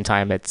at the same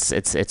time,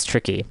 it's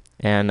tricky.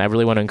 And I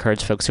really want to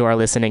encourage folks who are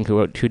listening,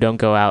 who don't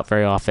go out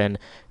very often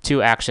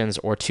to actions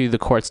or to the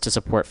courts to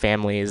support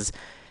families.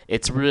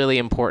 It's really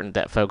important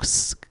that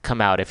folks come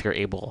out if you're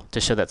able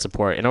to show that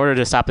support. In order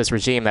to stop this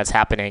regime that's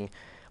happening,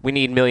 we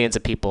need millions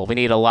of people. We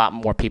need a lot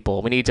more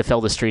people. We need to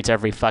fill the streets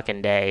every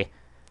fucking day.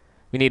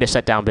 We need to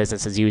shut down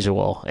business as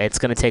usual. It's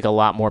going to take a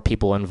lot more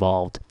people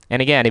involved.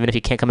 And again, even if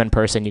you can't come in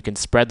person, you can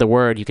spread the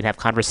word. You can have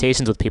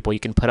conversations with people. You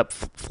can put up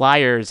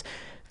flyers,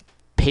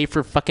 pay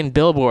for fucking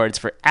billboards,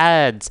 for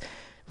ads.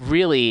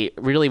 Really,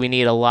 really, we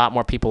need a lot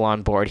more people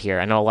on board here.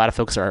 I know a lot of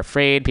folks are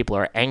afraid. People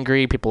are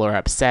angry. People are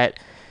upset.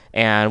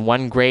 And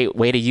one great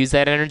way to use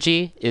that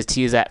energy is to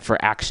use that for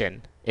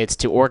action. It's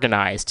to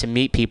organize, to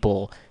meet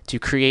people, to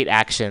create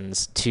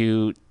actions,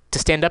 to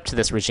stand up to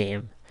this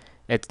regime.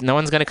 No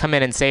one's going to come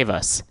in and save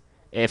us.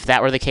 If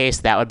that were the case,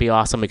 that would be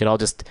awesome. We could all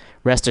just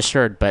rest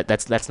assured, but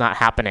that's not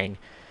happening.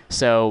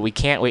 So we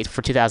can't wait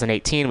for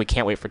 2018. We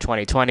can't wait for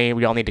 2020.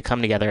 We all need to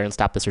come together and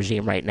stop this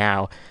regime right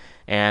now.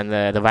 And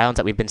the violence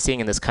that we've been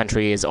seeing in this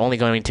country is only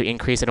going to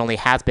increase. It only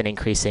has been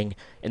increasing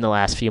in the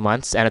last few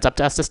months, and it's up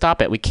to us to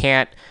stop it. We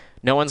can't.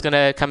 No one's going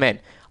to come in.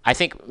 I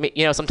think,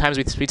 sometimes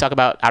we talk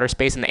about outer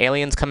space and the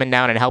aliens coming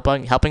down and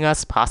helping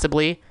us,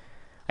 possibly.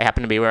 I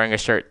happen to be wearing a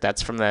shirt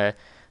that's from the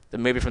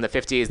movie from the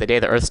 50s, The Day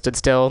the Earth Stood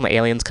Still and the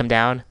aliens come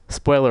down.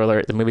 Spoiler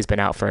alert, the movie's been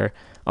out for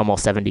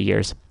almost 70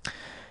 years.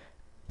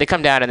 They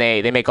come down and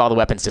they make all the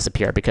weapons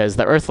disappear because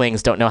the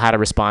Earthlings don't know how to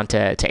respond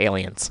to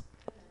aliens.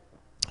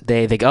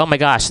 They go, oh my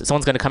gosh,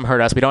 someone's going to come hurt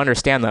us. We don't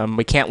understand them.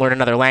 We can't learn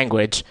another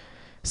language.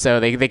 So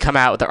they come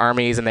out with their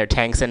armies and their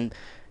tanks. And,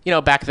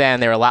 back then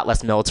they were a lot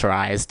less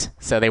militarized.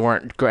 So they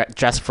weren't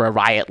dressed for a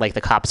riot like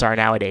the cops are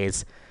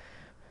nowadays.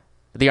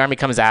 The army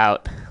comes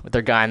out with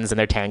their guns and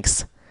their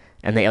tanks.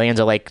 And the aliens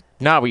are like,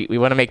 no, we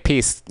want to make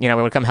peace. We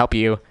want to come help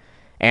you.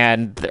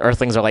 And the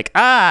Earthlings are like,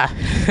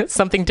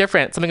 something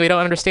different, something we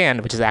don't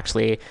understand, which is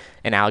actually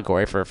an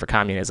allegory for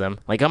communism.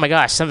 Like, oh my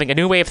gosh, a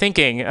new way of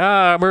thinking.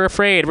 We're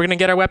afraid. We're going to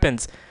get our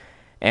weapons.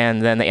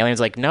 And then the aliens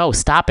are like, no,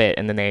 stop it.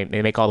 And then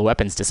they make all the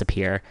weapons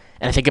disappear.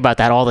 And I think about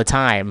that all the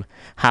time,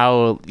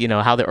 how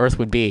the Earth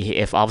would be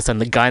if all of a sudden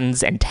the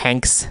guns and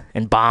tanks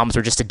and bombs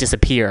were just to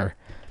disappear.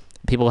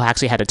 People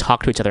actually had to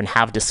talk to each other and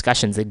have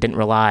discussions. They didn't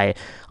rely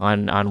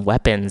on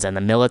weapons and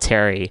the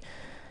military.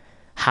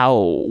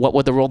 What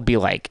would the world be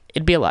like?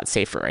 It'd be a lot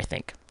safer, I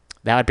think.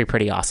 That would be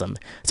pretty awesome.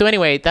 So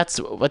anyway, that's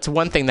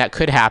one thing that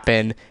could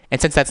happen.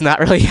 And since that's not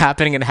really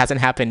happening and it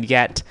hasn't happened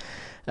yet,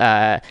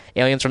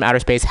 aliens from outer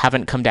space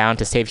haven't come down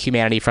to save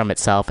humanity from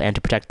itself and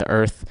to protect the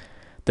Earth.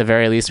 The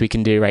very least we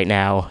can do right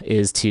now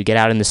is to get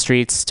out in the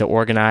streets, to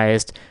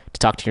organize, to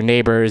talk to your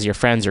neighbors, your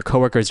friends, your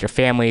coworkers, your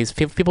families,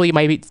 people you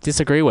might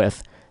disagree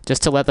with,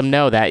 just to let them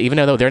know that even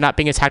though they're not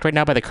being attacked right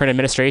now by the current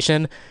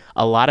administration,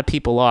 a lot of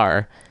people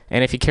are.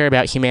 And if you care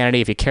about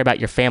humanity, if you care about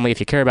your family, if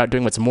you care about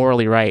doing what's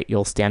morally right,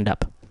 you'll stand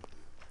up.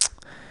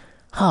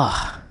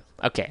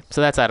 Okay,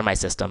 so that's out of my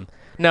system.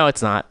 No,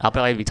 it's not. I'll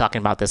probably be talking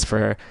about this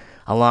for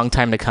a long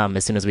time to come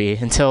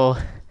until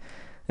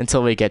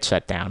we get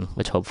shut down,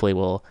 which hopefully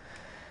will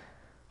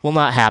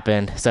not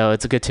happen. So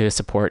it's good to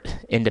support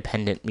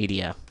independent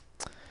media.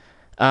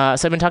 So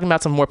I've been talking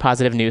about some more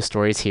positive news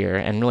stories here,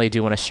 and really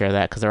do want to share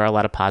that because there are a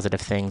lot of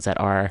positive things that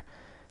are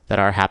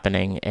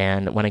happening,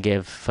 and want to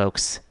give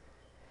folks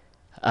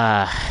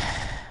a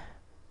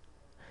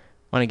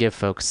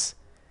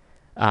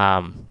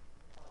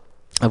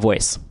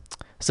voice.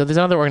 So there's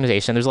another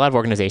organization. There's a lot of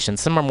organizations.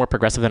 Some are more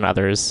progressive than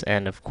others,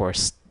 and of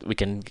course we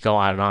can go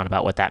on and on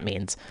about what that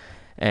means.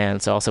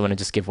 And so I also want to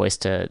just give voice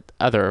to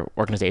other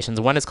organizations.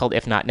 One is called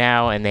If Not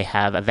Now, and they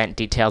have event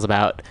details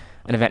about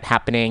an event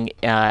happening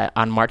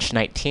on March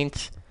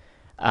 19th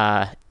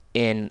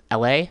in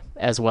LA,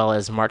 as well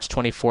as March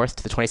 24th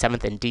to the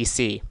 27th in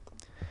DC.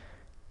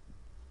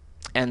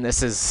 And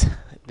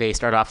they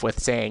start off with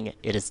saying,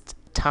 it is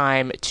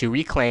time to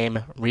reclaim,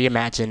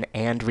 reimagine,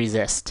 and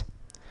resist.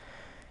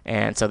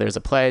 And so there's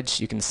a pledge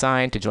you can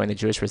sign to join the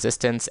Jewish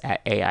resistance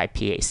at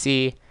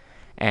AIPAC.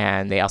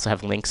 And they also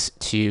have links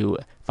to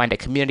find a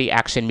community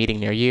action meeting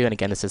near you. And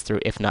again, this is through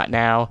If Not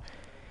Now.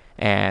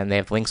 And they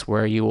have links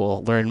where you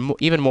will learn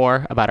even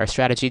more about our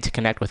strategy to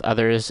connect with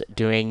others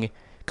going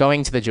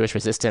to the Jewish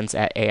resistance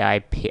at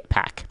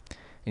AIPAC.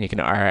 And you can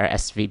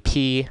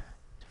RSVP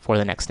for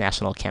the next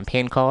national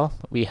campaign call.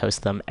 We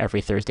host them every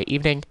Thursday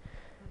evening,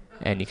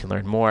 and you can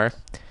learn more.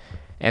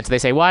 And so they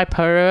say, why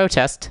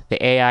protest the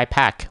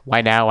AIPAC?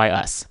 Why now, why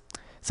us?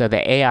 So the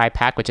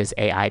AIPAC, which is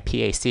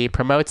AIPAC,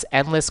 promotes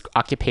endless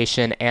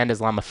occupation and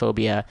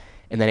Islamophobia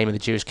in the name of the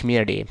Jewish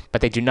community,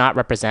 but they do not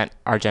represent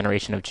our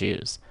generation of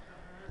Jews.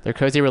 Their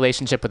cozy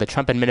relationship with the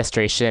Trump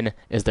administration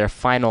is their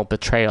final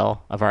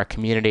betrayal of our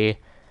community.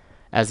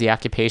 As the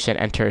occupation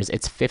enters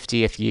its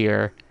 50th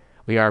year,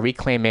 we are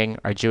reclaiming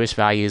our Jewish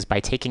values by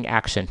taking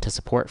action to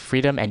support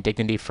freedom and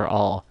dignity for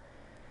all.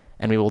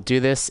 And we will do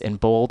this in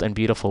bold and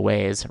beautiful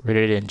ways,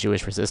 rooted in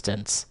Jewish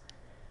resistance.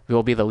 We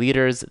will be the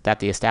leaders that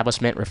the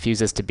establishment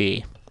refuses to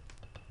be.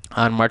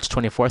 On March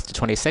 24th to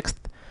 26th,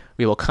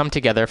 we will come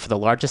together for the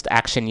largest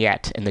action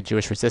yet in the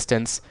Jewish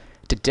resistance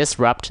to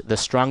disrupt the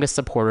strongest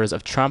supporters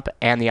of Trump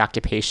and the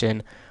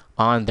occupation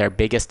on their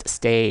biggest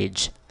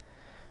stage.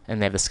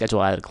 And they have the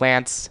schedule at a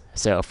glance.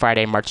 So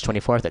Friday, March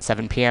 24th at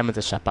 7 p.m. is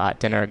a Shabbat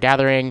dinner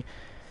gathering.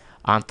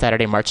 On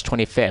Saturday, March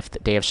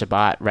 25th, day of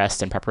Shabbat,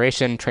 rest and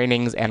preparation,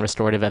 trainings, and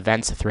restorative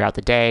events throughout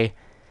the day.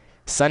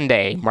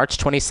 Sunday, March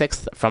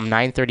 26th from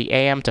 9:30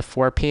 a.m. to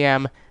 4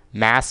 p.m.,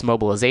 mass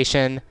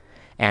mobilization.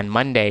 And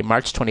Monday,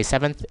 March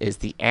 27th, is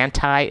the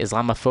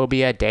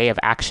Anti-Islamophobia Day of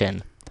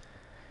Action.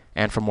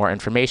 And for more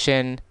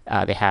information,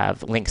 they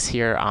have links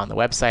here on the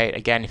website.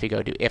 Again, if you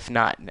go to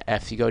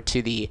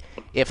the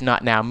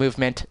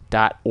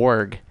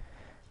ifnotnowmovement.org,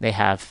 they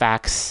have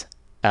facts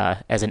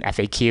as an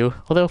FAQ,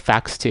 although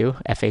facts too,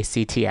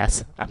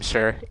 FACTS, I'm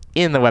sure,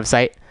 in the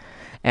website,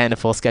 and a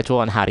full schedule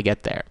on how to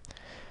get there.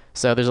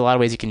 So there's a lot of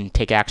ways you can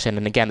take action.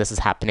 And again, this is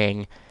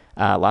happening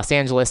Los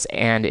Angeles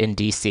and in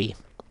DC.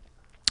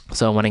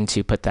 So I'm wanting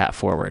to put that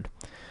forward.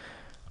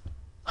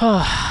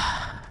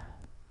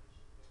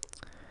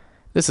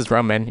 This is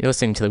Roman. You're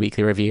listening to the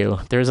Weekly Review.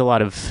 There's a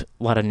lot of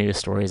news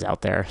stories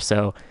out there.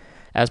 So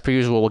as per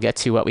usual, we'll get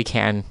to what we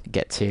can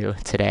get to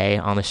today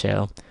on the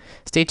show.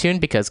 Stay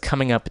tuned because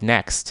coming up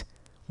next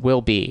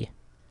will be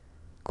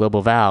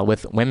Global Val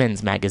with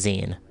Women's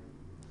Magazine,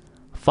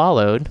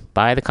 followed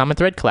by the Common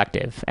Thread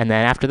Collective. And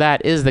then after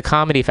that is the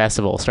Comedy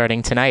Festival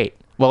starting tonight.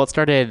 Well, it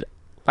started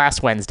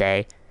last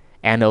Wednesday,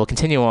 and it will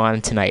continue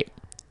on tonight.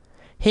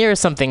 Here's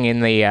something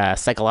in the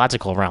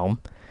psychological realm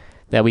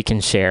that we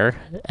can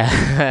share,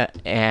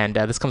 and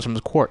this comes from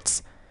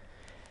Quartz.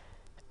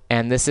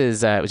 And this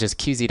is, which is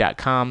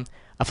QZ.com.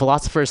 A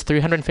philosopher's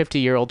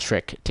 350-year-old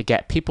trick to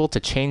get people to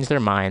change their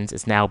minds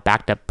is now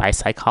backed up by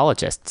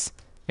psychologists.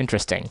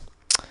 Interesting.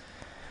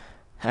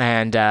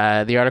 And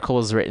the article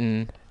was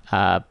written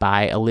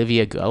by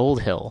Olivia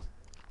Goldhill.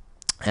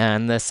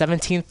 And the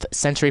 17th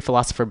century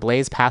philosopher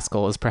Blaise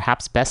Pascal is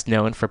perhaps best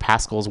known for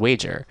Pascal's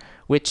wager,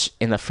 which,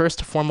 in the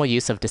first formal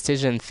use of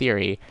decision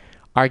theory,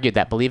 argued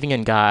that believing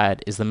in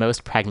God is the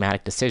most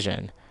pragmatic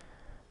decision.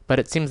 But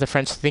it seems the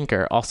French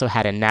thinker also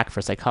had a knack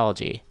for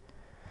psychology.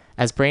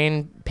 As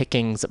Brain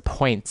Pickings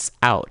points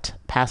out,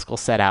 Pascal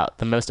set out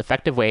the most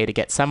effective way to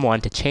get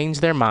someone to change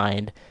their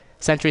mind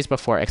centuries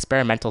before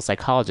experimental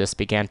psychologists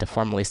began to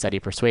formally study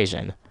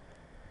persuasion.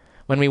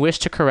 When we wish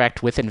to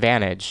correct with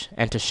advantage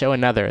and to show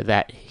another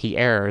that he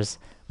errs,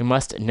 we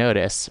must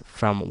notice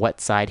from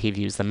what side he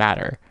views the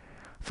matter,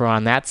 for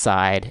on that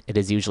side it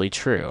is usually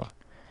true,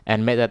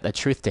 and admit that the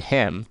truth to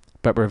him,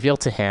 but reveal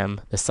to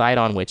him the side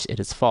on which it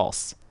is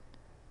false.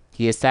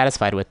 He is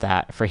satisfied with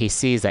that, for he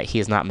sees that he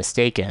is not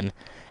mistaken,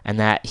 and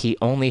that he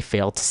only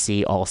failed to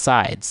see all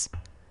sides.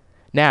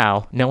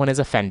 Now, no one is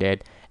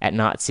offended at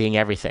not seeing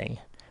everything,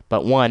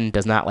 but one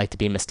does not like to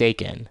be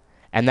mistaken,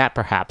 and that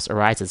perhaps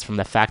arises from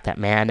the fact that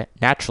man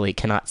naturally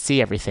cannot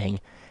see everything,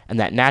 and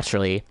that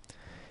naturally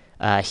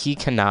he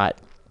cannot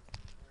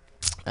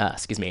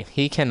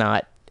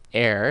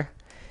err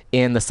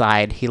in the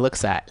side he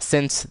looks at,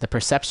 since the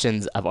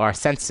perceptions of our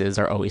senses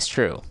are always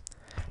true.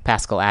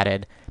 Pascal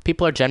added,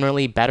 people are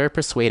generally better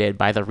persuaded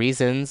by the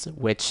reasons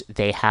which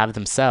they have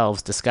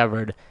themselves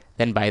discovered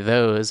than by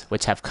those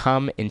which have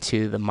come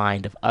into the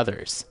mind of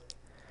others.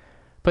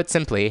 Put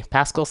simply,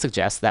 Pascal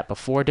suggests that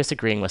before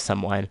disagreeing with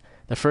someone,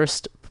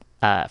 first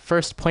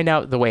point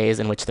out the ways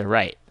in which they're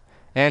right,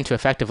 and to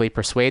effectively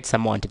persuade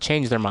someone to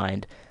change their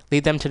mind,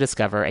 lead them to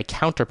discover a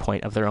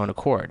counterpoint of their own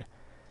accord.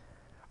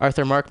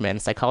 Arthur Markman,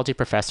 psychology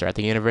professor at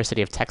the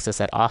University of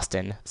Texas at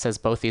Austin, says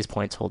both these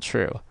points hold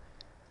true.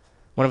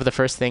 One of the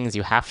first things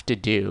you have to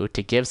do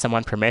to give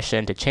someone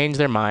permission to change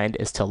their mind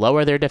is to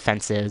lower their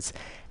defenses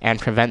and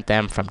prevent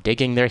them from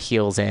digging their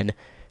heels in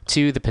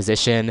to the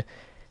position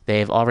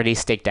they've already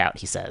staked out,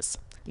 he says.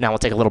 Now we'll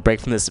take a little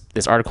break from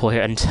this article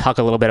here and talk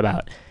a little bit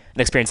about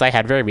an experience I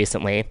had very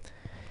recently.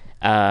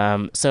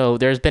 So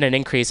there's been an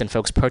increase in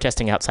folks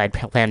protesting outside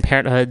Planned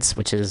Parenthoods,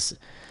 which is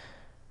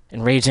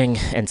enraging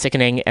and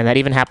sickening, and that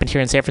even happened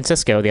here in San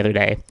Francisco the other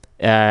day,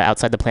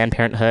 outside the Planned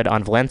Parenthood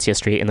on Valencia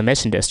Street in the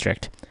Mission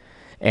District.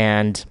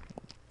 And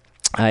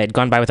I had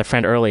gone by with a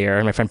friend earlier,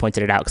 and my friend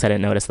pointed it out because I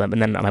didn't notice them.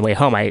 And then on my way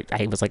home, I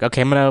was like,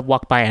 okay, I'm going to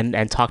walk by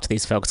and talk to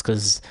these folks,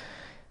 because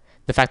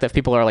the fact that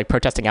people are like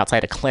protesting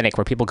outside a clinic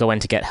where people go in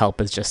to get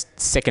help is just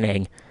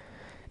sickening.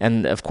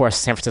 And of course,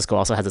 San Francisco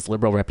also has its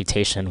liberal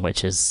reputation,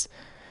 which is,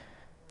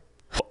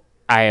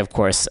 I, of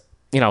course,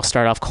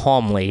 start off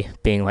calmly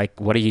being like,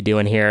 what are you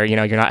doing here?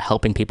 You're not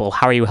helping people.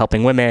 How are you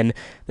helping women?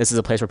 This is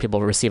a place where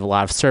people receive a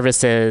lot of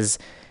services.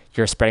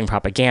 You're spreading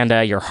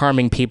propaganda. You're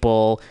harming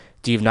people.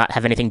 Do you not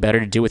have anything better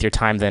to do with your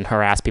time than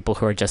harass people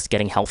who are just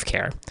getting health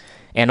care?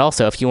 And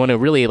also, if you want to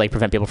really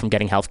prevent people from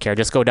getting health care,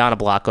 just go down a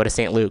block, go to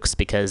St. Luke's,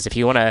 because if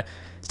you want to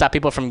stop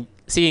people from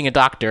seeing a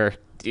doctor,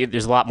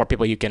 there's a lot more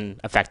people you can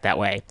affect that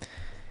way.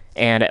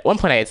 And at one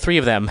point, I had 3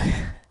 of them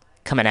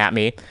coming at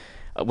me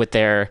with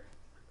their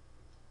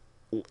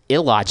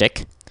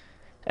illogic.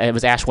 It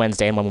was Ash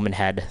Wednesday, and one woman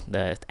had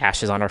the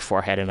ashes on her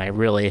forehead, and I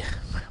really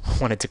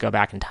wanted to go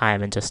back in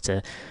time and just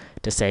to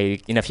say,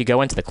 if you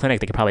go into the clinic,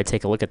 they could probably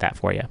take a look at that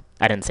for you.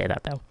 I didn't say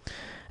that, though.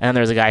 And then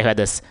there was a guy who had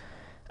this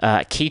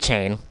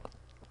keychain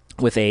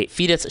with a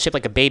fetus shaped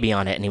like a baby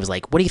on it, and he was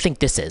like, what do you think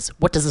this is?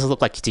 What does this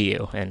look like to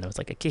you? And I was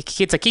like,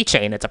 it's a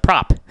keychain. It's a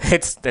prop.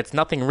 It's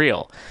nothing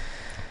real.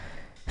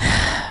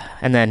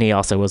 And then he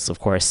also was, of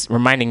course,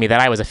 reminding me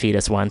that I was a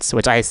fetus once,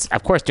 which I,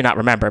 of course, do not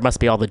remember. It must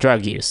be all the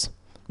drug use.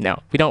 No,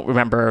 we don't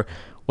remember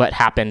what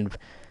happened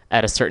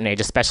at a certain age,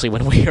 especially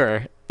when we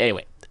were...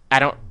 Anyway,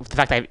 the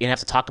fact that I even have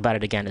to talk about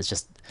it again is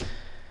just...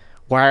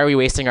 Why are we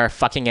wasting our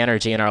fucking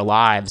energy and our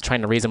lives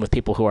trying to reason with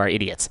people who are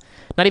idiots?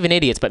 Not even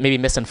idiots, but maybe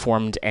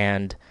misinformed,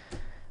 and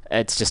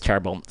it's just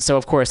terrible. So,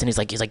 of course, and he's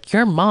like,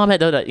 your mom had...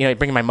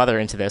 bringing my mother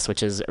into this,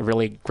 which is a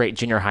really great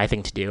junior high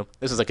thing to do.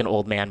 This was like an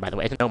old man, by the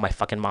way. I didn't know my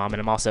fucking mom, and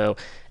I'm also...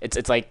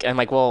 I'm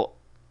like, well,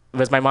 it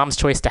was my mom's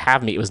choice to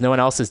have me. It was no one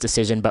else's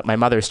decision but my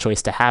mother's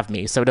choice to have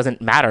me. So it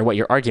doesn't matter what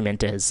your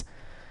argument is.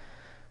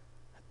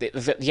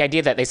 The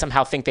idea that they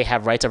somehow think they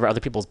have rights over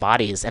other people's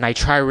bodies, and I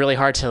try really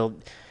hard to...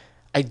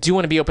 I do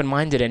want to be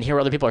open-minded and hear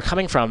where other people are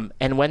coming from,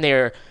 and when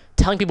they're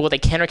telling people what they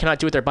can or cannot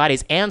do with their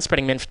bodies and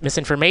spreading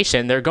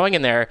misinformation, they're going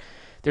in there,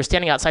 they're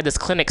standing outside this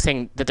clinic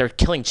saying that they're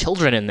killing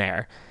children in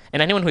there.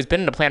 And anyone who's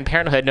been into Planned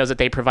Parenthood knows that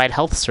they provide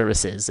health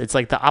services. It's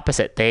like the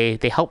opposite. They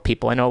help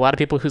people. I know a lot of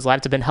people whose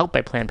lives have been helped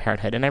by Planned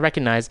Parenthood, and I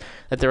recognize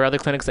that there are other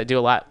clinics that do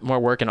a lot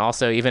more work, and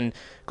also even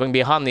going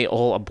beyond the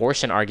whole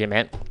abortion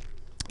argument,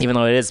 even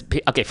though it is...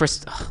 Okay,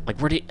 first,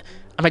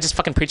 am I just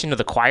fucking preaching to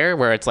the choir,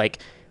 where it's like,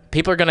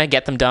 people are going to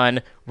get them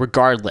done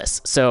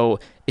regardless. So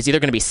it's either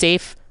going to be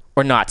safe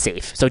or not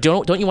safe. So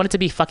don't you want it to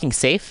be fucking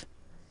safe?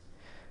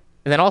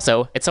 And then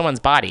also, it's someone's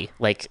body.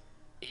 Like,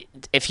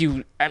 if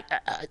you...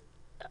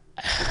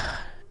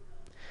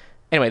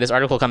 Anyway, this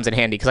article comes in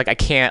handy because, I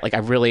can't... I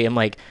really am,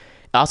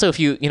 Also, if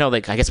you... I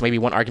guess maybe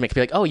one argument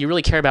could be oh, you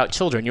really care about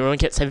children. You really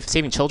care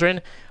saving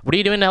children? What are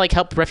you doing to,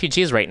 help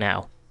refugees right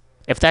now?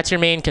 If that's your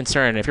main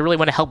concern, if you really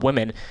want to help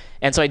women...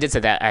 And so I did say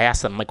that. I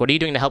asked them, what are you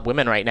doing to help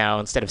women right now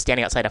instead of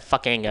standing outside a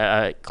fucking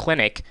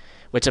clinic,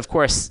 which, of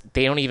course,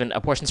 they don't even...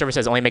 Abortion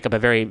services only make up a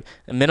very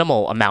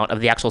minimal amount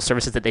of the actual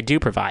services that they do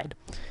provide.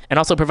 And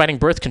also providing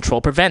birth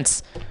control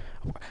prevents...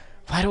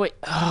 Why do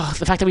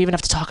the fact that we even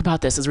have to talk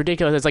about this is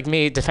ridiculous. It's like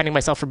me defending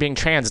myself for being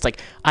trans. It's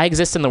like, I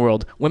exist in the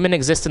world. Women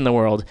exist in the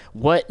world.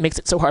 What makes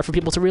it so hard for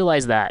people to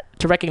realize that,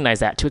 to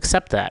recognize that, to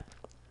accept that?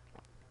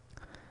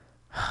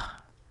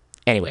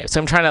 Anyway, so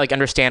I'm trying to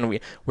understand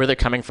where they're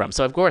coming from.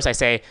 So of course I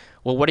say,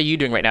 well, what are you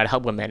doing right now to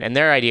help women? And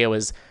their idea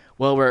was,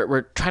 well,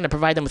 we're trying to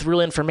provide them with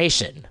real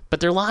information,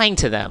 but they're lying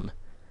to them.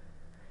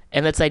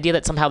 And that's the idea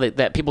that somehow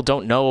that people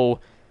don't know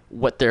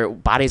what their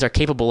bodies are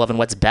capable of and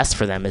what's best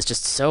for them is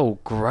just so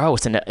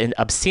gross and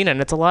obscene.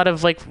 And it's a lot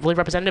of, like, really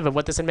representative of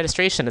what this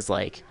administration is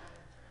like.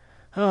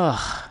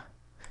 Ugh.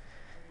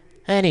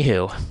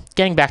 Anywho,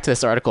 getting back to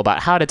this article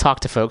about how to talk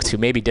to folks who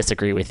maybe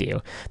disagree with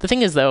you. The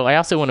thing is, though, I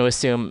also want to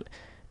assume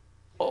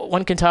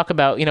one can talk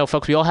about,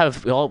 folks, we all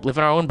live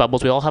in our own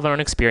bubbles, we all have our own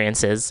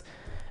experiences.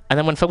 And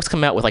then when folks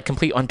come out with, like,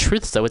 complete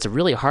untruths, though, it's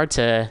really hard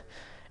to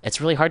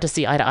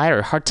see eye to eye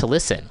or hard to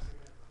listen.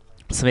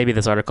 So maybe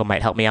this article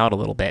might help me out a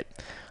little bit.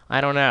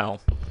 I don't know.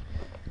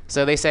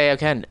 So they say,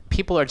 again,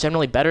 people are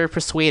generally better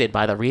persuaded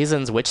by the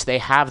reasons which they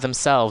have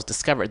themselves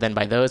discovered than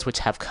by those which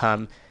have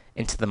come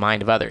into the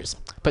mind of others.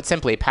 Put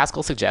simply,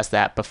 Pascal suggests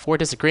that before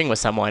disagreeing with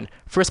someone,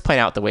 first point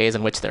out the ways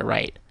in which they're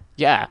right.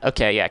 Yeah,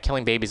 okay, yeah,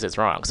 killing babies is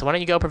wrong. So why don't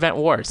you go prevent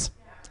wars?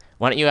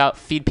 Why don't you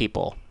feed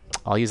people?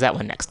 I'll use that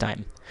one next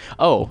time.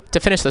 Oh,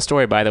 to finish the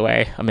story, by the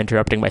way, I'm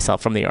interrupting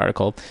myself from the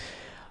article.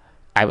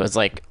 I was,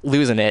 like,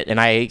 losing it, and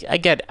I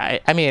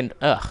mean,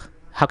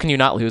 how can you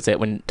not lose it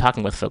when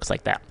talking with folks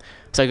like that?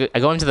 So I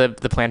go into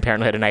the Planned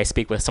Parenthood, and I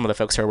speak with some of the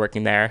folks who are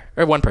working there,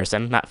 or one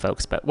person, not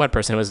folks, but one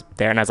person who was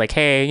there, and I was like,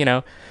 hey,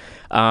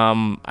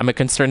 I'm a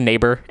concerned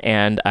neighbor,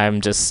 and I'm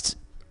just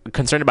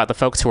concerned about the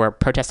folks who are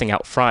protesting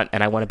out front,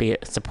 and I want to be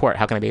a support.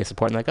 How can I be a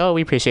support? And like, oh,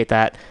 we appreciate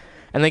that.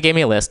 And they gave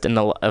me a list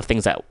of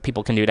things that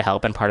people can do to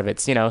help, and part of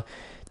it's,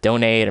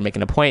 donate or make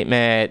an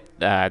appointment,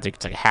 it's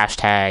like a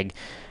hashtag,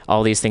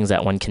 all these things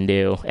that one can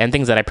do, and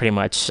things that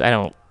I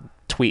don't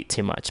tweet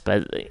too much,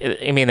 but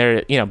I mean,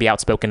 they're, be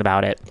outspoken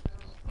about it.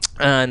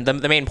 And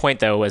the main point,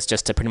 though, was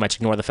just to pretty much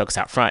ignore the folks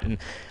out front, and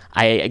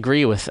I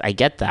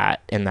get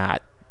that, in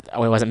that I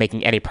wasn't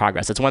making any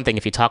progress. It's one thing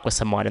if you talk with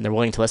someone and they're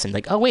willing to listen,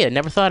 like, oh, wait, I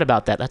never thought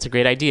about that. That's a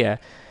great idea.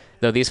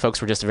 Though these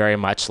folks were just very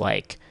much,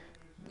 like,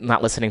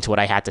 not listening to what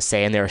I had to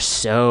say, and they were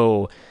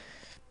so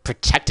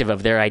protective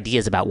of their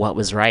ideas about what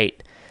was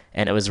right,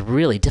 and it was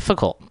really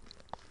difficult.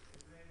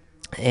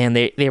 And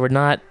they were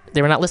not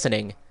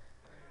listening.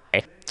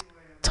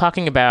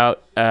 Talking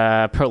about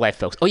pro-life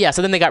folks. Oh, yeah,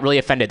 so then they got really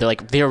offended.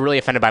 They were really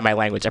offended by my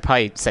language. I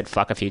probably said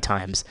fuck a few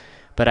times.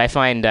 But I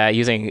find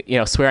using,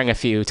 swearing a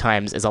few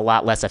times is a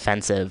lot less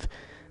offensive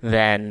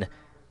than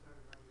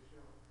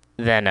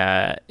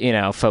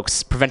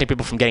folks preventing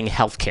people from getting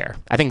health care.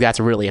 I think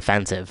that's really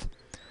offensive.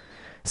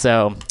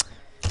 So,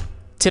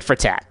 tit for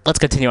tat. Let's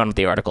continue on with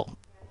the article.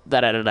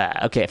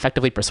 Okay,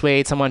 effectively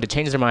persuade someone to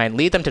change their mind,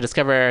 lead them to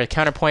discover a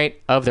counterpoint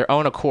of their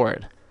own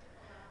accord.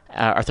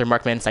 Arthur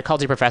Markman,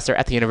 psychology professor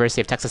at the University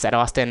of Texas at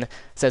Austin,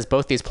 says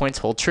both these points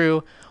hold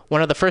true.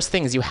 One of the first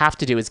things you have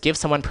to do is give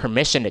someone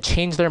permission to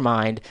change their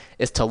mind,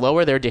 is to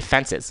lower their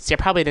defenses. See, I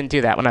probably didn't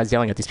do that when I was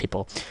yelling at these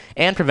people.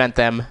 And prevent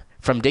them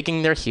from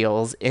digging their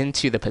heels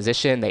into the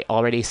position they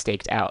already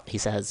staked out, he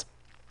says.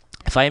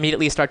 If I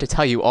immediately start to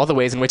tell you all the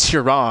ways in which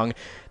you're wrong,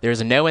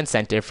 there's no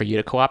incentive for you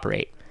to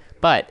cooperate.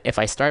 But if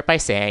I start by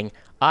saying,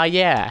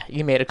 yeah,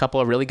 you made a couple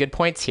of really good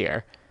points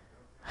here,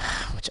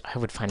 which I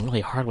would find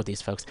really hard with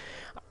these folks,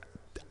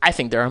 I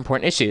think there are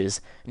important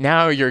issues.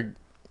 Now you're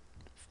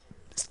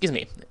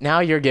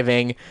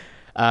giving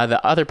the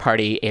other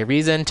party a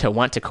reason to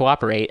want to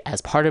cooperate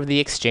as part of the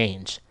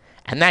exchange,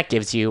 and that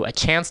gives you a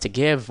chance to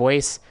give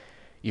voice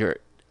your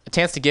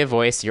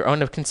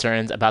own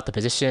concerns about the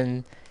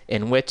position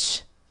in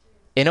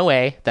a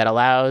way that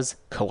allows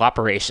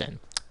cooperation.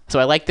 So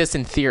I like this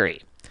in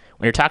theory.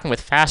 When you're talking with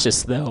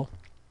fascists, though,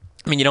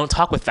 I mean, you don't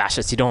talk with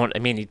fascists.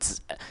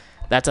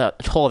 That's a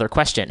whole other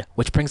question,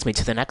 which brings me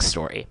to the next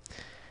story.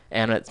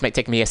 And it might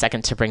take me a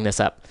second to bring this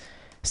up.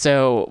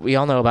 So we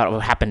all know about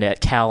what happened at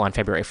Cal on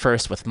February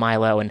 1st with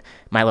Milo, and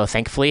Milo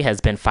thankfully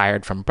has been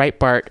fired from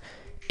Breitbart,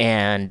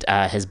 and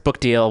his book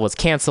deal was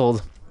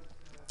canceled,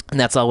 and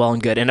that's all well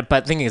and good.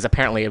 But the thing is,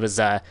 apparently it was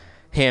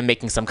him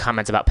making some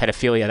comments about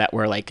pedophilia that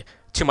were like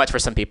too much for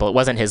some people. It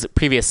wasn't his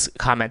previous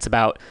comments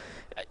about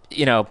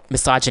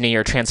misogyny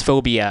or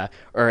transphobia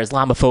or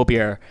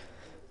Islamophobia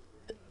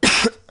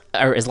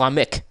or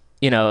Islamic.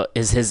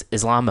 Is his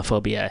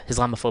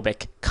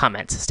Islamophobic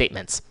comments,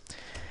 statements.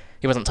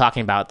 He wasn't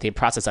talking about the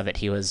process of it.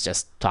 He was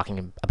just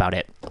talking about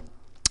it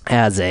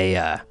as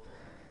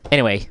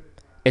anyway,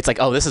 it's like,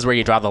 oh, this is where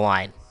you draw the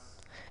line.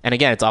 And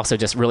again, it's also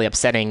just really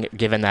upsetting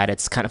given that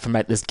it's kind of from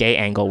this gay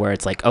angle where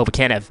it's like, oh, we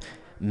can't have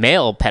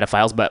male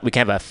pedophiles, but we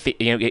can't have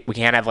we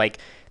can't have like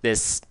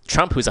this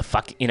Trump who's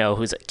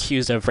who's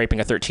accused of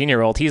raping a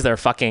 13-year-old. He's their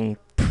fucking,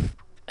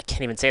 I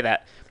can't even say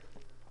that,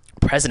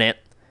 president.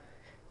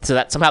 So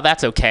that somehow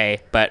that's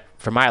okay, but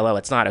for Milo,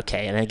 it's not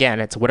okay. And again,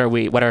 it's what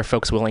are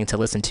folks willing to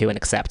listen to and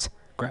accept?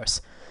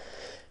 Gross.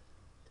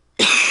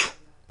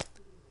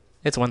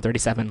 It's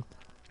 1:37.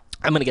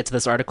 I'm going to get to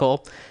this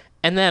article,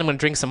 and then I'm going to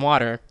drink some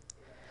water,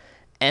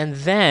 and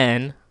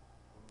then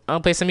I'll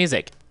play some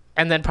music,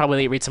 and then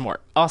probably read some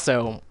more.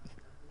 Also,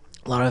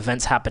 a lot of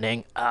events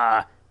happening.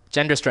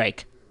 Gender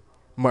strike,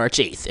 March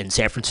 8th in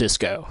San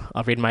Francisco.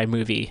 I'll read my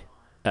movie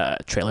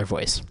trailer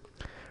voice.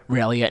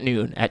 Rally at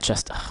noon at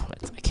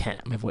I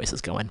can't, my voice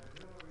is going.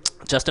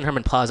 Justin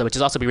Herman Plaza, which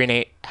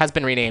has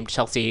been renamed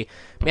Chelsea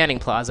Manning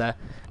Plaza,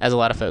 as a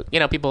lot of folk,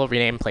 people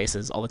rename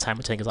places all the time,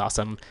 which I think is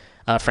awesome.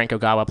 Frank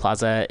Ogawa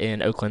Plaza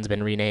in Oakland's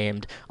been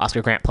renamed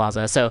Oscar Grant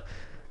Plaza. So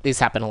these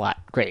happen a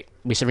lot. Great.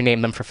 We should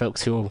rename them for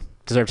folks who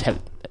deserve to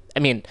have,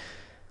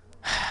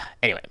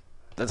 anyway,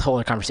 that's a whole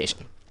other conversation.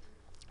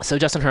 So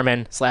Justin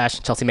Herman /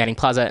 Chelsea Manning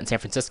Plaza in San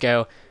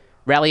Francisco,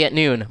 rally at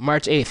noon,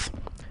 March 8th.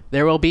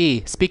 There will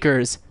be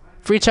speakers,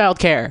 free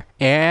childcare,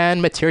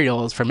 and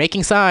materials for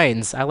making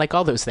signs. I like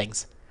all those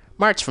things.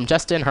 March from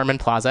Justin Herman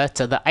Plaza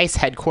to the ICE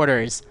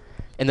headquarters.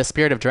 In the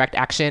spirit of direct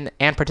action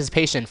and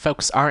participation,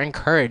 folks are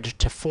encouraged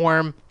to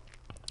form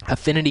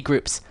affinity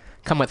groups.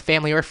 Come with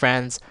family or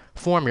friends,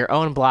 form your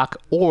own block,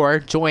 or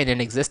join an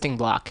existing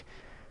block.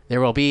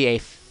 There will be a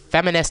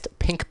feminist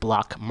pink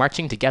block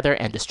marching together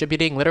and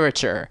distributing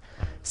literature.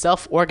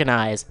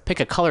 Self-organize, pick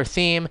a color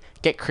theme,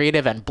 get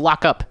creative, and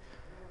block up.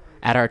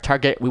 At our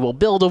target, we will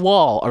build a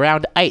wall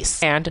around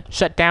ICE and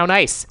shut down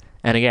ICE.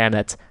 And again,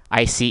 that's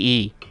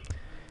ICE.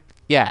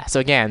 Yeah, so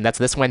again, that's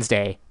this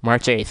Wednesday,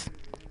 March 8th.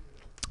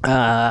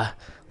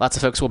 Lots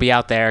of folks will be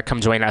out there.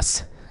 Come join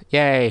us.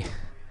 Yay.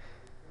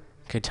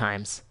 Good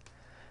times.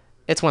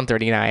 It's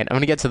 1:39. I'm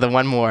going to get to the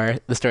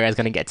story I was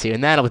going to get to,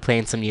 and then I'll be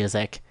playing some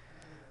music.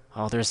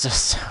 Oh, there's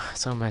just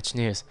so much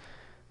news.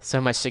 So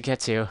much to get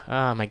to.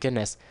 Oh, my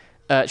goodness.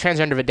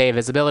 Transgender Day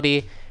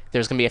Visibility.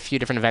 There's going to be a few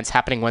different events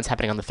happening. One's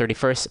happening on the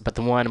 31st, but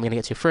the one I'm going to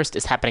get to first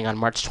is happening on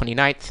March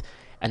 29th,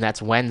 and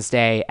that's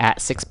Wednesday at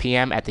 6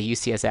 p.m. at the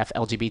UCSF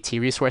LGBT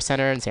Resource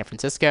Center in San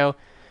Francisco.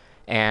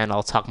 And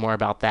I'll talk more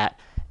about that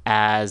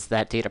as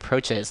that date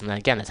approaches. And then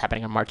again, that's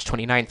happening on March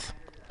 29th.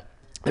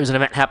 There's an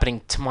event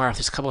happening tomorrow.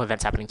 There's a couple of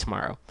events happening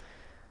tomorrow.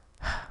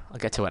 I'll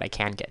get to what I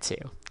can get to.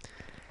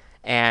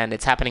 And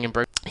it's happening in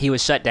Berkeley. He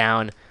was shut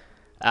down.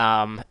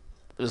 It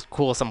was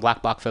cool. Some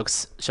Black Bloc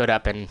folks showed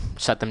up and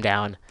shut them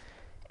down.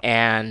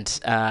 And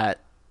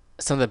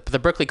some of the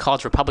Berkeley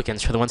College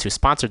Republicans are the ones who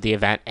sponsored the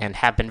event and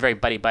have been very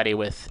buddy-buddy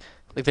with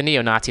the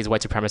neo-Nazis,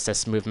 white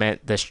supremacist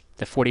movement,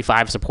 the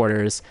 45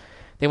 supporters.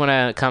 They want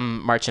to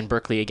come march in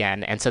Berkeley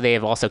again. And so they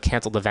have also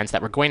canceled events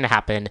that were going to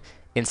happen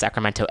in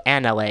Sacramento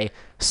and LA,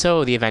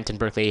 so the event in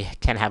Berkeley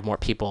can have more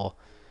people.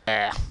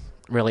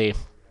 Really,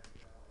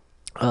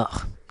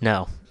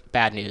 no,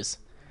 bad news.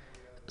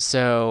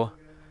 So,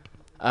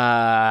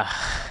 I'm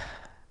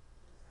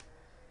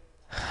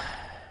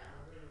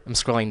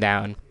scrolling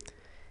down,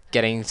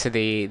 getting to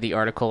the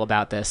article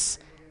about this,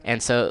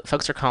 and so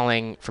folks are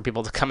calling for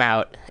people to come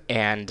out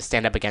and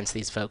stand up against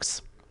these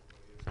folks.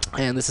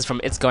 And this is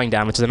from It's Going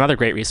Down, which is another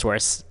great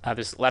resource.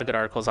 There's a lot of good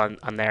articles on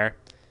there.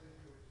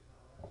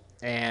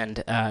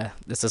 And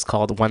this is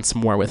called Once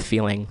More with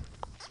Feeling.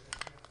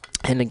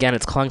 And again,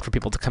 it's calling for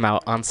people to come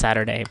out on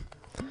Saturday,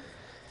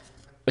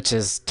 which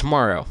is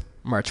tomorrow,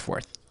 March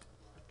 4th.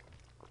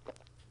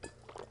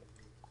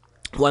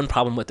 One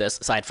problem with this,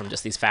 aside from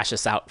just these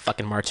fascists out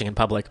fucking marching in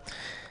public,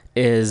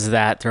 is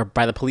that they're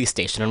by the police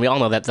station. And we all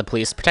know that the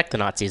police protect the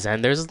Nazis,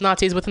 and there's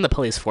Nazis within the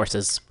police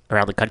forces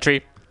around the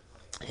country.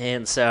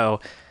 And so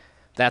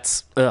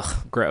that's,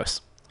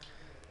 gross.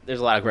 There's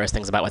a lot of gross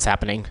things about what's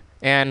happening,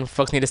 and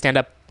folks need to stand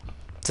up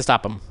to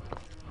stop them.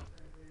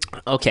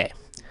 Okay,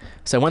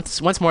 so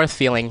once more with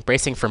Feeling,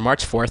 bracing for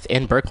March 4th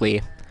in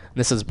Berkeley.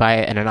 This is by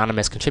an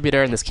anonymous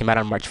contributor, and this came out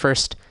on March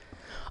 1st.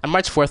 On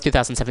March 4th,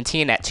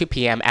 2017, at 2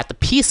 p.m. at the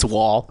Peace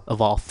Wall,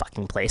 of all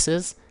fucking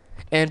places,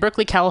 in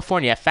Berkeley,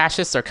 California,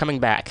 fascists are coming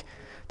back.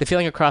 The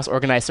feeling across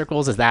organized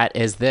circles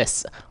is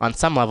this, on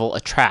some level,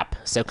 a trap.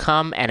 So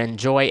come and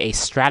enjoy a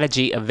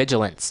strategy of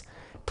vigilance.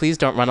 Please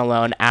don't run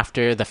alone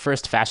after the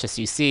first fascist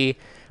you see,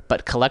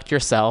 but collect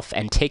yourself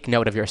and take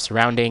note of your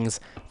surroundings,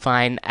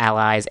 find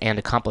allies and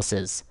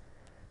accomplices.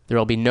 There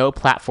will be no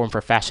platform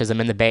for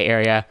fascism in the Bay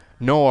Area,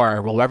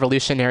 nor will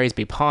revolutionaries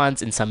be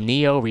pawns in some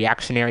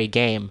neo-reactionary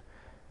game.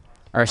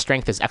 Our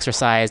strength is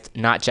exercised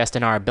not just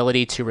in our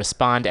ability to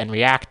respond and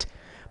react,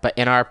 but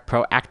in our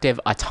proactive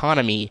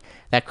autonomy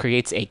that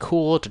creates a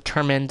cool,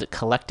 determined,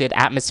 collected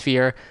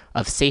atmosphere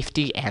of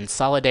safety and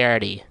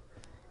solidarity.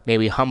 May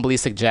we humbly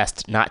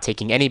suggest not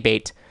taking any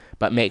bait,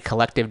 but make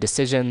collective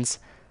decisions,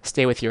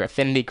 stay with your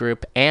affinity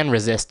group, and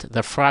resist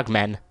the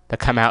frogmen that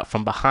come out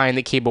from behind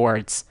the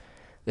keyboards.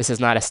 This is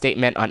not a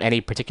statement on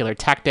any particular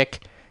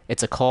tactic.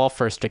 It's a call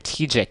for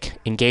strategic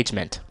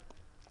engagement.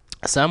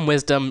 Some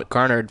wisdom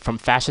garnered from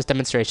fascist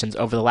demonstrations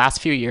over the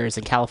last few years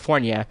in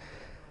California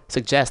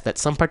suggests that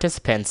some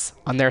participants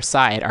on their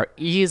side are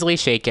easily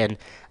shaken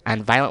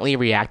and violently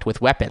react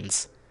with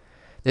weapons.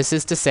 This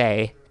is to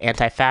say,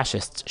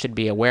 anti-fascists should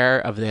be aware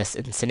of this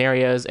in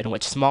scenarios in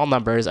which small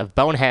numbers of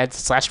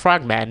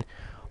boneheads/frogmen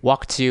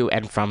walk to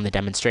and from the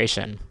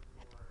demonstration.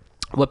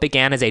 What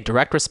began as a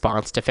direct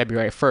response to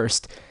February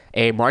 1st,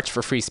 a March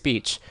for Free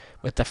Speech,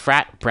 with the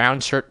frat brown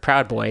shirt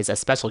Proud Boys as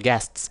special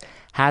guests,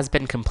 has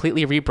been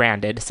completely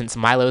rebranded since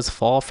Milo's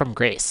fall from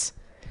grace.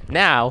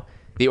 Now,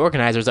 the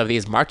organizers of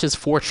these Marches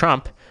for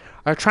Trump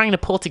are trying to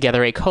pull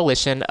together a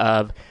coalition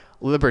of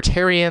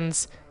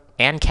libertarians,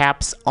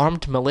 ANCAPs,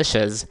 armed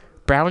militias,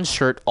 brown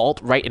shirt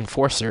alt-right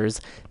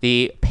enforcers,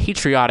 the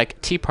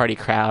patriotic Tea Party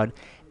crowd,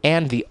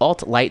 and the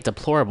alt-light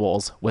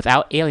deplorables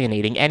without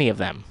alienating any of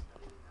them.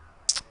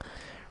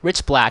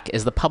 Rich Black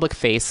is the public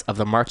face of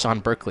the March on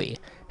Berkeley.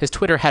 His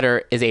Twitter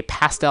header is a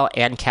pastel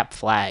ANCAP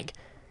flag.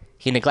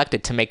 He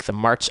neglected to make the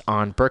March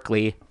on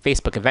Berkeley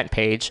Facebook event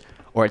page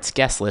or its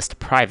guest list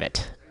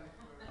private.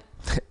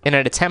 In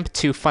an attempt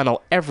to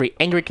funnel every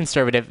angry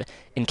conservative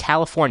in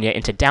California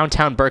into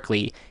downtown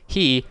Berkeley,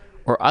 he,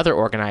 or other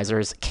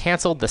organizers,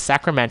 canceled the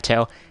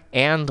Sacramento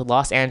and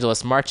Los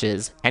Angeles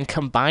marches and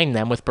combined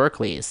them with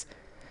Berkeley's.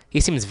 He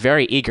seems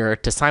very eager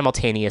to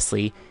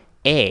simultaneously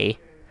A,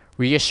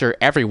 reassure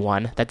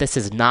everyone that this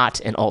is not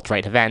an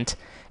alt-right event,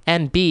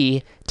 and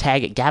B,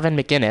 tag Gavin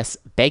McInnes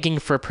begging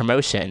for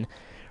promotion,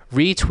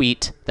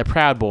 retweet the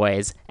Proud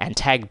Boys, and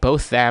tag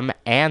both them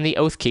and the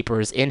Oath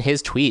Keepers in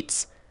his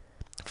tweets.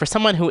 For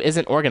someone who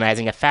isn't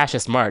organizing a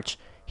fascist march,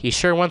 he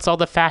sure wants all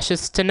the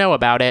fascists to know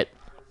about it.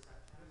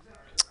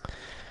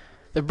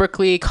 The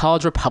Berkeley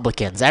College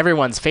Republicans,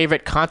 everyone's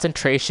favorite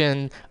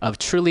concentration of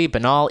truly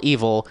banal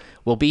evil,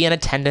 will be in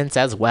attendance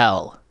as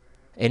well.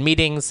 In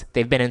meetings,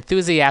 they've been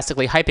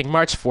enthusiastically hyping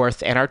March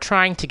 4th and are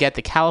trying to get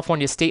the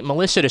California State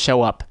Militia to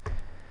show up.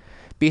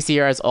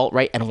 BCR's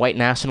alt-right and white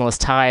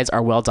nationalist ties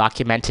are well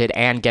documented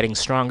and getting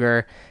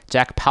stronger.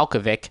 Jack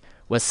Palkovic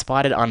was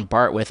spotted on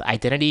BART with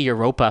Identity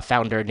Europa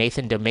founder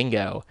Nathan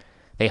Domingo.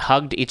 They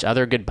hugged each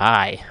other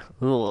goodbye.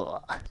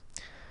 Ugh.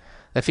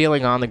 The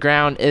feeling on the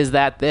ground is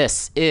that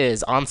this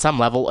is, on some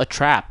level, a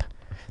trap.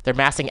 They're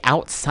massing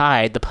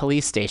outside the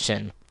police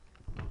station.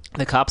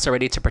 The cops are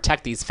ready to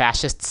protect these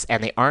fascists,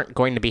 and they aren't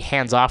going to be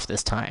hands-off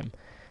this time.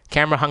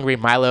 Camera-hungry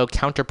Milo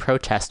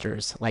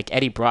counter-protesters, like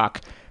Eddie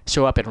Brock,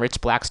 show up in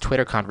Rich Black's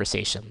Twitter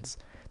conversations.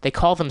 They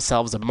call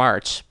themselves a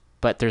march,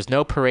 but there's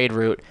no parade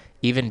route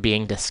even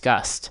being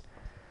discussed.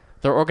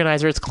 Their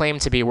organizers claim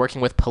to be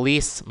working with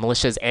police,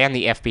 militias, and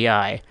the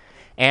FBI,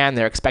 and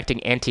they're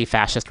expecting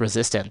anti-fascist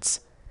resistance.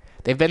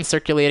 They've been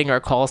circulating our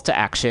calls to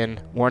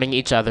action, warning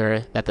each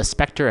other that the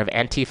specter of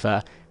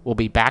Antifa will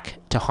be back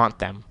to haunt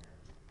them.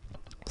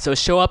 So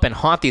show up and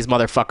haunt these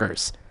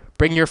motherfuckers.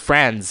 Bring your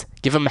friends.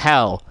 Give them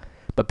hell.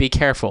 But be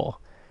careful.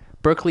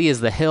 Berkeley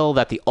is the hill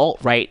that the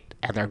alt-right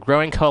and their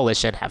growing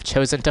coalition have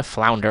chosen to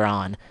flounder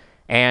on,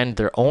 and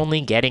they're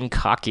only getting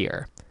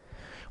cockier.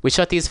 We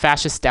shut these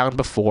fascists down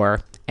before,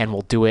 and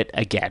we'll do it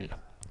again.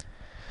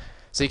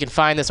 So you can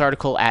find this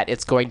article at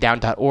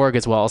itsgoingdown.org,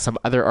 as well as some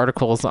other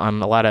articles on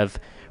a lot of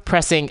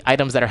pressing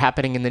items that are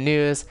happening in the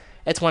news.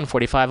 It's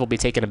 1:45. We'll be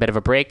taking a bit of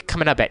a break.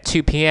 Coming up at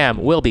 2 p.m.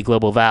 will be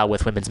Global Val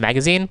with Women's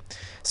Magazine.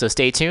 So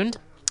stay tuned.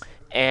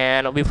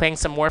 And I'll be playing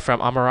some more from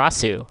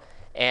Amarasu.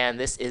 And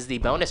this is the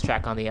bonus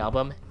track on the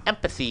album,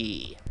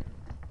 Empathy.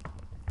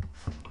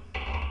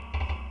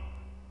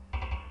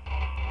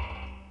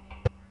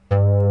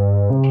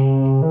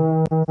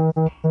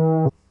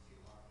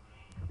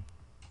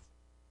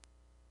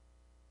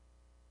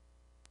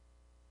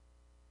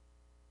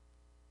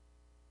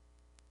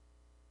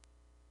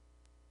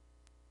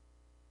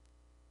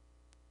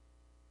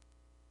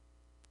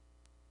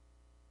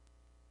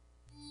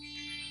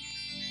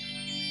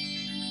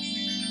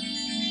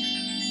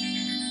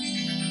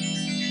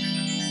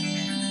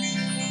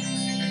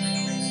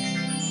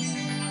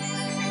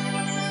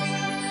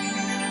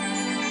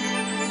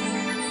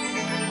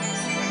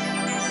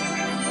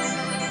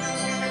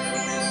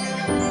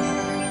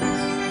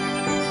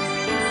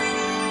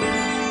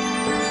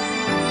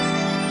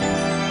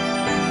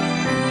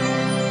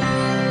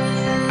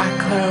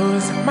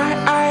 Close my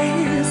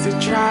eyes to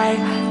try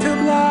to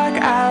block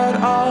out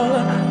all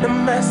the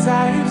mess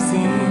I've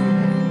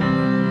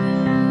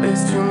seen.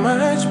 There's too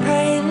much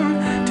pain,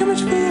 too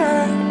much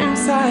fear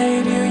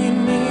inside you. You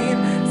need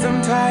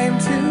some time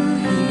to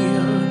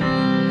heal.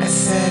 I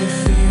said I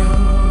feel,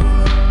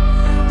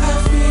 I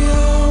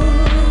feel,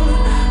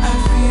 I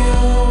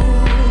feel,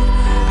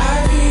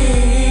 I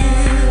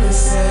feel. I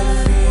said I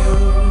feel,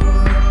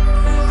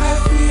 I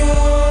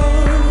feel,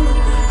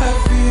 I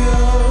feel.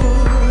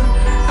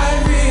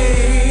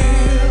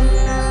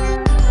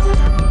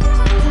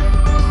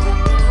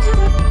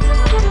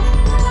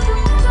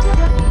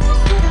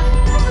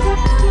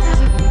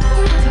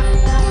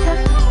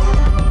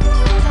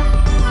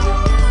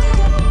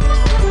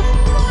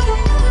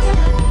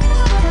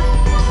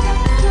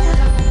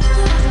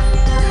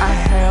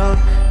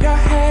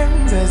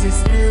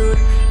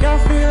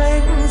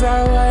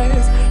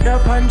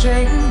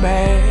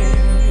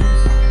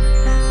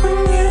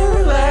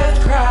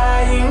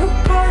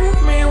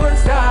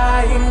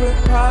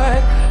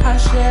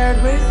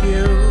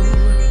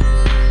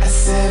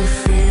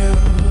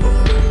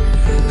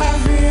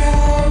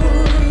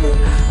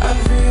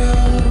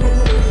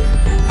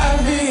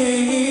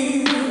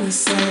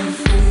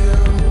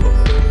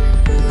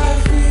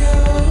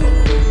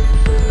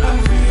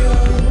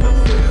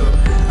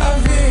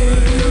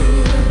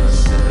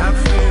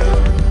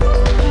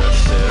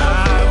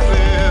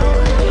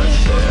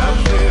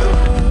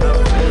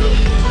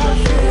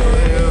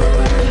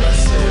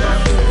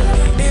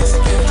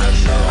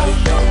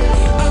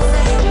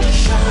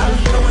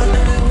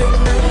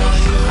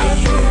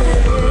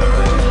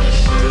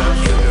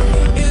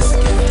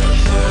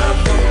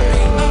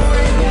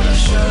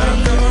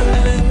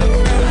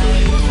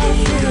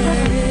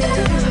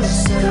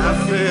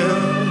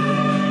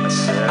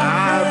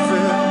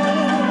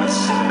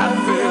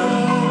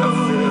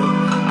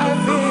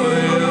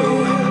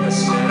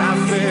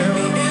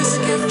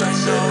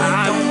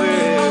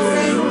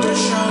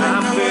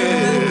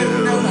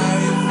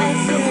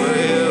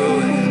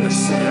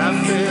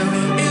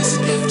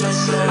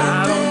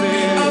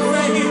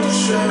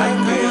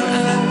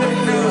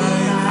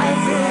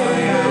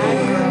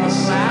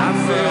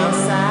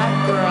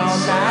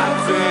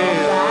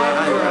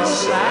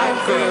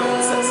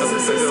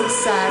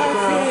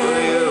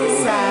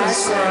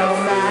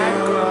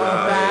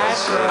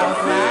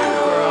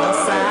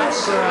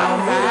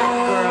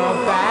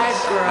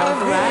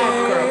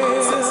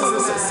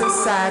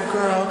 Sad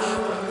girl.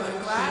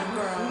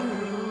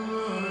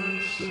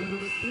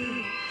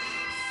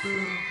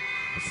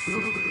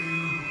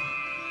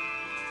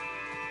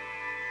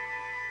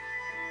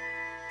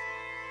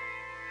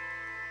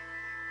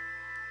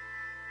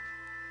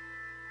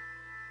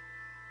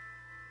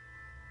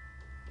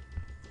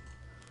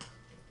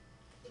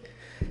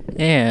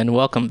 And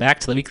welcome back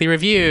to the Weekly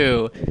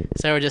Review.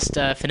 So we're just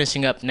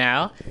finishing up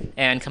now,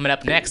 and coming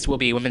up next will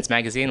be Women's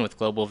Magazine with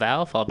Global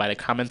Val, followed by the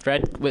Common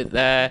Thread with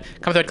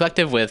Common Thread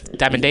Collective with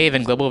Diamond Dave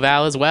and Global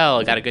Val as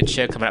well. Got a good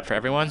show coming up for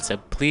everyone, so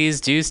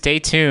please do stay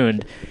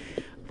tuned.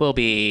 We'll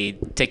be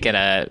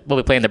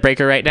playing the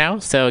breaker right now.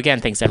 So again,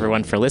 thanks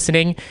everyone for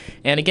listening,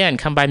 and again,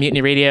 come by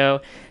Mutiny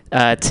Radio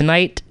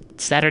tonight,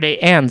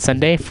 Saturday and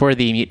Sunday for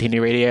the Mutiny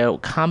Radio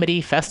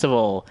Comedy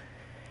Festival.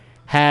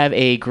 Have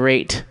a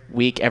great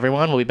week,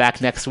 everyone. We'll be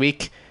back next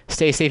week.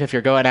 Stay safe if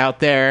you're going out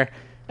there.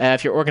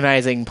 If you're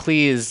organizing,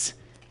 please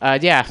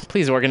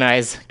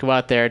organize. Go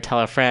out there,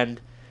 tell a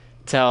friend,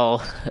 tell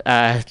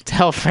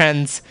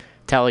friends,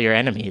 tell your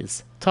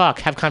enemies. Talk,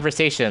 have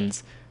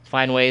conversations,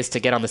 find ways to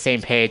get on the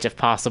same page if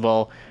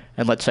possible,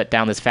 and let's shut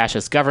down this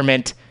fascist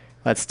government.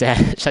 Let's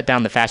shut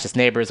down the fascist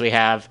neighbors we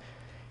have,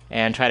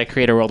 and try to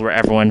create a world where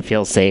everyone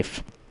feels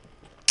safe.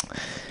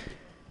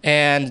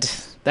 And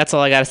that's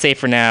all I gotta say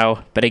for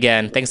now. But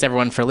again, thanks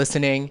everyone for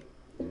listening,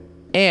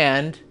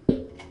 and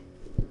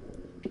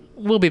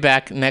we'll be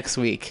back next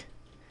week.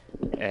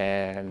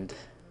 And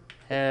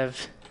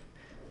have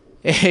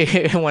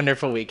a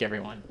wonderful week,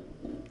 everyone.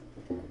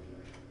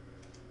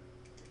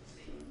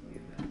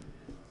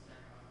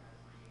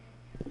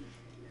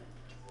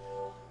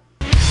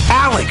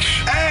 Alex!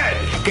 Ed!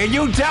 Can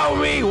you tell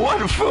me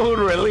what food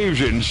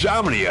relieves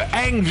insomnia,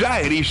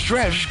 anxiety,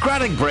 stress,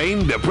 chronic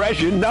brain,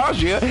 depression,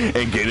 nausea,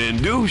 and can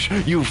induce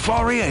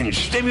euphoria and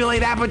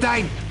stimulate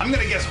appetite? I'm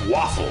gonna guess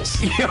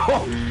waffles.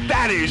 Yo,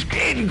 that is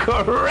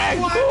incorrect.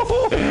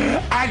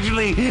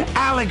 Actually,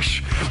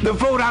 Alex, the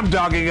food I'm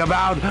talking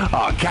about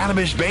are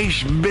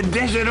cannabis-based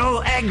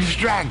medicinal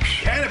extracts.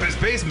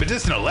 Cannabis-based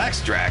medicinal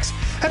extracts?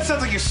 That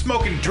sounds like you're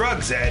smoking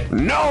drugs, Ed.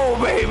 No,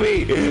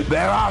 baby!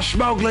 There are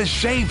smokeless,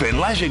 safe, and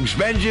less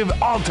expensive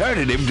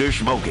alternatives to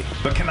smoking.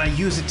 But can I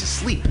use it to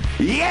sleep?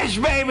 Yes,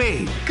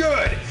 baby!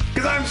 Good,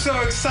 because I'm so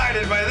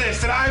excited by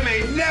this that I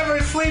may never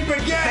sleep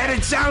again. And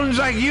it sounds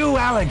like you,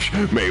 Alex,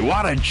 may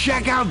want to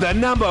check out the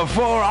number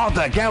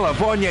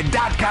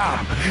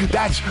 4AltaCalifornia.com.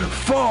 That's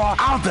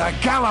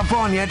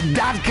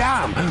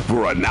 4AltaCalifornia.com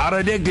for a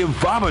non-addictive,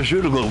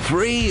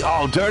 pharmaceutical-free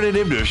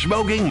alternative to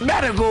smoking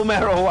medical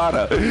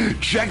marijuana.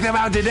 Check them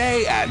out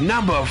today at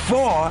number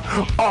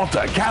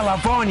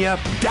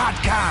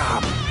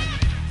 4AltaCalifornia.com.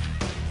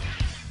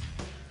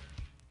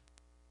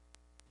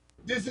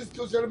 This is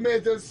Tushar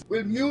Matters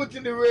with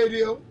Mutiny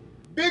Radio.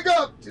 Big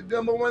up to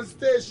the #1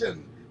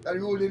 station that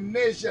rules the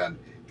nation.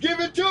 Give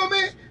it to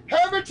me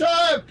every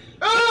time.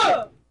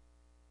 Ah!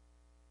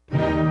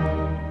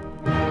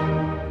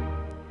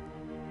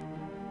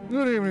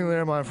 Good evening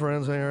there, my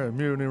friends here at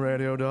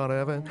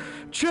MutinyRadio.fm.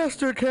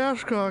 Chester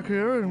Cashcock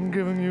here, and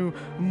giving you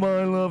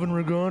my love and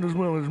regard as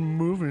well as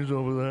movies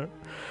over there.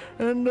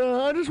 And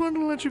I just wanted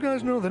to let you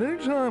guys know that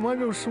anytime I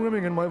go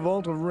swimming in my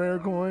vault of rare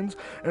coins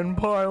and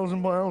piles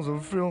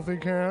of filthy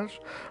cash,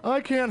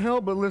 I can't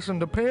help but listen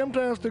to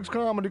Pamtastic's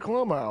Comedy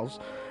Clubhouse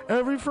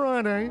every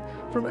Friday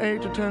from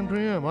 8 to 10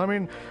 p.m. I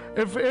mean,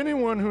 if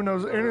anyone who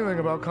knows anything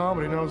about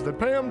comedy knows that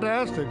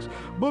Pamtastics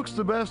books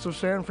the best of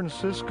San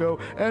Francisco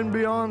and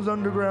beyond's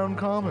underground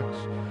comics.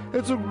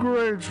 It's a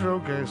great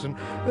showcase, and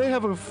they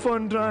have a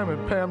fun time at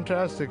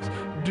Pamtastics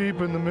deep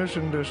in the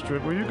Mission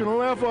District, where you can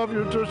laugh off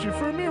your tushy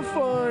for a mere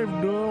 $5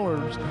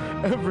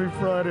 every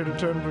Friday to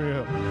 10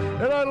 p.m.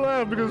 And I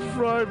laugh because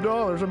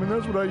 $5, I mean,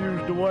 that's what I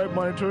use to wipe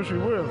my tushy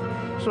with.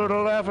 So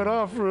to laugh it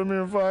off for a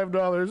mere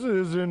 $5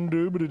 is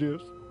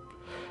indubitious.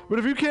 But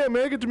if you can't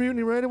make it to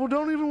Mutiny Radio, well,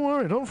 don't even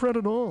worry. Don't fret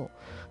at all.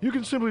 You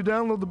can simply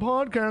download the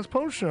podcast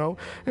post-show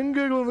and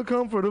giggle in the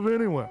comfort of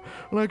anywhere,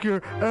 like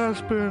your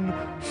Aspen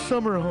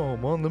summer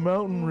home on the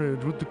mountain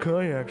ridge with the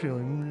kayak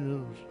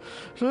feeling.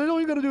 So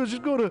all you got to do is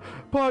just go to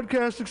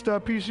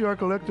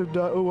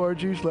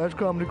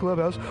podcastics.pcrcollective.org/comedy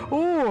clubhouse,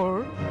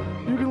 or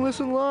you can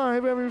listen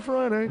live every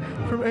Friday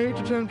from 8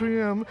 to 10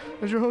 p.m.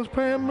 as your host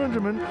Pam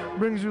Benjamin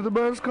brings you the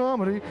best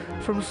comedy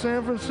from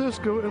San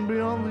Francisco and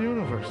beyond the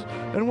universe.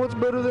 And what's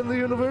better than the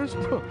universe?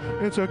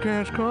 It's a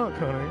cash cock,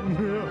 honey.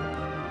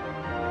 Yeah.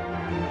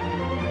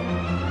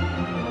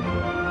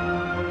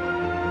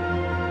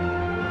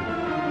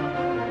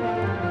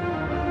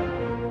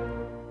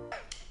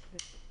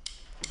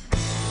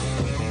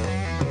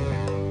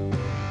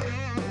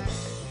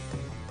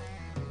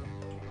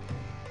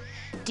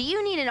 Do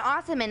you need an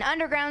awesome and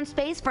underground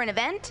space for an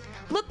event?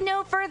 Look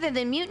no further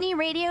than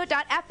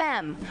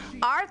MutinyRadio.fm.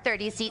 Our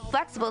 30-seat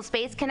flexible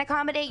space can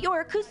accommodate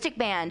your acoustic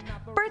band,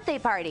 birthday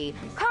party,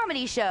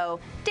 comedy show,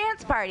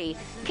 dance party,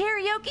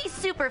 karaoke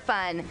super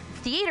fun,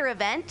 theater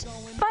event,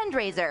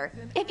 fundraiser.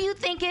 If you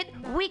think it,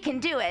 we can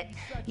do it.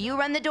 You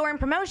run the door and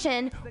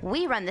promotion,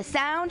 we run the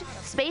sound,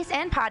 space,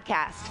 and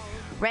podcast.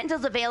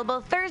 Rentals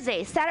available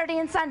Thursday, Saturday,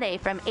 and Sunday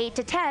from 8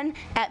 to 10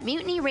 at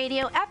Mutiny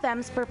Radio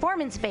FM's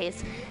performance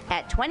space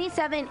at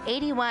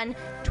 2781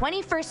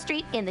 21st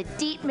Street in the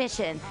Deep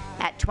Mission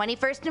at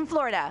 21st in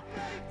Florida.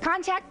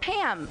 Contact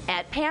Pam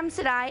at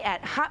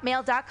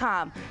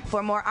pamsadai@hotmail.com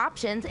for more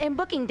options and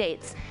booking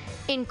dates.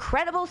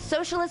 Incredible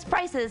socialist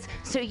prices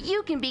so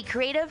you can be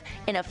creative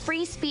in a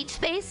free speech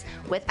space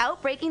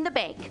without breaking the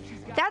bank.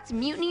 That's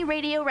Mutiny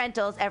Radio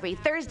Rentals every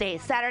Thursday,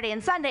 Saturday,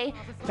 and Sunday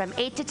from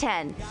 8 to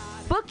 10.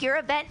 Book your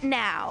event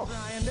now.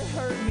 Trying to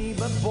hurt me,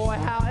 but boy,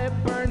 how it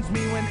burns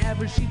me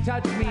whenever she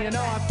touches me, and oh,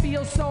 I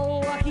feel so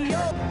lucky.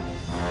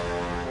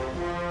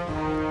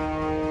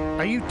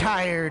 Are you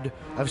tired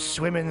of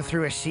swimming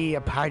through a sea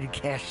of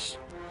podcasts?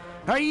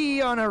 Are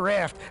ye on a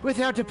raft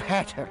without a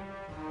paddle?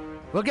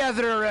 Well,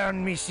 gather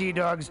around me, sea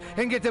dogs,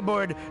 and get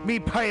aboard me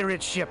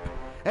pirate ship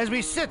as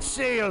we set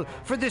sail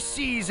for the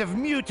seas of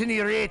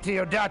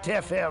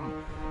MutinyRadio.fm.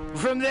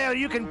 From there,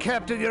 you can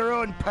captain your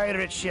own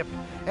pirate ship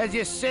as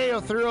you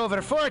sail through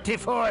over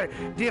 44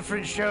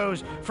 different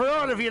shows for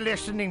all of your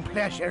listening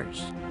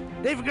pleasures.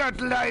 They've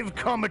got live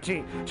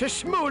comedy to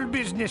small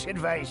business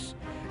advice,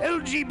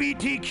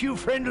 LGBTQ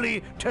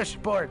friendly to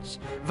sports,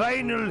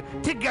 vinyl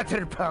to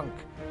gutter punk.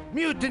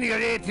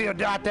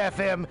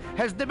 MutinyRadio.fm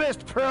has the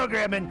best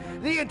programming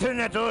the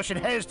internet ocean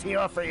has to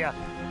offer you.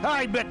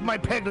 I bet my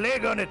peg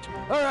leg on it,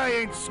 or I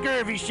ain't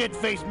scurvy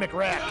shit-faced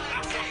McRack.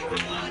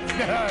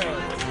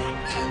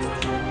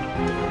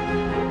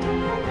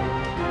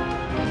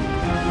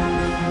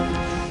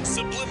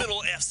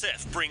 Subliminal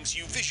SF brings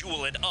you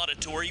visual and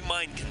auditory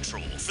mind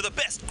control. For the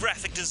best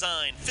graphic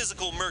design,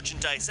 physical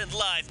merchandise, and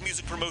live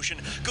music promotion,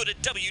 go to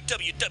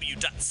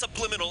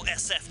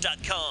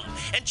www.subliminalsf.com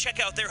and check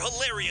out their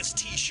hilarious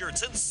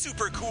t-shirts and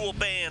super cool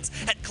bands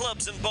at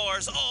clubs and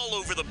bars all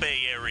over the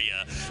Bay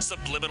Area.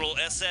 Subliminal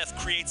SF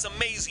creates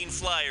amazing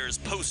flyers,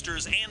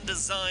 posters, and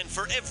design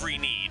for every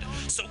need.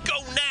 So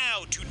go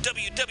now to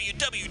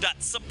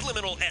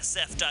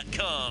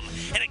www.subliminalsf.com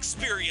and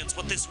experience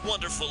what this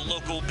wonderful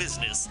local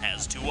business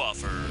has to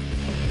offer.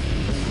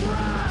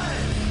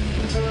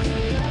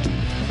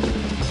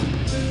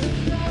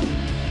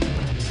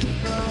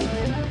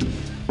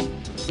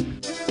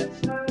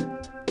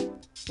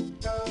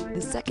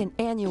 The second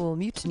annual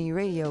Mutiny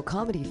Radio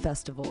Comedy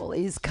Festival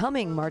is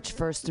coming March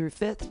 1st through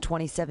 5th,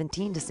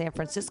 2017 to San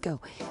Francisco,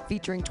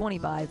 featuring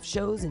 25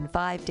 shows in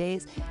 5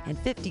 days and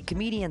 50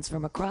 comedians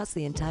from across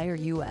the entire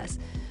U.S.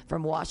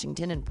 From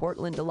Washington and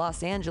Portland to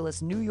Los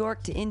Angeles, New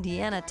York to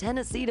Indiana,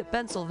 Tennessee to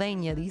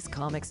Pennsylvania, these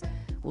comics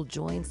will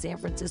join San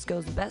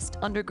Francisco's best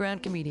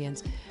underground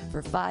comedians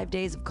for 5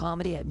 days of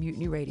comedy at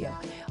Mutiny Radio.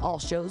 All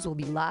shows will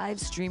be live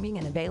streaming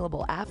and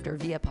available after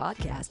via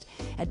podcast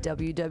at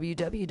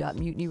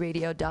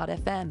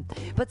www.mutinyradio.fm.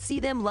 But see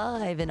them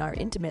live in our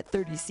intimate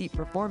 30-seat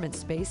performance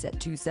space at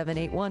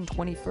 2781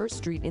 21st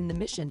Street in the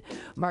Mission,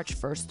 March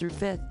 1st through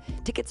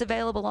 5th. Tickets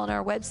available on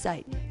our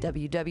website,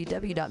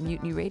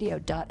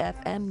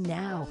 www.mutinyradio.fm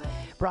now.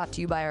 Brought to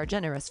you by our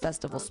generous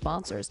festival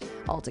sponsors,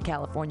 Alta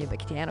California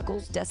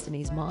Botanicals,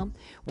 Destiny's Mom,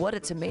 What a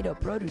Tomato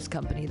Produce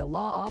Company, the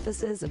law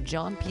offices of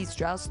John P.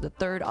 Strauss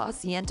III,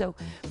 Asiento,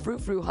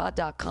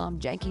 FruFruHot.com,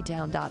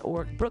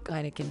 Jankytown.org, Brooke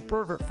Heineken,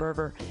 Pervert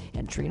Fervor,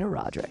 and Trina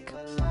Roderick.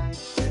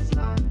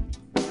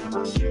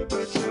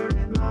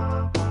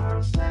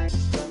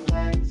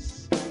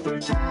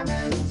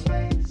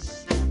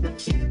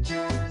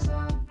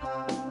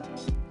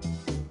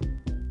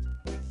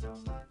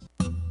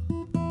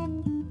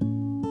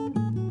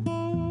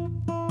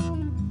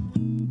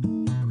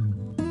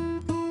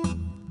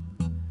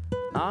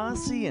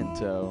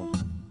 Asiento.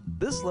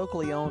 This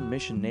locally owned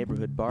Mission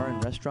neighborhood bar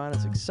and restaurant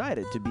is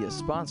excited to be a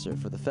sponsor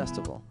for the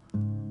festival.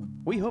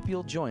 We hope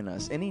you'll join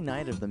us any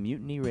night of the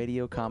Mutiny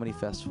Radio Comedy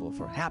Festival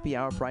for happy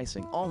hour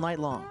pricing all night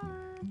long.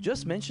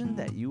 Just mention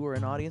that you are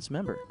an audience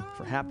member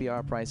for happy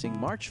hour pricing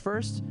March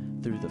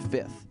 1st through the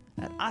 5th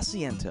at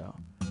Asiento.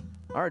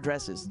 Our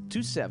address is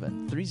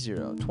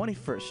 2730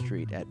 21st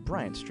Street at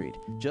Bryant Street,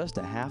 just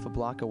a half a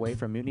block away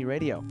from Mutiny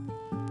Radio.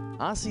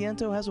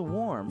 Asiento has a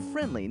warm,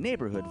 friendly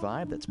neighborhood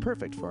vibe that's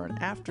perfect for an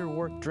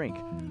after-work drink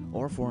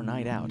or for a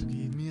night out.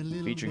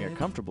 Featuring a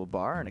comfortable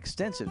bar and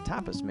extensive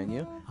tapas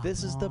menu,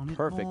 this is the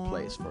perfect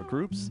place for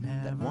groups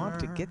that want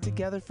to get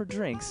together for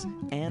drinks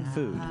and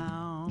food.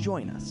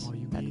 Join us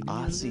at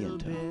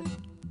Asiento.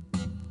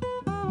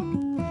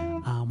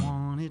 I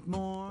want it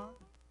more.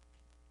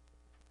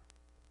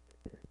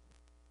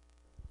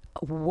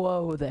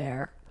 Whoa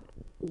there.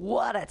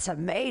 What a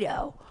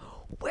tomato.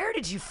 Where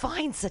did you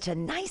find such a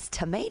nice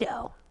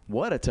tomato?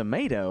 What a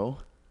tomato?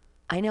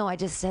 I know, I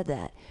just said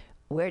that.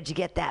 Where'd you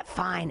get that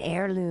fine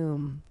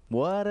heirloom?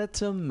 What a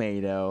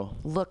tomato.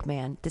 Look,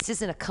 man, this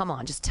isn't a come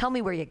on. Just tell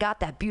me where you got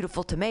that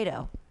beautiful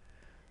tomato.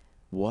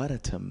 What a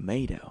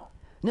tomato.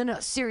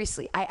 No,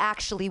 seriously, I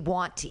actually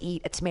want to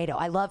eat a tomato.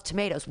 I love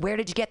tomatoes. Where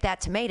did you get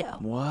that tomato?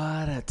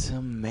 What a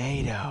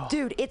tomato.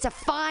 Dude, it's a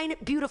fine,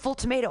 beautiful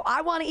tomato.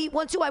 I want to eat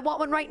one too. I want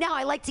one right now.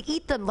 I like to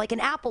eat them like an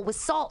apple with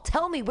salt.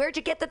 Tell me, where'd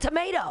you get the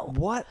tomato?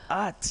 What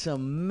a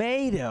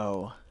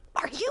tomato.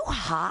 Are you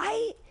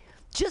high?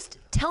 Just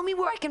tell me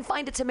where I can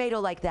find a tomato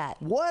like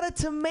that. What a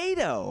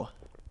tomato!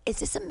 Is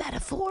this a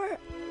metaphor?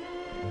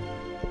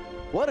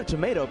 What a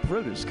Tomato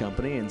Produce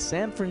Company in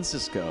San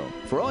Francisco.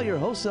 For all your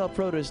wholesale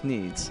produce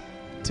needs,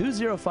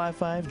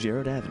 2055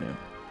 Jarrett Avenue.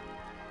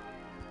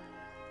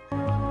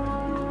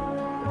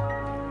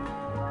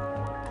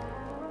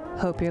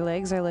 Hope your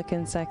legs are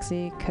looking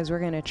sexy, because we're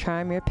going to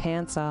charm your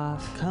pants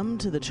off. Come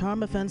to the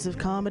Charm Offensive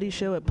Comedy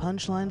Show at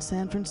Punchline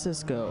San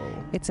Francisco.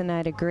 It's a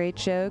night of great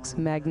jokes,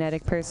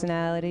 magnetic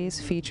personalities,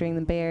 featuring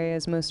the Bay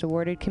Area's most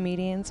awarded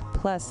comedians,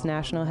 plus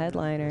national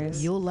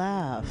headliners. You'll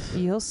laugh.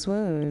 You'll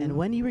swoon. And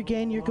when you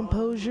regain your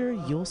composure,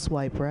 you'll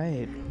swipe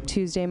right.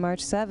 Tuesday,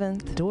 March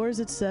 7th. Doors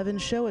at 7,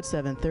 show at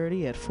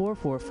 7:30 at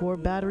 444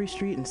 Battery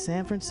Street in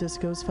San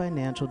Francisco's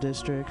Financial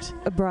District.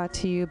 Brought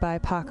to you by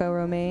Paco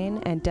Romaine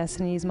and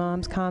Destiny's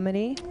Mom's Comedy.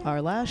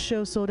 Our last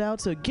show sold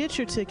out, so get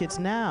your tickets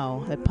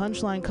now at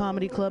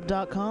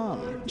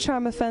punchlinecomedyclub.com.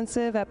 Charm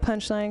Offensive at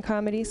Punchline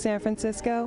Comedy San Francisco.